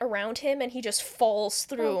 outline around him, and he just falls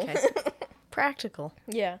through. Okay. Practical.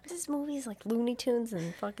 Yeah. This movie is like Looney Tunes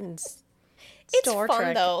and fucking It's Star fun,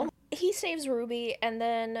 Trek. though. He saves Ruby, and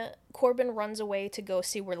then Corbin runs away to go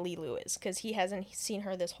see where Lilu is, because he hasn't seen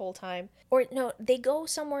her this whole time. Or, no, they go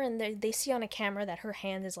somewhere, and they see on a camera that her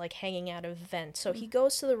hand is, like, hanging out of a vent. So he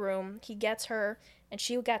goes to the room, he gets her, and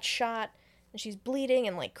she got shot, and she's bleeding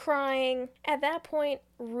and, like, crying. At that point,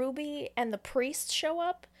 Ruby and the priest show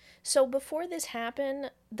up. So before this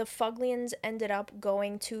happened, the Fuglians ended up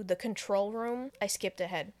going to the control room. I skipped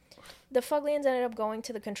ahead. The Fuglians ended up going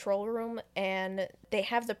to the control room, and they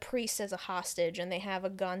have the priest as a hostage, and they have a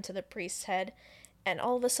gun to the priest's head. And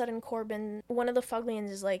all of a sudden, Corbin, one of the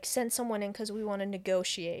Fuglians is like, send someone in because we want to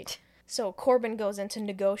negotiate. So Corbin goes in to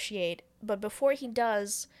negotiate, but before he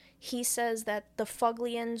does, he says that the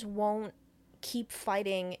Fuglians won't keep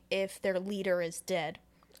fighting if their leader is dead.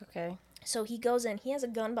 Okay. So he goes in, he has a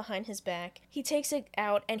gun behind his back, he takes it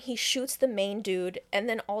out, and he shoots the main dude, and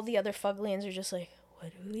then all the other Fuglians are just like,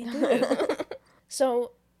 what do we do?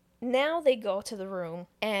 So now they go to the room,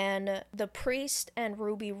 and the priest and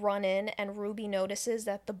Ruby run in, and Ruby notices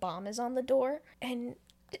that the bomb is on the door, and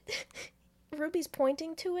Ruby's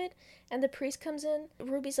pointing to it, and the priest comes in.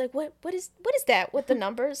 Ruby's like, what is that with the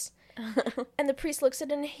numbers? And the priest looks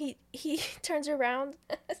at it, and he turns around.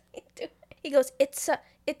 He goes, it's a,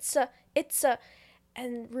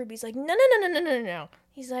 and Ruby's like, no.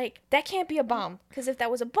 He's like, that can't be a bomb, because if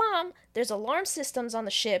that was a bomb, there's alarm systems on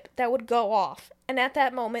the ship that would go off. And at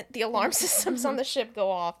that moment, the alarm systems on the ship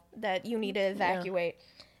go off that you need to evacuate.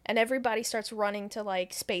 Yeah. And everybody starts running to,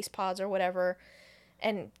 like, space pods or whatever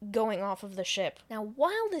and going off of the ship. Now,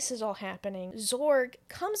 while this is all happening, Zorg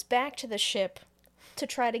comes back to the ship to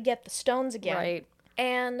try to get the stones again. Right.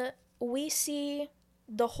 And we see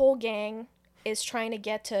the whole gang is trying to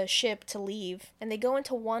get to a ship to leave, and they go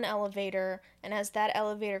into one elevator, and as that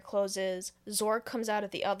elevator closes, Zorg comes out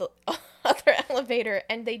of the other elevator,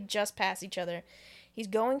 and they just pass each other. He's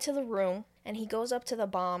going to the room, and he goes up to the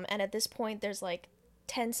bomb, and at this point, there's like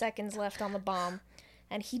 10 seconds left on the bomb,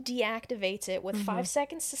 and he deactivates it with 5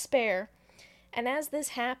 seconds to spare. And as this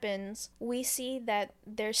happens, we see that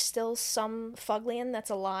there's still some Fuglian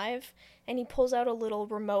that's alive, and he pulls out a little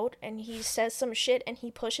remote, and he says some shit, and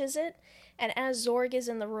he pushes it, and as Zorg is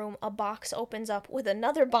in the room, a box opens up with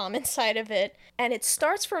another bomb inside of it, and it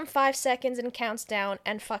starts from 5 seconds and counts down,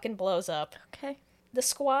 and fucking blows up. Okay. The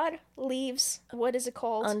squad leaves, what is it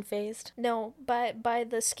called? Unfazed? No, by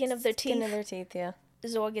the skin of their teeth. Skin of their teeth, yeah.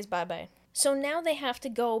 Zorg is bye-bye. So now they have to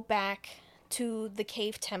go back to the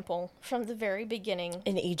cave temple from the very beginning.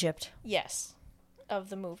 In Egypt. Yes. Of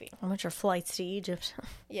the movie. How much are flights to Egypt?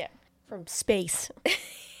 Yeah. From space.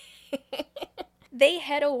 They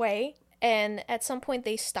head away, and at some point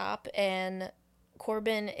they stop, and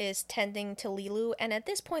Corbin is tending to Lilu, and at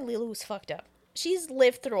this point Lilu's fucked up. She's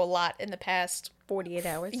lived through a lot in the past 48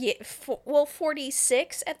 hours? Yeah,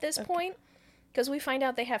 46 at this point, because we find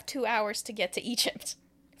out they have 2 hours to get to Egypt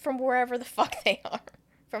from wherever the fuck they are.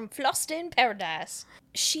 From Flosten Paradise.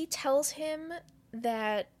 She tells him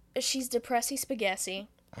that she's depressy spaghetti.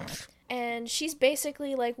 And she's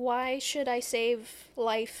basically like, why should I save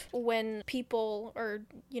life when people or,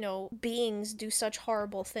 beings do such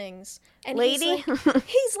horrible things? And lady?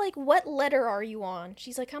 He's like, what letter are you on?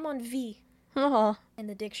 She's like, I'm on V. in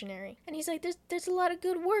the dictionary. And he's like, there's a lot of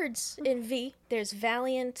good words in V. There's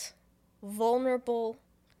valiant, vulnerable,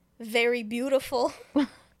 very beautiful.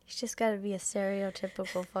 He's just got to be a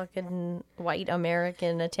stereotypical fucking white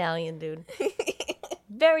American Italian dude.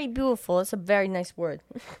 Very beautiful. It's a very nice word.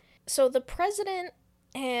 So the president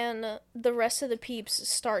and the rest of the peeps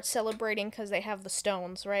start celebrating because they have the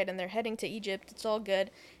stones, right? And they're heading to Egypt. It's all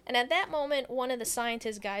good. And at that moment, one of the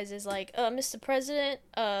scientist guys is like, Mr. President,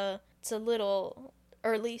 it's a little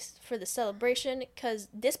early for the celebration because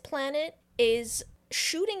this planet is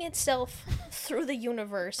shooting itself through the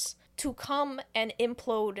universe to come and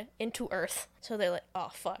implode into Earth. So they're like, oh,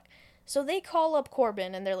 fuck. So they call up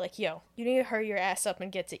Corbin and they're like, yo, you need to hurry your ass up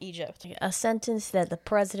and get to Egypt. A sentence that the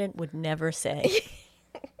president would never say.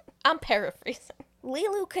 I'm paraphrasing.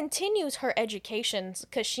 Lilu continues her education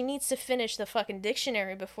because she needs to finish the fucking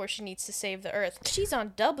dictionary before she needs to save the Earth. She's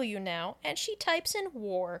on W now, and she types in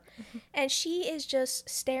war. And she is just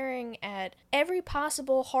staring at every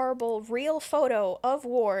possible, horrible, real photo of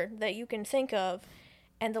war that you can think of.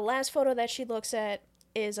 And the last photo that she looks at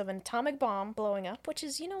is of an atomic bomb blowing up, which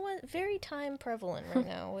is, you know what, very time prevalent right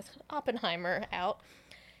now with Oppenheimer out.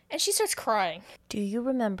 And she starts crying. Do you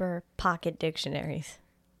remember pocket dictionaries?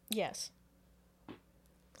 Yes.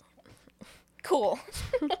 Cool.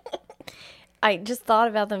 I just thought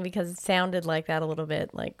about them because it sounded like that a little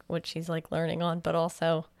bit, like what she's like learning on, but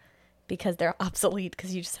also because they're obsolete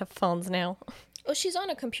because you just have phones now. Oh, she's on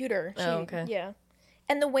a computer. Okay. Yeah.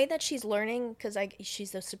 And the way that she's learning, because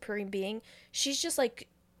she's the supreme being, she's just like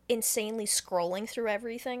insanely scrolling through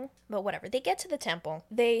everything. But whatever. They get to the temple.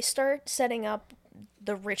 They start setting up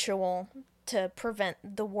the ritual to prevent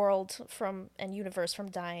the world and universe from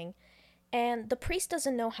dying. And the priest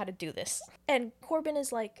doesn't know how to do this. And Corbin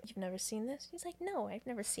is like, you've never seen this? He's like, no, I've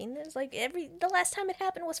never seen this. Like, the last time it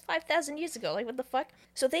happened was 5,000 years ago. Like, what the fuck?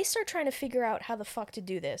 So they start trying to figure out how the fuck to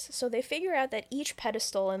do this. So they figure out that each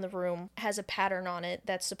pedestal in the room has a pattern on it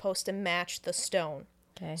that's supposed to match the stone.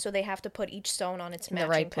 Okay. So they have to put each stone on its in matching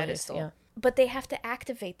the right pedestal. place, yeah. But they have to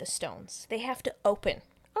activate the stones. They have to open.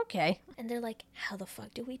 Okay. And they're like, how the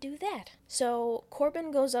fuck do we do that? So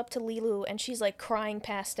Corbin goes up to Lilu and she's like crying,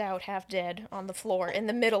 passed out, half dead on the floor in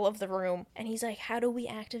the middle of the room. And he's like, how do we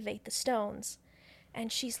activate the stones?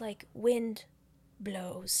 And she's like, wind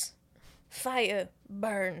blows, fire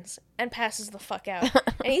burns, and passes the fuck out.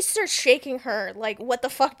 And he starts shaking her like, what the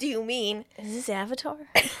fuck do you mean? Is this Avatar?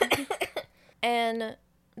 And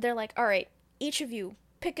they're like, all right, each of you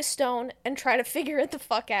pick a stone and try to figure it the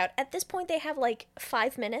fuck out. At this point, they have like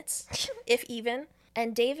 5 minutes, if even.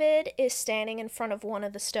 And David is standing in front of one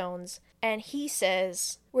of the stones, and he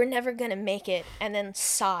says, we're never gonna make it, and then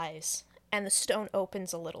sighs, and the stone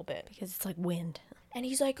opens a little bit. Because it's like wind. And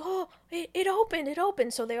he's like, oh, it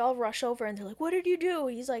opened. So they all rush over, and they're like, what did you do?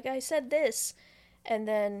 He's like, I said this. And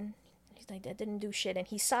then he's like, that didn't do shit. And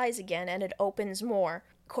he sighs again, and it opens more.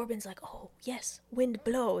 Corbin's like, oh, yes, wind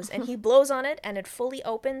blows. And he blows on it, and it fully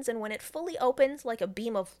opens. And when it fully opens, like a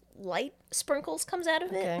beam of light sprinkles comes out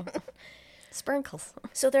of it. Okay. Sprinkles.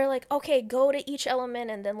 So they're like, okay, go to each element,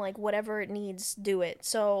 and then, like, whatever it needs, do it.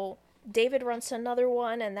 So David runs to another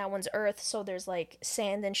one, and that one's earth. So there's, like,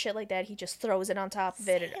 sand and shit like that. He just throws it on top of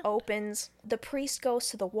it. It opens. The priest goes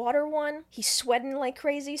to the water one. He's sweating like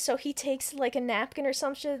crazy, so he takes, like, a napkin or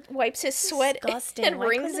some shit, wipes his sweat, and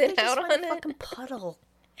wrings it out on it. Fucking puddle.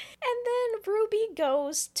 And then Ruby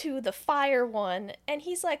goes to the fire one, and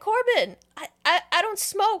he's like, Corbin, I don't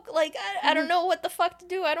smoke. Like, I don't know what the fuck to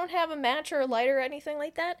do. I don't have a match or a lighter or anything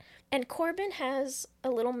like that. And Corbin has a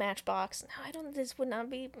little matchbox. Now, this would not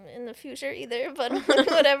be in the future either, but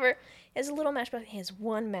whatever. He has a little matchbox. He has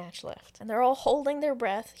one match left. And they're all holding their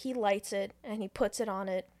breath. He lights it, and he puts it on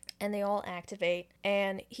it. And they all activate,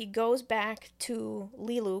 and he goes back to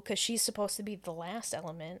Lilu, because she's supposed to be the last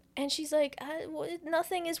element, and she's like,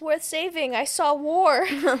 nothing is worth saving, I saw war.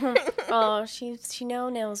 Oh, she now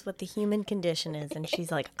knows what the human condition is, and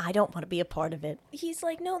she's like, I don't want to be a part of it. He's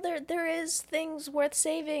like, no, there is things worth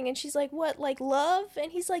saving, and she's like, what, like love?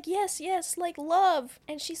 And he's like, yes, like love.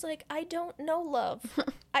 And she's like, I don't know love.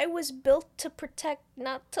 I was built to protect,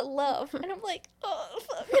 not to love. And I'm like, oh,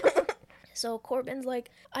 fuck. So Corbin's like,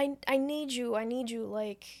 I need you,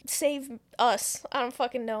 like, save us. I don't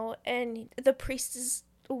fucking know. And the priest is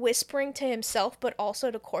whispering to himself, but also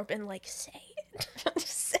to Corbin, like, say it.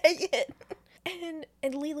 Just say it. And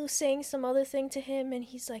Lilu's saying some other thing to him, and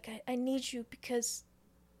he's like, I need you because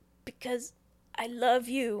I love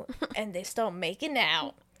you. And they start making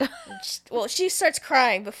out. Well, she starts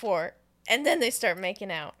crying before, and then they start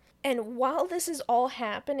making out. And while this is all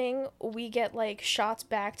happening, we get, like, shots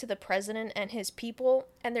back to the president and his people,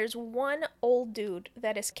 and there's one old dude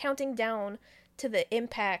that is counting down to the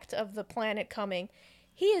impact of the planet coming.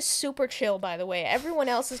 He is super chill, by the way. Everyone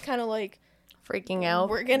else is kind of like... freaking out.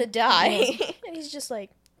 We're gonna die. And he's just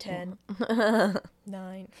like, 10,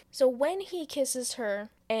 9. So when he kisses her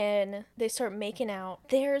and they start making out,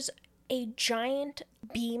 there's a giant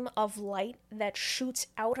beam of light that shoots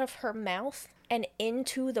out of her mouth and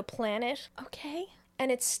into the planet. Okay.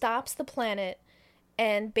 And it stops the planet.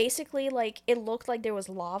 And basically, like, it looked like there was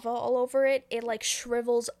lava all over it. It, like,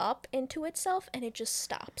 shrivels up into itself and it just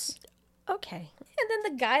stops. Okay. And then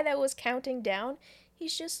the guy that was counting down,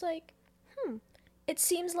 he's just like, it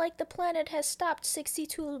seems like the planet has stopped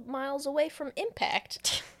 62 miles away from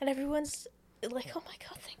impact. And everyone's like, oh my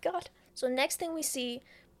god, thank god. So next thing we see,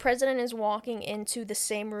 President is walking into the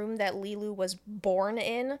same room that Lilu was born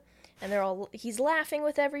in. And he's laughing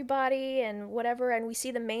with everybody and whatever. And we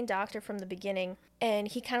see the main doctor from the beginning. And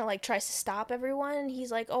he kind of like tries to stop everyone. And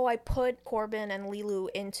he's like, oh, I put Corbin and Lilu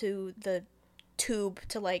into the tube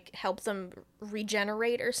to like help them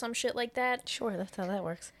regenerate or some shit like that. Sure, that's how that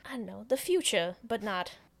works. I don't know, the future, but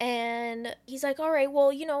not. And he's like, all right,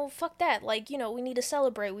 well, you know, fuck that. Like, you know, we need to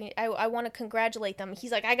celebrate. I want to congratulate them.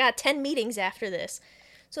 He's like, I got 10 meetings after this.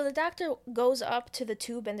 So the doctor goes up to the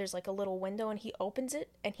tube and there's like a little window and he opens it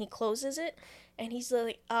and he closes it. And he's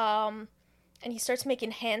like, and he starts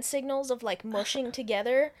making hand signals of like mushing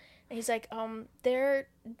together. And he's like,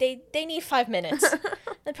 they need 5 minutes.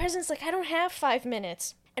 The president's like, I don't have 5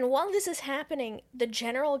 minutes. And while this is happening, the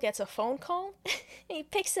general gets a phone call. And he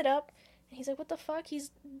picks it up. And he's like, what the fuck?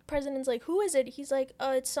 President's like, who is it? He's like,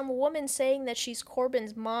 it's some woman saying that she's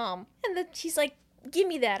Corbin's mom. And he's like, give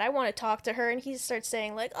me that. I want to talk to her. And he starts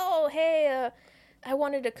saying like, oh, hey, I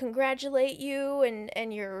wanted to congratulate you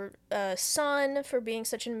and your son for being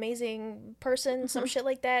such an amazing person. Some shit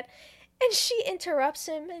like that. And she interrupts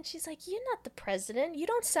him, and she's like, you're not the president. You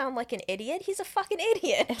don't sound like an idiot. He's a fucking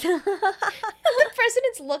idiot. And the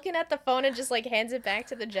president's looking at the phone and just, like, hands it back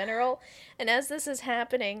to the general. And as this is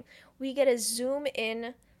happening, we get a zoom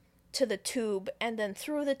in to the tube, and then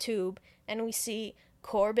through the tube, and we see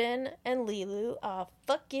Corbin and Lilu are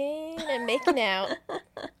fucking and making out.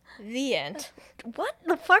 The end. What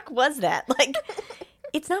the fuck was that? Like,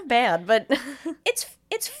 it's not bad, but...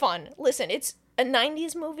 It's fun. Listen, it's a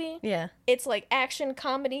 90s movie. Yeah. It's like action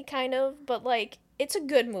comedy kind of, but like it's a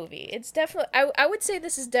good movie. It's definitely I would say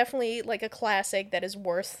this is definitely like a classic that is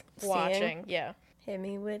worth watching. Yeah. Hit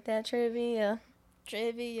me with that trivia.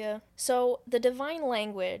 So, the divine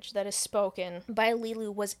language that is spoken by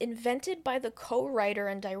Lilu was invented by the co-writer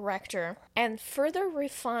and director and further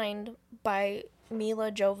refined by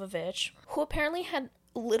Mila Jovovich, who apparently had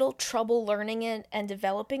little trouble learning it and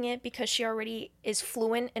developing it because she already is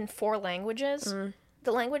fluent in 4 languages.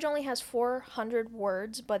 The language only has 400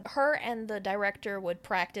 words, but her and the director would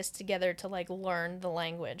practice together to like learn the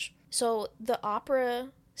language. So the opera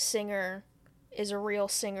singer is a real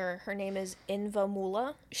singer. Her name is Inva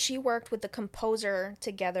Mula. She worked with the composer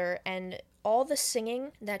together, and all the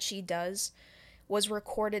singing that she does was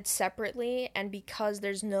recorded separately, and because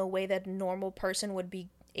there's no way that a normal person would be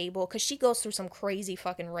able, because she goes through some crazy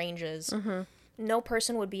fucking ranges. No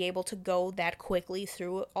person would be able to go that quickly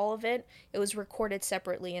through all of it. It was recorded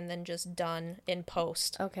separately and then just done in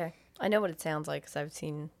post. Okay. I know what it sounds like because I've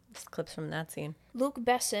seen clips from that scene. Luc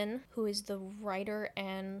Besson, who is the writer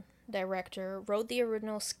and director, wrote the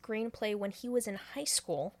original screenplay when he was in high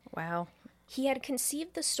school. Wow. He had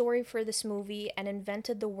conceived the story for this movie and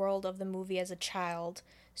invented the world of the movie as a child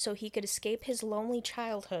so he could escape his lonely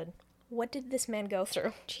childhood. What did this man go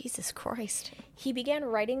through? Jesus Christ. He began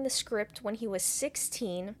writing the script when he was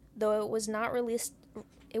 16, though it was not released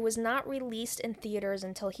in theaters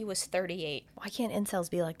until he was 38. Why can't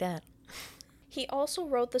incels be like that? He also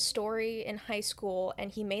wrote the story in high school,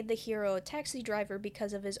 and he made the hero a taxi driver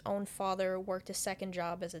because of his own father worked a second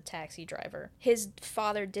job as a taxi driver. His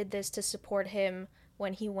father did this to support him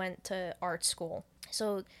when he went to art school.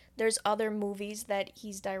 So there's other movies that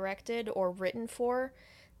he's directed or written for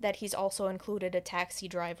that he's also included a taxi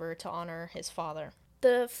driver to honor his father.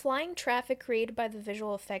 The flying traffic created by the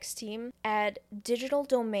visual effects team at Digital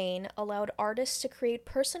Domain allowed artists to create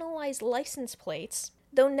personalized license plates.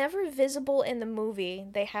 Though never visible in the movie,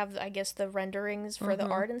 they have, I guess, the renderings for the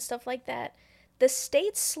art and stuff like that. The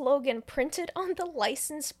state's slogan printed on the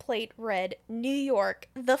license plate read, New York,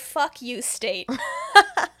 the fuck you state.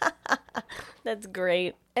 That's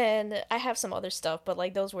great. And I have some other stuff, but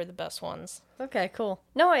like those were the best ones. Okay, cool.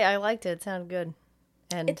 No, I liked it. It sounded good.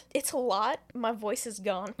 And it's a lot. My voice is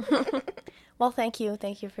gone. Well, thank you.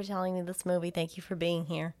 Thank you for telling me this movie. Thank you for being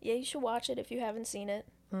here. Yeah, you should watch it if you haven't seen it.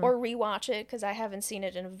 Or rewatch it, because I haven't seen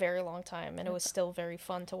it in a very long time, and it was still very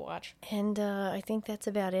fun to watch. And I think that's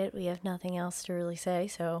about it. We have nothing else to really say,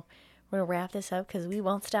 so we're going to wrap this up because we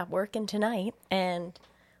won't stop working tonight, and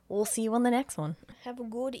we'll see you on the next one. Have a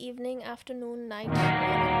good evening, afternoon, night.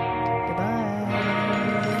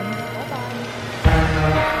 Goodbye.